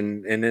week,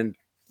 and then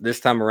this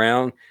time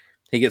around,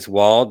 he gets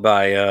walled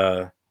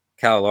by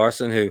Kyle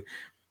Larson. Who,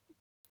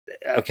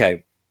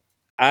 okay,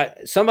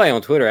 somebody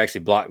on Twitter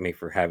actually blocked me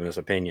for having this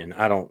opinion.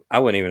 I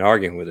wasn't even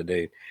arguing with the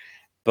dude,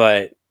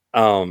 but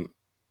the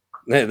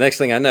next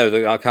thing I know,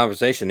 the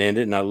conversation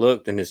ended, and I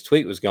looked, and his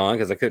tweet was gone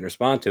because I couldn't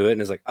respond to it,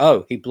 and it's like,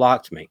 oh, he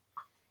blocked me.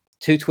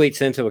 2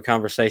 tweets into a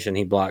conversation,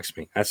 he blocks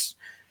me. That's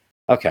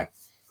okay,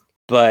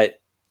 but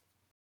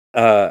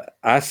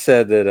I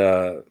said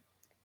that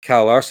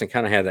Kyle Larson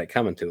kind of had that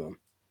coming to him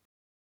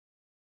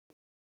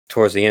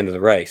towards the end of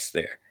the race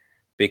there,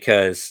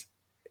 because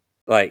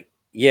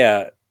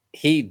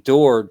he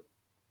doored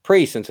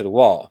Preece into the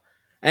wall.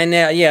 And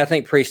now, I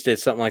think Preece did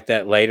something like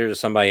that later to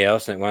somebody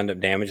else, and it wound up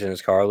damaging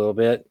his car a little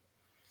bit.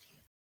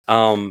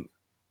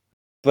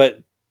 But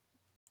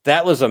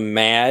that was a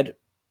mad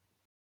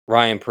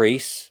Ryan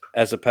Preece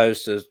as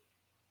opposed to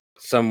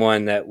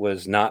someone that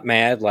was not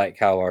mad like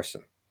Kyle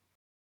Larson.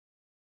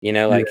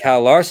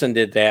 Kyle Larson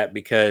did that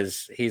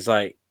because he's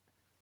like,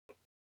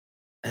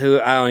 I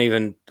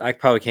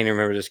probably can't even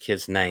remember this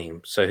kid's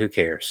name, so who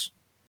cares?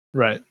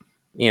 Right.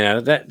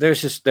 That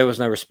there was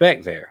no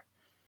respect there.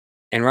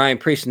 And Ryan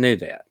Preece knew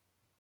that.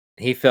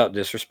 He felt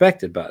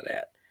disrespected by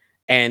that.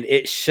 And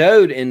it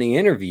showed in the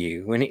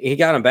interview when he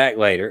got him back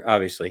later,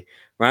 obviously.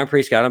 Ryan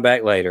Preece got him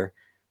back later.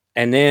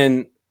 And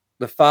then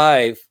the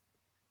 5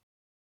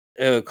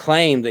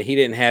 claimed that he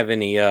didn't have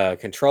any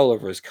control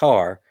over his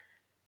car.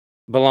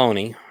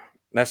 Baloney.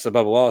 That's the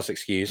Bubba Wallace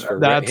excuse for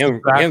him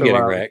getting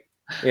wrecked.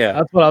 Yeah.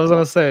 That's what I was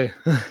going to say.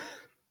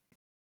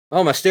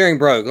 Oh, my steering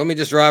broke. Let me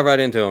just drive right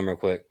into him real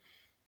quick.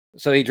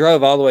 So he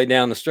drove all the way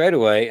down the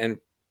straightaway, and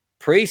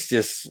Preece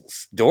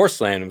just door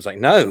slammed him. He was like,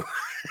 no.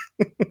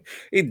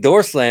 He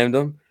door slammed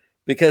him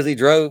because he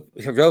drove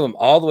him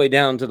all the way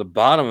down to the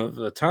bottom of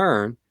the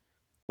turn,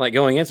 like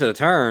going into the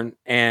turn,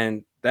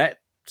 and that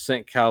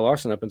sent Kyle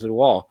Larson up into the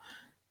wall.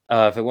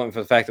 If it wasn't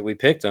for the fact that we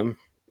picked him,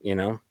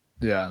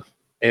 Yeah.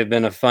 it'd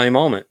been a funny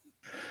moment.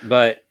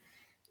 But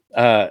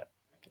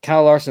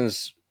Kyle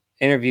Larson's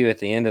interview at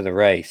the end of the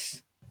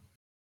race,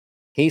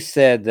 he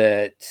said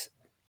that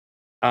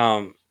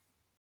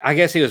I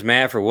guess he was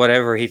mad for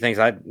whatever he thinks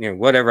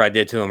whatever I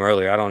did to him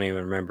earlier. I don't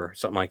even remember,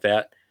 something like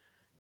that.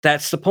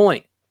 That's the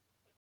point.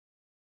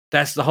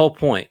 That's the whole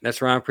point.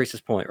 That's Ryan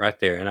Preece's point right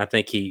there. And I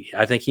think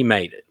he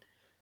made it.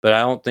 But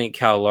I don't think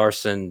Kyle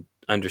Larson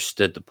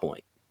understood the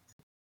point.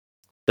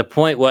 The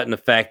point wasn't the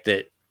fact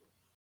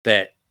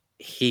that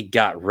he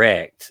got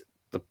wrecked.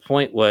 The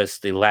point was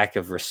the lack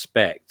of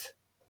respect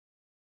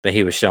that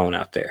he was showing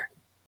out there.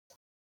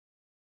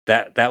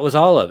 That was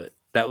all of it.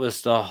 That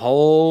was the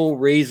whole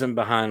reason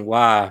behind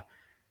why,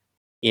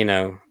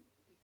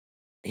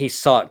 he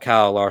sought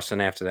Kyle Larson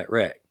after that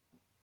wreck.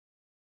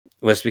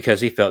 Was because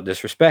he felt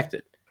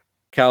disrespected.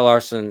 Kyle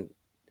Larson,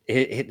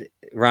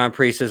 Ryan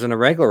Preece isn't a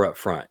regular up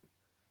front.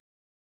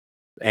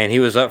 And he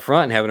was up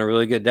front and having a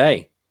really good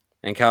day.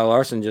 And Kyle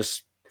Larson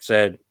just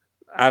said,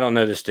 I don't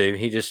know this dude.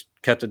 He just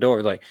cut the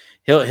door. Like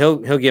he'll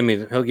give me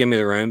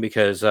the room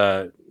because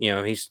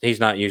he's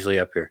not usually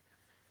up here.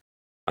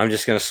 I'm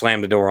just gonna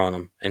slam the door on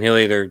him. And he'll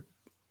either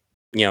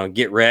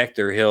get wrecked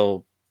or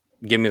he'll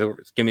give me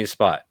the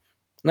spot.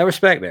 No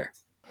respect there.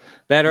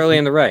 That early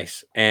in the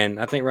race. And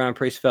I think Ryan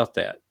Preece felt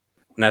that.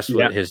 And that's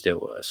what his deal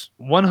was.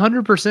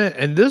 100%.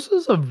 And this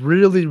is a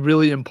really,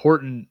 really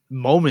important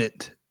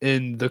moment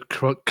in the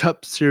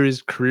Cup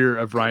Series career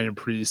of Ryan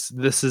Preece.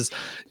 This is,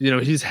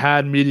 he's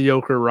had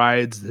mediocre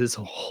rides his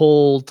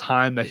whole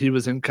time that he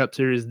was in Cup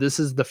Series. This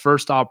is the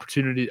first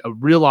opportunity, a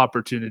real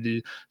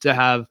opportunity to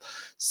have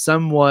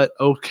somewhat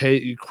okay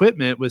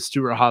equipment with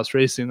Stewart-Haas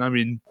Racing. I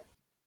mean,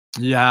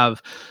 you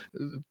have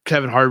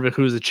Kevin Harvick,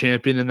 who's a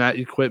champion in that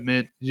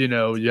equipment. You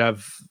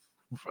have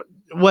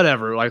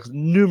whatever, like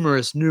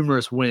numerous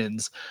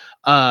wins.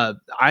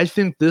 I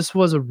think this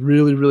was a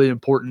really, really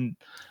important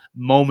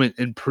moment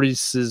in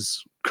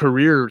Preece's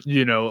career,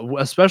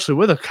 especially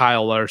with a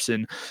Kyle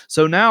Larson.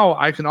 So now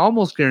I can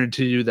almost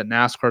guarantee you that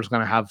NASCAR is going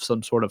to have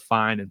some sort of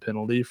fine and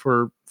penalty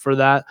for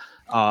that.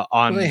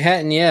 They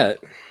hadn't yet.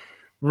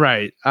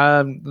 Right.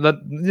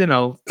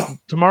 That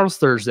tomorrow's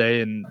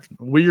Thursday and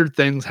weird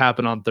things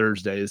happen on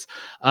Thursdays.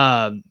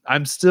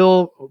 I'm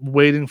still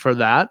waiting for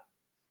that.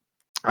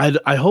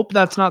 I hope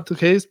that's not the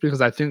case because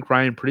I think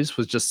Ryan Preece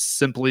was just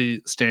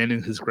simply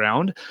standing his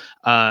ground.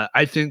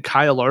 I think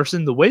Kyle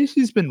Larson, the way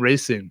he's been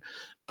racing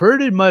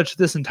pretty much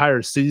this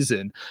entire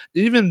season,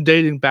 even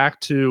dating back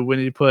to when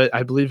he put,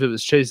 I believe it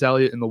was Chase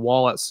Elliott in the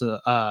wall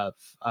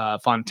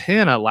at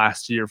Fontana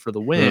last year for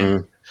the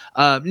win.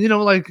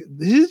 Mhm. Like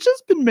he's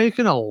just been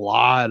making a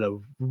lot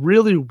of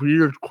really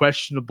weird,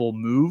 questionable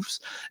moves.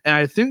 And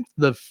I think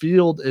the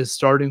field is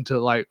starting to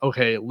like,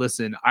 okay,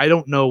 listen, I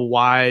don't know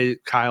why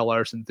Kyle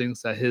Larson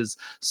thinks that his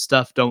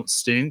stuff don't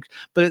stink,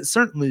 but it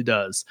certainly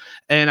does.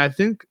 And I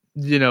think,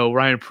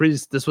 Ryan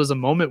Priest, this was a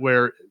moment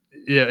where,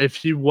 yeah, if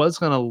he was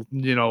going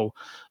to,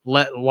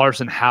 let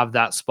Larson have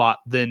that spot,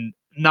 then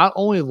not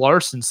only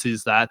Larson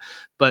sees that,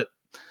 but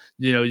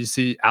you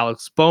see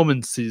Alex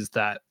Bowman sees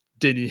that.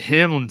 Denny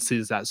Hamlin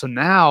sees that. So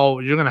now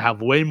you're gonna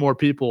have way more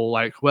people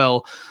like,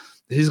 well,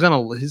 he's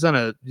gonna,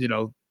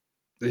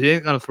 he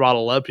ain't gonna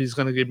throttle up. He's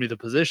gonna give me the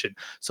position.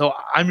 So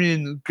I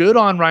mean, good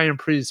on Ryan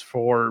Preece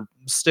for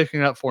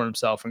sticking up for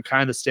himself and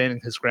kind of standing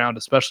his ground,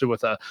 especially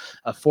with a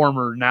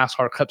former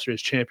NASCAR Cup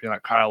Series champion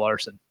like Kyle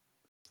Larson.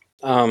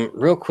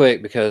 Real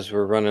quick because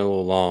we're running a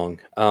little long.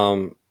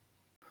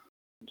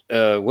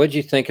 What'd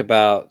you think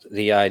about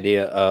the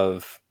idea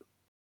of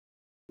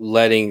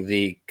letting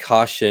the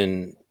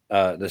caution?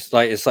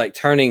 It's like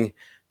turning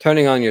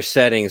on your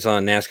settings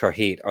on NASCAR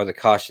Heat. Are the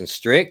cautions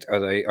strict? Are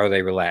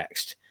they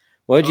relaxed?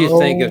 What do you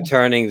think of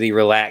turning the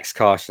relaxed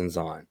cautions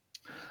on?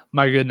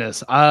 My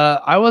goodness,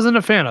 I wasn't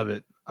a fan of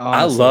it.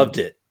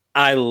 Honestly.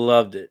 I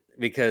loved it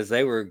because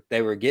they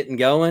were getting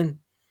going,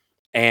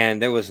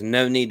 and there was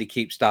no need to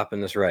keep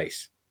stopping this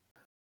race.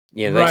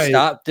 They Right.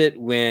 stopped it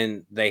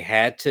when they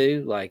had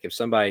to. Like if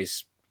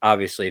somebody's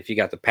obviously if you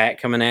got the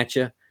pack coming at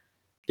you,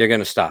 they're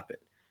going to stop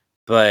it.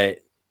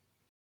 But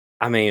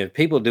I mean, if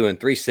people doing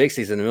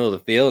 360s in the middle of the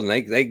field and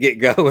they get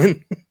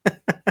going,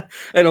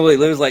 and only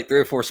lose like 3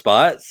 or 4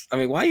 spots. I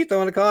mean, why are you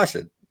throwing a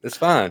caution? It's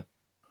fine.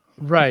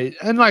 Right.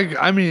 And like,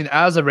 I mean,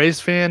 as a race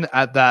fan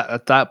at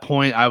that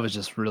point, I was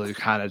just really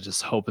kind of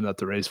just hoping that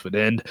the race would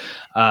end,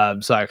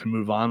 so I could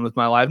move on with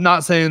my life.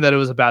 Not saying that it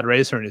was a bad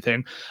race or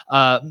anything.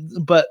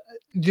 But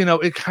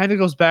it kind of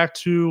goes back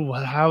to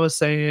what I was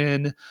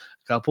saying a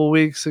couple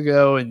weeks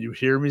ago, and you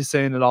hear me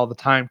saying it all the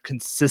time,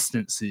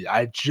 consistency.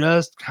 I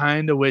just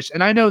kind of wish,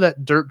 and I know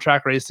that dirt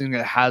track racing,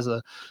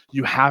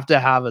 you have to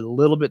have a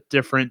little bit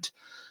different,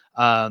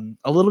 a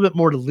little bit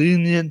more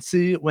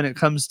leniency when it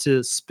comes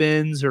to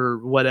spins or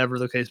whatever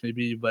the case may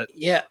be. But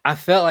Yeah, I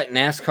felt like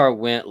NASCAR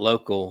went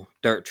local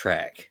dirt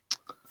track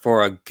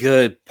for a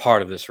good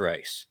part of this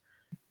race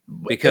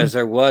because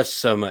there was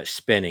so much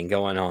spinning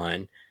going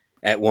on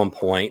at one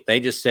point. They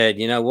just said,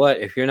 you know what,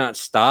 if you're not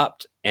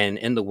stopped and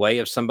in the way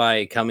of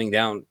somebody coming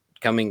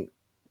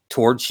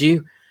towards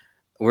you,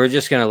 we're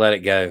just going to let it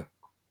go.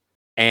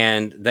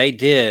 And they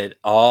did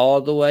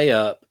all the way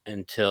up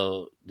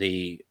until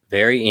the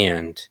very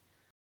end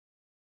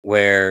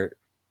where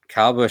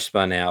Kyle Busch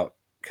spun out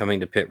coming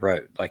to pit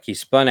road. Like he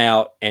spun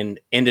out and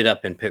ended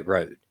up in pit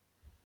road.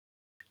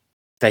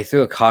 They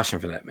threw a caution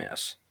for that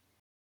mess.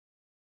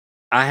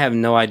 I have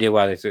no idea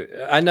why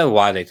I know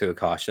why they threw a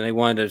caution. They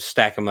wanted to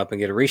stack them up and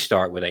get a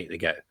restart with 8 to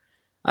go.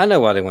 I know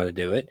why they want to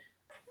do it.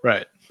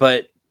 right.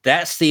 But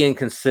that's the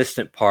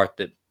inconsistent part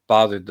that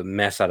bothered the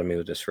mess out of me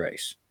with this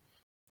race.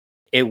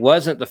 It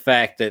wasn't the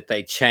fact that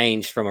they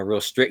changed from a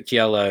real strict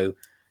yellow,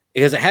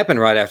 because it happened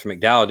right after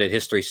McDowell did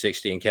his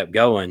 360 and kept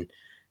going,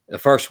 the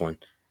first one.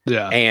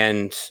 Yeah.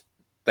 And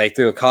they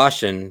threw a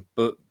caution,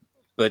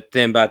 but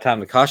then by the time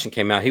the caution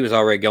came out, he was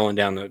already going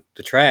down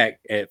the track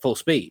at full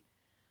speed.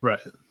 Right.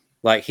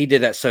 Like he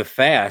did that so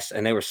fast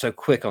and they were so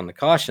quick on the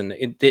caution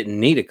that it didn't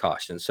need a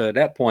caution. So at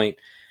that point,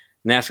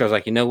 NASCAR was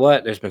like, you know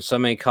what? There's been so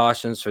many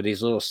cautions for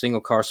these little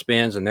single car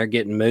spins and they're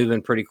getting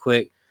moving pretty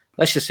quick.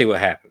 Let's just see what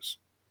happens.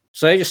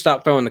 So they just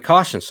stopped throwing the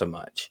caution so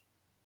much.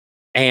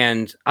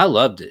 And I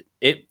loved it.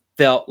 It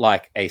felt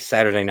like a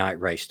Saturday night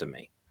race to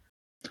me.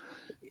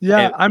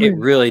 Yeah. It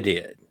really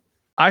did.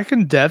 I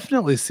can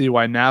definitely see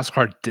why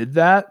NASCAR did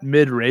that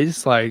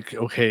mid-race. Like,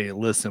 okay,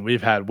 listen,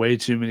 we've had way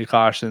too many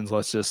cautions.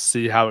 Let's just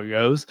see how it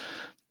goes.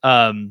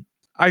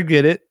 I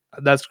get it.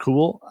 That's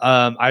cool.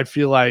 I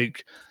feel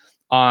like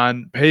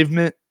on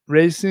pavement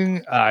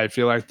racing, I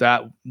feel like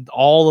that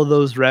all of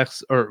those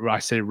wrecks, or I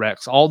say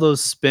wrecks, all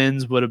those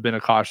spins would have been a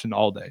caution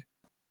all day.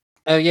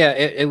 Oh, yeah,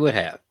 it would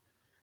have.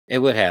 It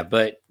would have,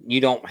 but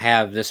you don't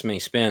have this many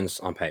spins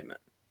on pavement.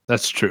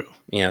 That's true.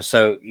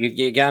 So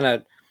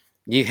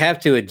you have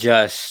to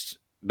adjust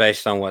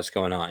based on what's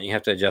going on. You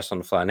have to adjust on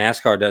the fly.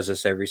 NASCAR does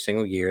this every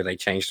single year. They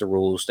change the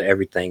rules to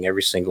everything,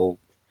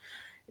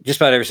 just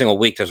about every single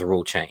week. There's a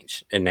rule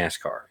change in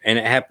NASCAR, and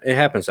it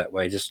happens that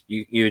way. Just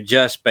you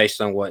adjust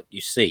based on what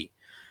you see,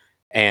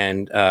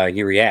 and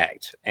you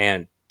react.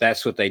 And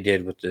that's what they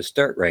did with this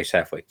dirt race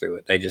halfway through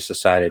it. They just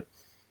decided,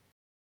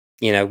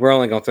 we're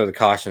only going to throw the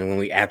caution when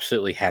we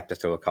absolutely have to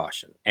throw a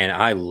caution. And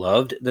I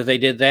loved that they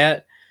did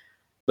that.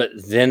 But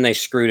then they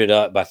screwed it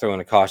up by throwing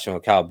a caution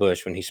with Kyle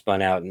Busch when he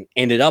spun out and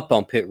ended up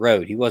on pit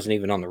road. He wasn't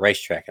even on the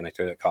racetrack, and they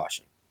threw that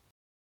caution.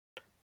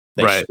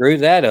 They Right.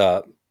 screwed that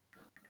up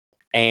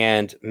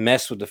and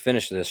messed with the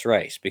finish of this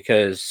race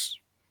because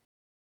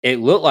it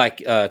looked like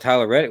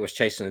Tyler Reddick was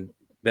chasing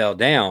Bell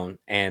down,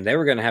 and they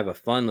were going to have a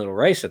fun little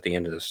race at the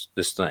end of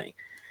this thing.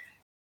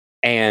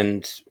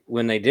 And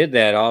when they did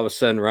that, all of a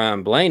sudden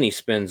Ryan Blaney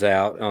spins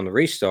out on the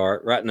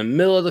restart right in the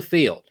middle of the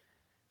field,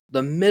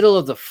 the middle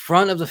of the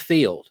front of the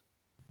field,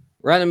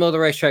 right in the middle of the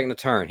racetrack in the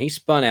turn. He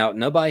spun out.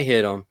 Nobody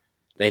hit him.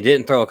 They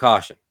didn't throw a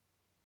caution.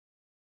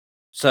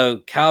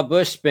 So Kyle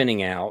Busch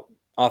spinning out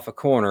off a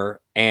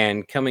corner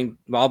and coming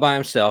all by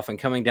himself and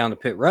coming down the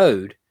pit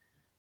road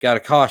got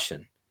a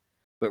caution.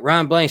 But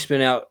Ryan Blaney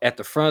spin out at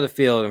the front of the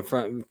field in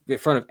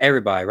front of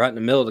everybody, right in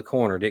the middle of the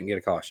corner, didn't get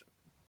a caution.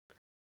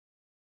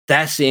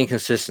 That's the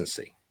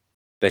inconsistency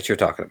that you're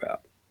talking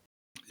about.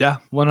 Yeah,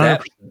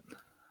 100%.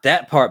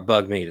 That part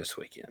bugged me this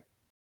weekend.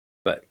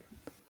 But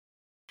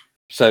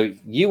so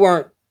you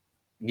weren't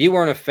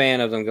a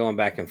fan of them going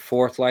back and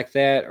forth like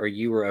that, or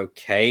you were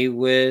okay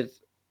with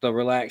the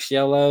relaxed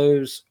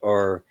yellows,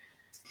 or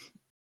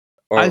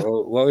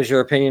what was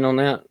your opinion on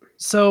that?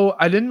 So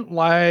I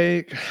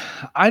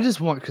just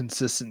want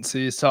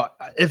consistency. So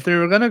if they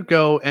were going to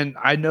go, and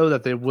I know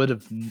that they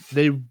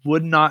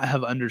would not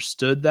have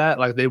understood that.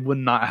 Like they would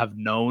not have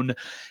known,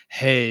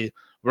 hey,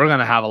 we're going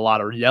to have a lot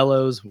of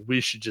yellows.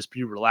 We should just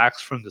be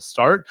relaxed from the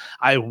start.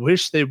 I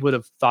wish they would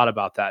have thought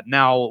about that.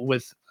 Now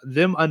with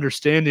them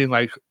understanding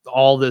like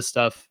all this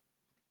stuff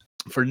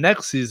for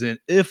next season,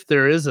 if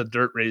there is a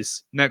dirt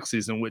race next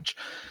season, which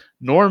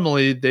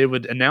normally they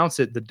would announce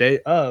it the day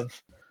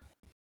of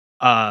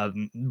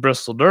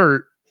Bristol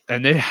Dirt,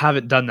 and they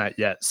haven't done that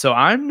yet. So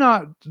I'm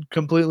not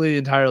completely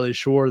entirely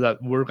sure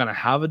that we're going to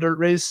have a dirt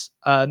race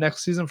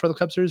next season for the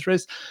Cup Series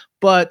race.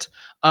 But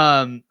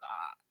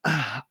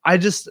I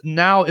just,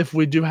 now if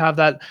we do have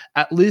that,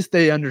 at least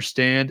they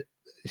understand,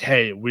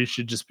 hey, we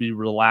should just be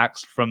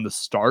relaxed from the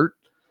start.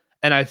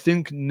 And I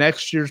think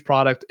next year's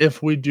product,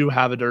 if we do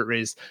have a dirt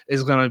race,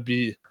 is going to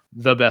be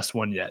the best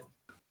one yet.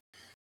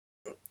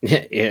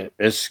 Yeah,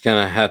 it's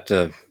going to have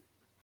to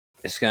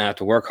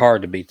work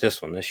hard to beat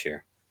this one this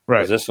year.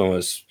 Right. This one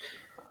was,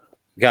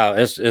 God,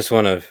 it's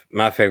one of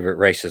my favorite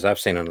races I've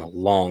seen in a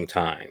long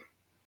time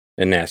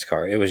in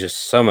NASCAR. It was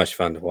just so much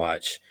fun to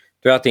watch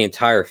throughout the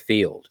entire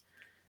field.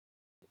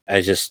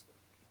 It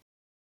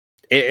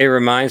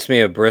reminds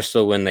me of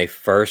Bristol when they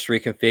first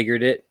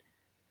reconfigured it.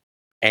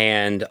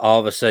 And all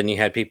of a sudden you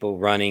had people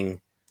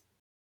running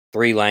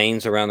 3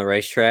 lanes around the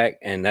racetrack.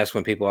 And that's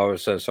when people all of a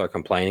sudden started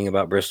complaining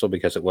about Bristol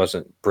because it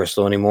wasn't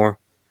Bristol anymore.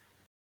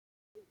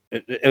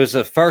 It was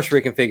the first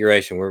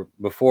reconfiguration where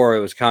before it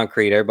was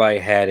concrete, everybody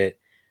had it.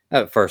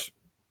 At first,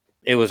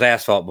 it was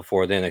asphalt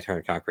before, then they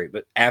turned to concrete.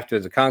 But after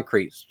the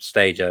concrete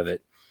stage of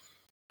it,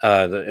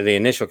 the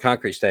initial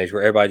concrete stage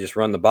where everybody just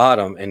run the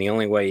bottom and the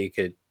only way you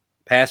could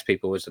pass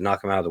people was to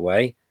knock them out of the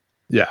way.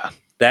 Yeah.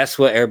 That's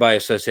what everybody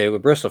associated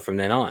with Bristol from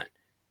then on.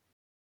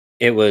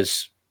 It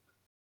was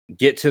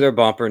get to their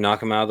bumper,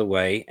 knock them out of the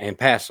way, and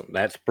pass them.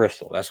 That's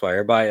Bristol. That's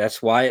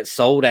why it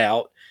sold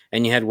out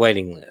and you had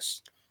waiting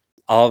lists.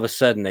 All of a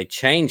sudden they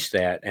changed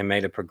that and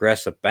made a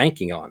progressive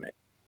banking on it.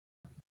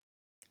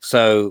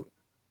 So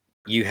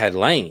you had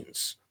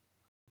lanes.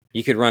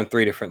 You could run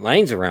 3 different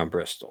lanes around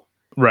Bristol.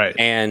 Right.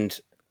 And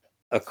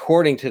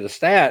according to the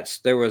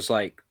stats, there was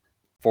like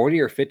 40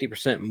 or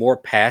 50% more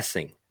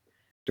passing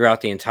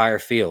throughout the entire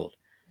field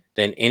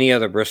than any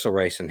other Bristol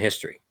race in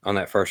history on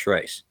that first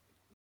race.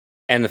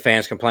 And the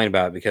fans complained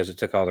about it because it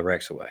took all the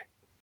wrecks away.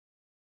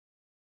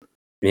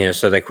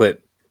 So they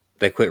quit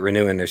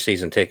renewing their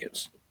season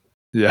tickets.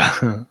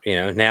 Yeah.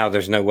 Now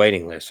there's no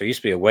waiting list. There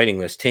used to be a waiting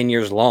list 10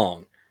 years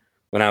long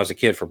when I was a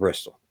kid for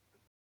Bristol.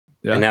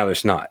 Yeah. And now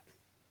there's not.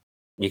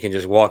 You can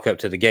just walk up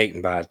to the gate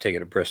and buy a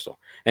ticket at Bristol.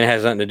 And it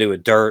has nothing to do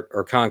with dirt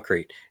or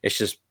concrete. It's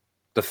just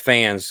the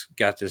fans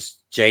got this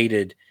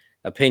jaded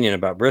opinion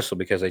about Bristol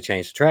because they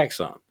changed the track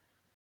some.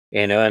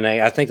 And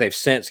I think they've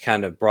since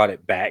kind of brought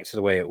it back to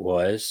the way it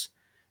was.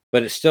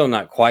 But it's still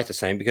not quite the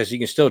same because you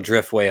can still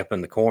drift way up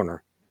in the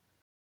corner.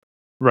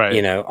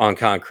 Right. On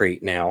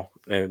concrete now,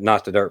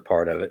 not the dirt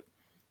part of it.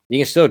 You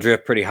can still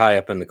drift pretty high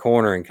up in the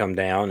corner and come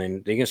down,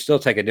 and you can still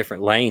take a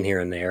different lane here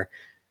and there.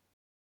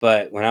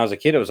 But when I was a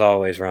kid, it was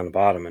always around the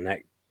bottom,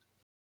 and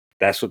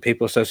that's what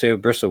people associate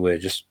with Bristol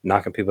with, just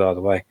knocking people out of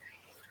the way.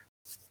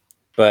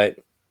 But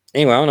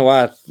anyway, I don't know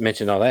why I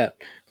mentioned all that.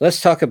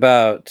 Let's talk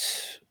about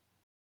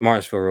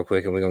Martinsville real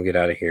quick, and we're going to get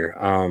out of here.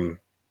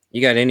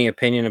 You got any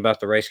opinion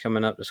about the race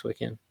coming up this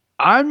weekend?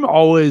 I'm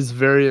always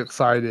very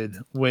excited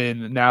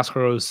when NASCAR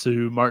goes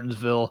to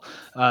Martinsville.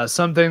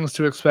 Some things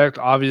to expect,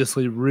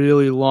 obviously,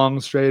 really long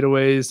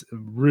straightaways,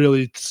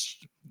 really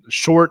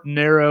short,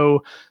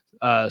 narrow,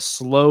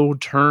 slow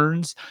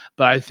turns.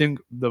 But I think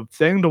the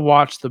thing to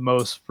watch the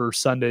most for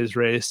Sunday's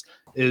race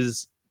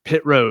is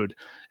pit road.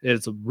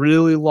 It's a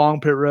really long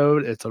pit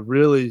road.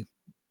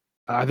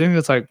 I think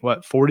it's like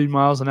 40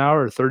 miles an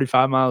hour or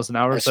 35 miles an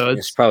hour.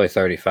 It's probably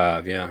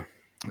 35. Yeah.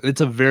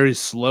 It's a very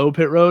slow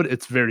pit road.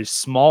 It's very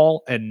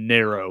small and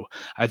narrow.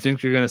 I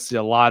think you're going to see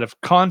a lot of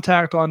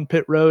contact on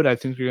pit road. I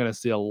think you're going to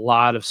see a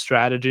lot of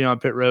strategy on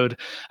pit road.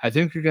 I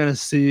think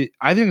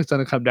it's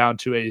going to come down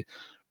to a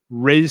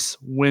race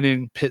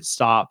winning pit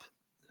stop.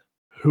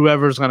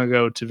 Whoever's going to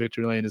go to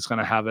victory lane is going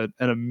to have an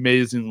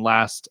amazing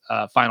last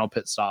final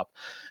pit stop.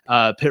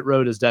 Pit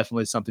road is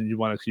definitely something you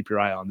want to keep your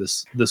eye on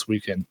this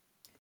weekend.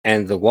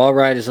 And the wall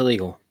ride is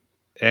illegal.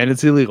 And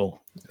it's illegal.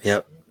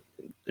 Yep.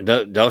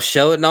 They'll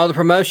show it in all the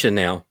promotion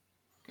now.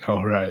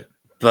 Oh, right.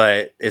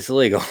 But it's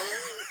illegal.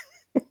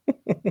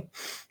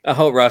 I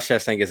hope Ross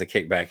Chastain gets a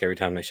kickback every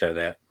time they show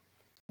that.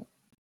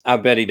 I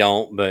bet he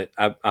don't, but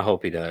I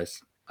hope he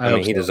does. I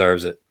mean, he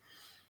deserves it.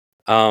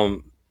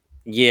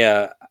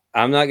 Yeah,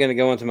 I'm not going to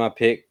go into my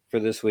pick for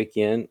this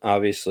weekend,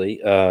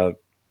 obviously. I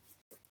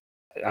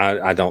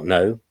don't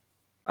know.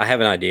 I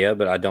have an idea,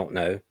 but I don't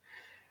know.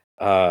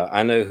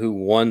 I know who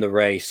won the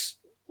race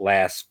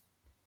last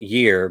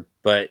year,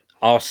 or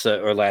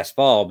last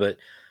fall, but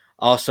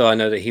also I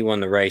know that he won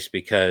the race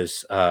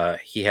because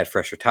he had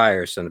fresher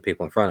tires than the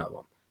people in front of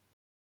him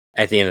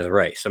at the end of the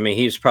race. I mean,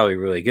 he was probably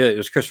really good. It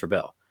was Christopher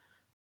Bell.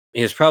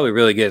 He was probably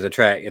really good at the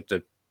track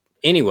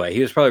anyway.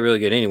 He was probably really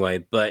good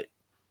anyway, but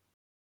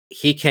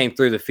he came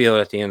through the field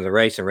at the end of the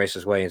race and raced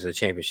his way into the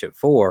championship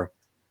 4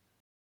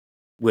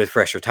 with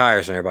fresher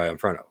tires than everybody in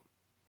front of him.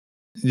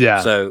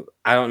 Yeah. So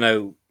I don't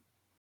know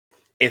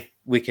if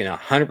we can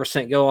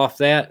 100% go off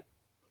that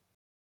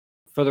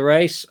for the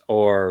race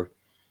or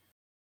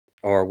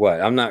what.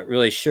 I'm not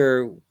really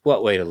sure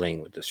what way to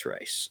lean with this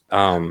race.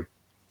 I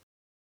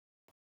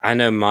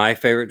know my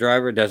favorite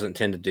driver doesn't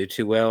tend to do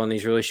too well on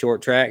these really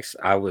short tracks.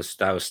 I was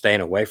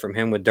staying away from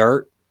him with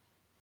dirt.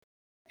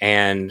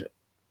 And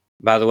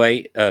by the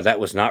way, that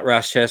was not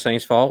Ross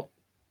Chastain's fault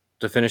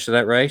to finish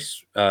that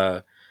race.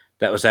 That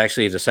was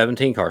actually the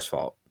 17 car's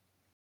fault.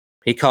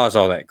 He caused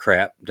all that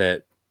crap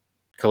that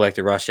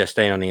collected Ross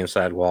Chastain on the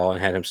inside wall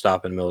and had him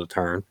stop in the middle of the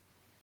turn.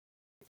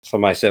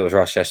 Somebody said it was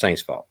Ross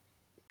Chastain's fault.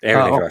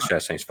 Everything's Ross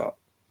Chastain's fault.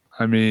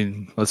 I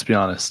mean, let's be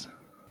honest.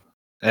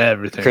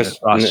 Everything is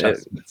Ross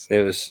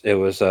Chastain. It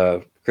was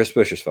Chris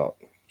Buescher's fault.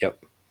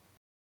 Yep.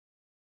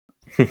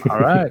 All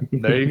right.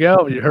 There you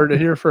go. You heard it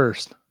here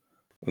first.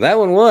 That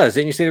one was.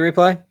 Didn't you see the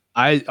replay?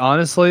 I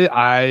honestly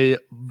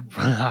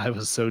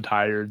was so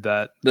tired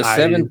that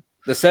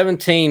the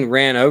 17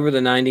 ran over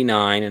the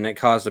 99 and it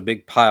caused a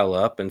big pile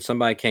up, and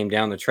somebody came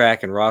down the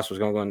track and Ross was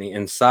going to go on the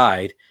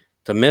inside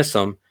to miss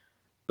him.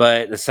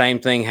 But the same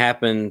thing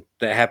happened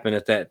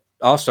at that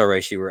All-Star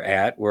race you were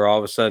at, where all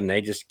of a sudden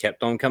they just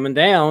kept on coming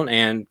down,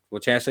 and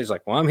Chastain's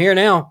like, well, I'm here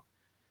now.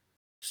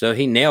 So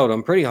he nailed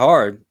him pretty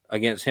hard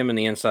against him in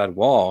the inside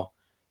wall,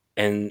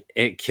 and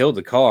it killed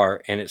the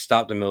car, and it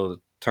stopped in the middle of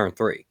turn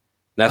 3.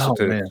 That's what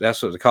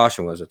the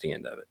caution was at the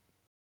end of it.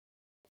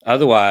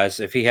 Otherwise,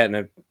 if he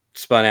hadn't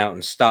spun out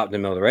and stopped in the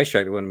middle of the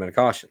racetrack, it wouldn't have been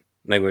a caution.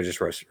 They would have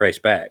just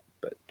raced back.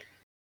 But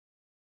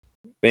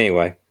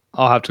anyway.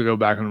 I'll have to go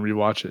back and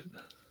rewatch it.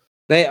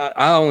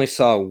 I only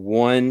saw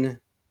one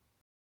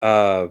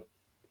replay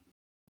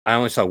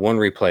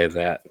of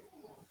that.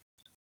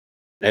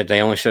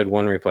 They only showed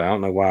one replay. I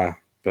don't know why,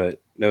 but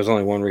there was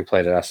only one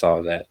replay that I saw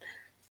of that.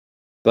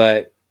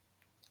 But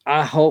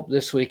I hope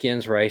this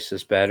weekend's race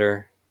is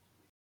better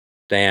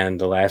than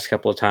the last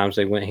couple of times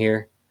they went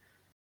here.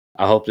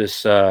 I hope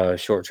this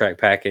short track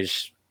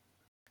package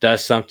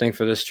does something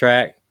for this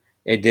track.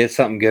 It did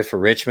something good for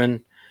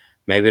Richmond.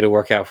 Maybe it'll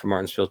work out for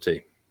Martinsville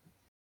too.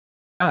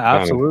 Yeah,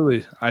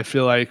 absolutely. I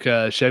feel like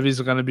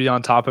Chevy's going to be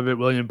on top of it.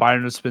 William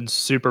Byron has been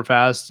super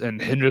fast,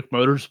 and Hendrick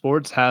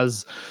Motorsports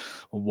has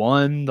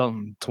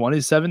won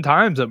 27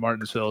 times at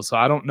Martinsville. So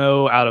I don't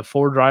know, out of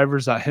 4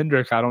 drivers at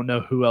Hendrick, I don't know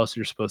who else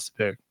you're supposed to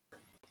pick.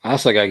 I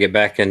also got to get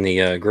back in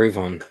the groove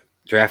on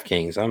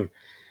DraftKings.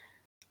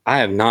 I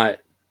have not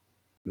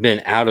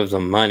been out of the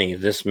money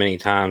this many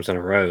times in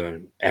a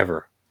row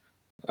ever.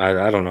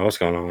 I don't know what's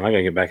going on. I got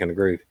to get back in the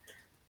groove.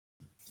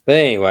 But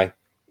anyway.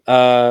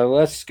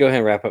 Let's go ahead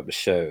and wrap up the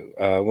show.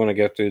 I want to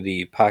go through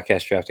the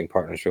podcast drafting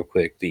partners real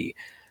quick.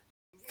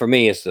 For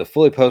me, it's the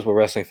Fully Posable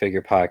Wrestling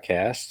Figure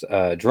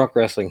Podcast, Drunk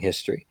Wrestling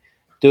History,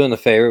 Doing the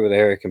Favor with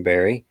Eric and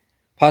Barry,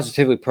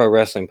 Positively Pro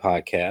Wrestling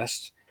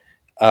Podcast,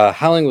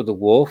 Howling with the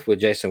Wolf with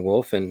Jason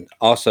Wolf, and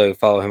also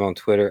follow him on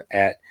Twitter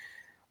at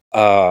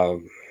I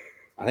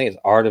think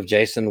it's Art of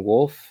Jason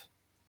Wolf,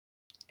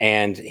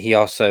 and he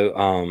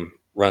also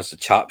runs the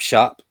Chop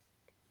Shop.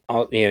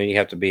 You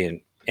have to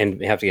be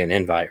and have to get an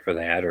invite for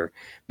that or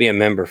be a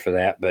member for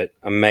that. But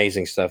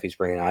amazing stuff he's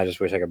bringing. I just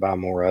wish I could buy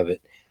more of it.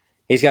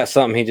 He's got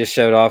something he just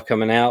showed off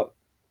coming out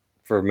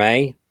for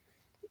May.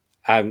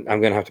 I'm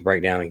going to have to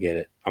break down and get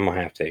it. I'm going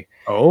to have to.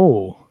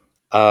 Oh.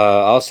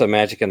 Also,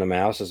 Magic and the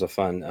Mouse is a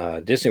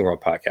fun Disney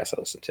World podcast I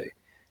listen to.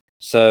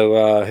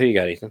 So who you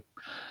got, Ethan?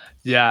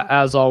 Yeah,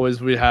 as always,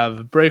 we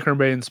have Breaker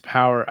Bane's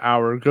Power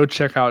Hour. Go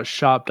check out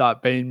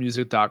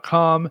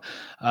shop.banemusic.com.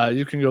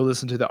 You can go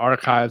listen to the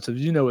archives of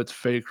You Know It's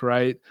Fake,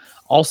 Right?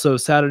 Also,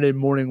 Saturday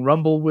Morning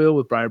Rumble Wheel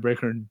with Brian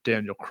Breaker and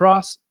Daniel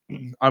Cross.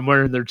 I'm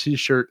wearing their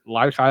t-shirt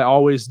like I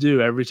always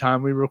do every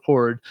time we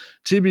record.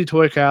 TB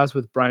Toycast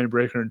with Brian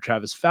Breaker and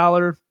Travis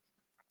Fowler.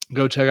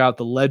 Go check out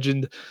the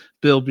legend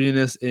Bill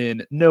Venus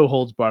in No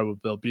Holds Barred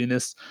with Bill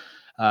Venus.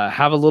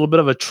 Have a little bit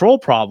of a troll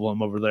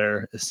problem over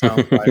there, it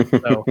sounds like.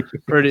 So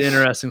pretty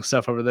interesting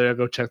stuff over there.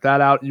 Go check that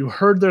out. You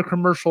heard their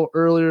commercial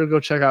earlier. Go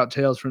check out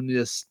Tales from the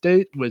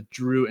Estate with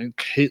Drew and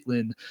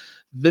Caitlin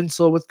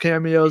Vinsel with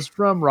cameos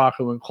from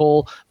Rocco and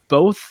Cole.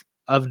 Both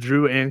of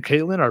Drew and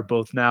Caitlin are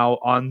both now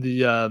on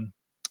the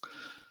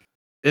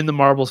in the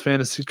Marbles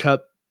Fantasy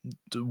Cup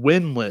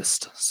win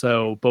list.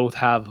 So both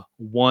have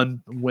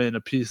one win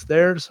apiece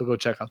there. So go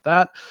check out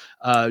that.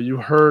 You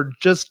heard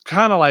just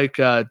kind of like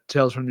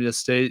Tales from the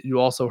Estate. You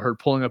also heard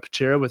Pulling Up a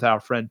Chair with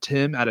our friend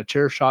Tim at a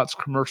Chair Shots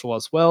commercial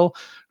as well.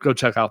 Go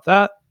check out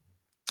that.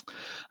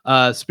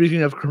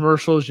 Speaking of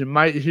commercials, you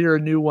might hear a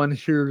new one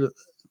here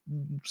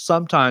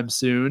sometime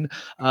soon.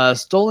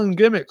 Stolen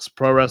Gimmicks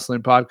Pro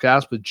Wrestling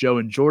Podcast with Joe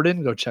and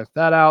Jordan. Go check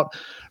that out.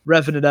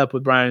 Reffing It Up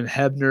with Brian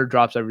Hebner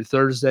drops every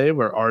Thursday,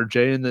 where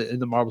RJ in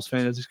the Marbles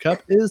Fantasy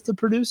Cup is the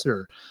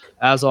producer.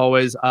 As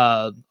always,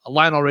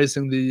 Lionel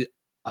Racing, the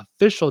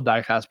official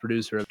Diecast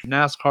producer of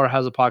NASCAR,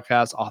 has a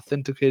podcast,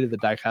 Authenticated, the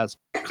Diecast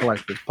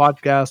Collective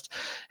podcast,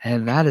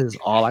 and that is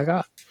all I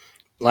got.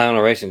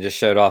 Lionel Racing just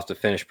showed off the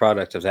finished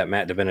product of that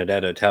Matt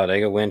DiBenedetto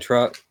Talladega win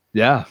truck.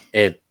 Yeah.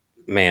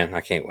 Man,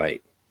 I can't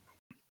wait.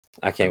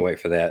 I can't wait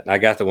for that. I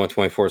got the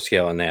 124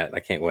 scale on that. I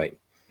can't wait.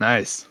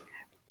 Nice.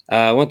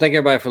 I want to thank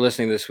everybody for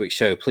listening to this week's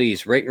show.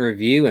 Please rate and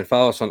review and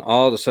follow us on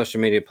all the social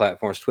media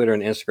platforms, Twitter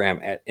and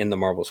Instagram at In the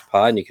Marbles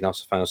Pod. And you can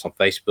also find us on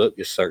Facebook.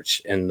 Just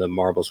search In the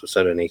Marbles with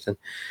Soda and Ethan.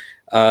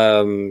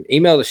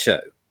 Email the show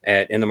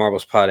at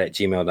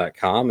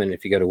inthemarblespod@gmail.com. And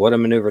if you go to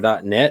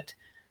whatamaneuver.net,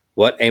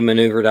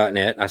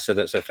 whatamaneuver.net, I said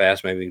that so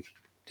fast, maybe you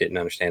didn't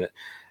understand it.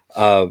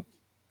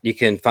 You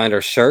can find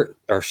our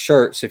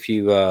shirts if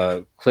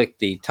you click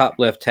the top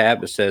left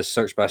tab that says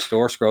search by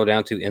store, scroll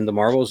down to In the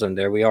Marbles, and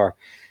there we are.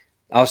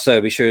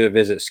 Also, be sure to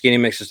visit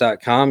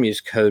skinnymixes.com.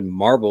 Use code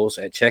MARBLES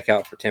at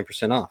checkout for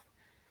 10% off.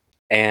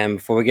 And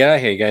before we get out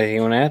of here, you got anything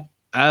you want to add?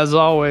 As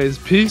always,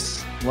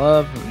 peace,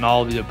 love, and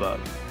all of the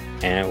above.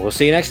 And we'll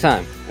see you next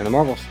time in the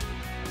Marbles.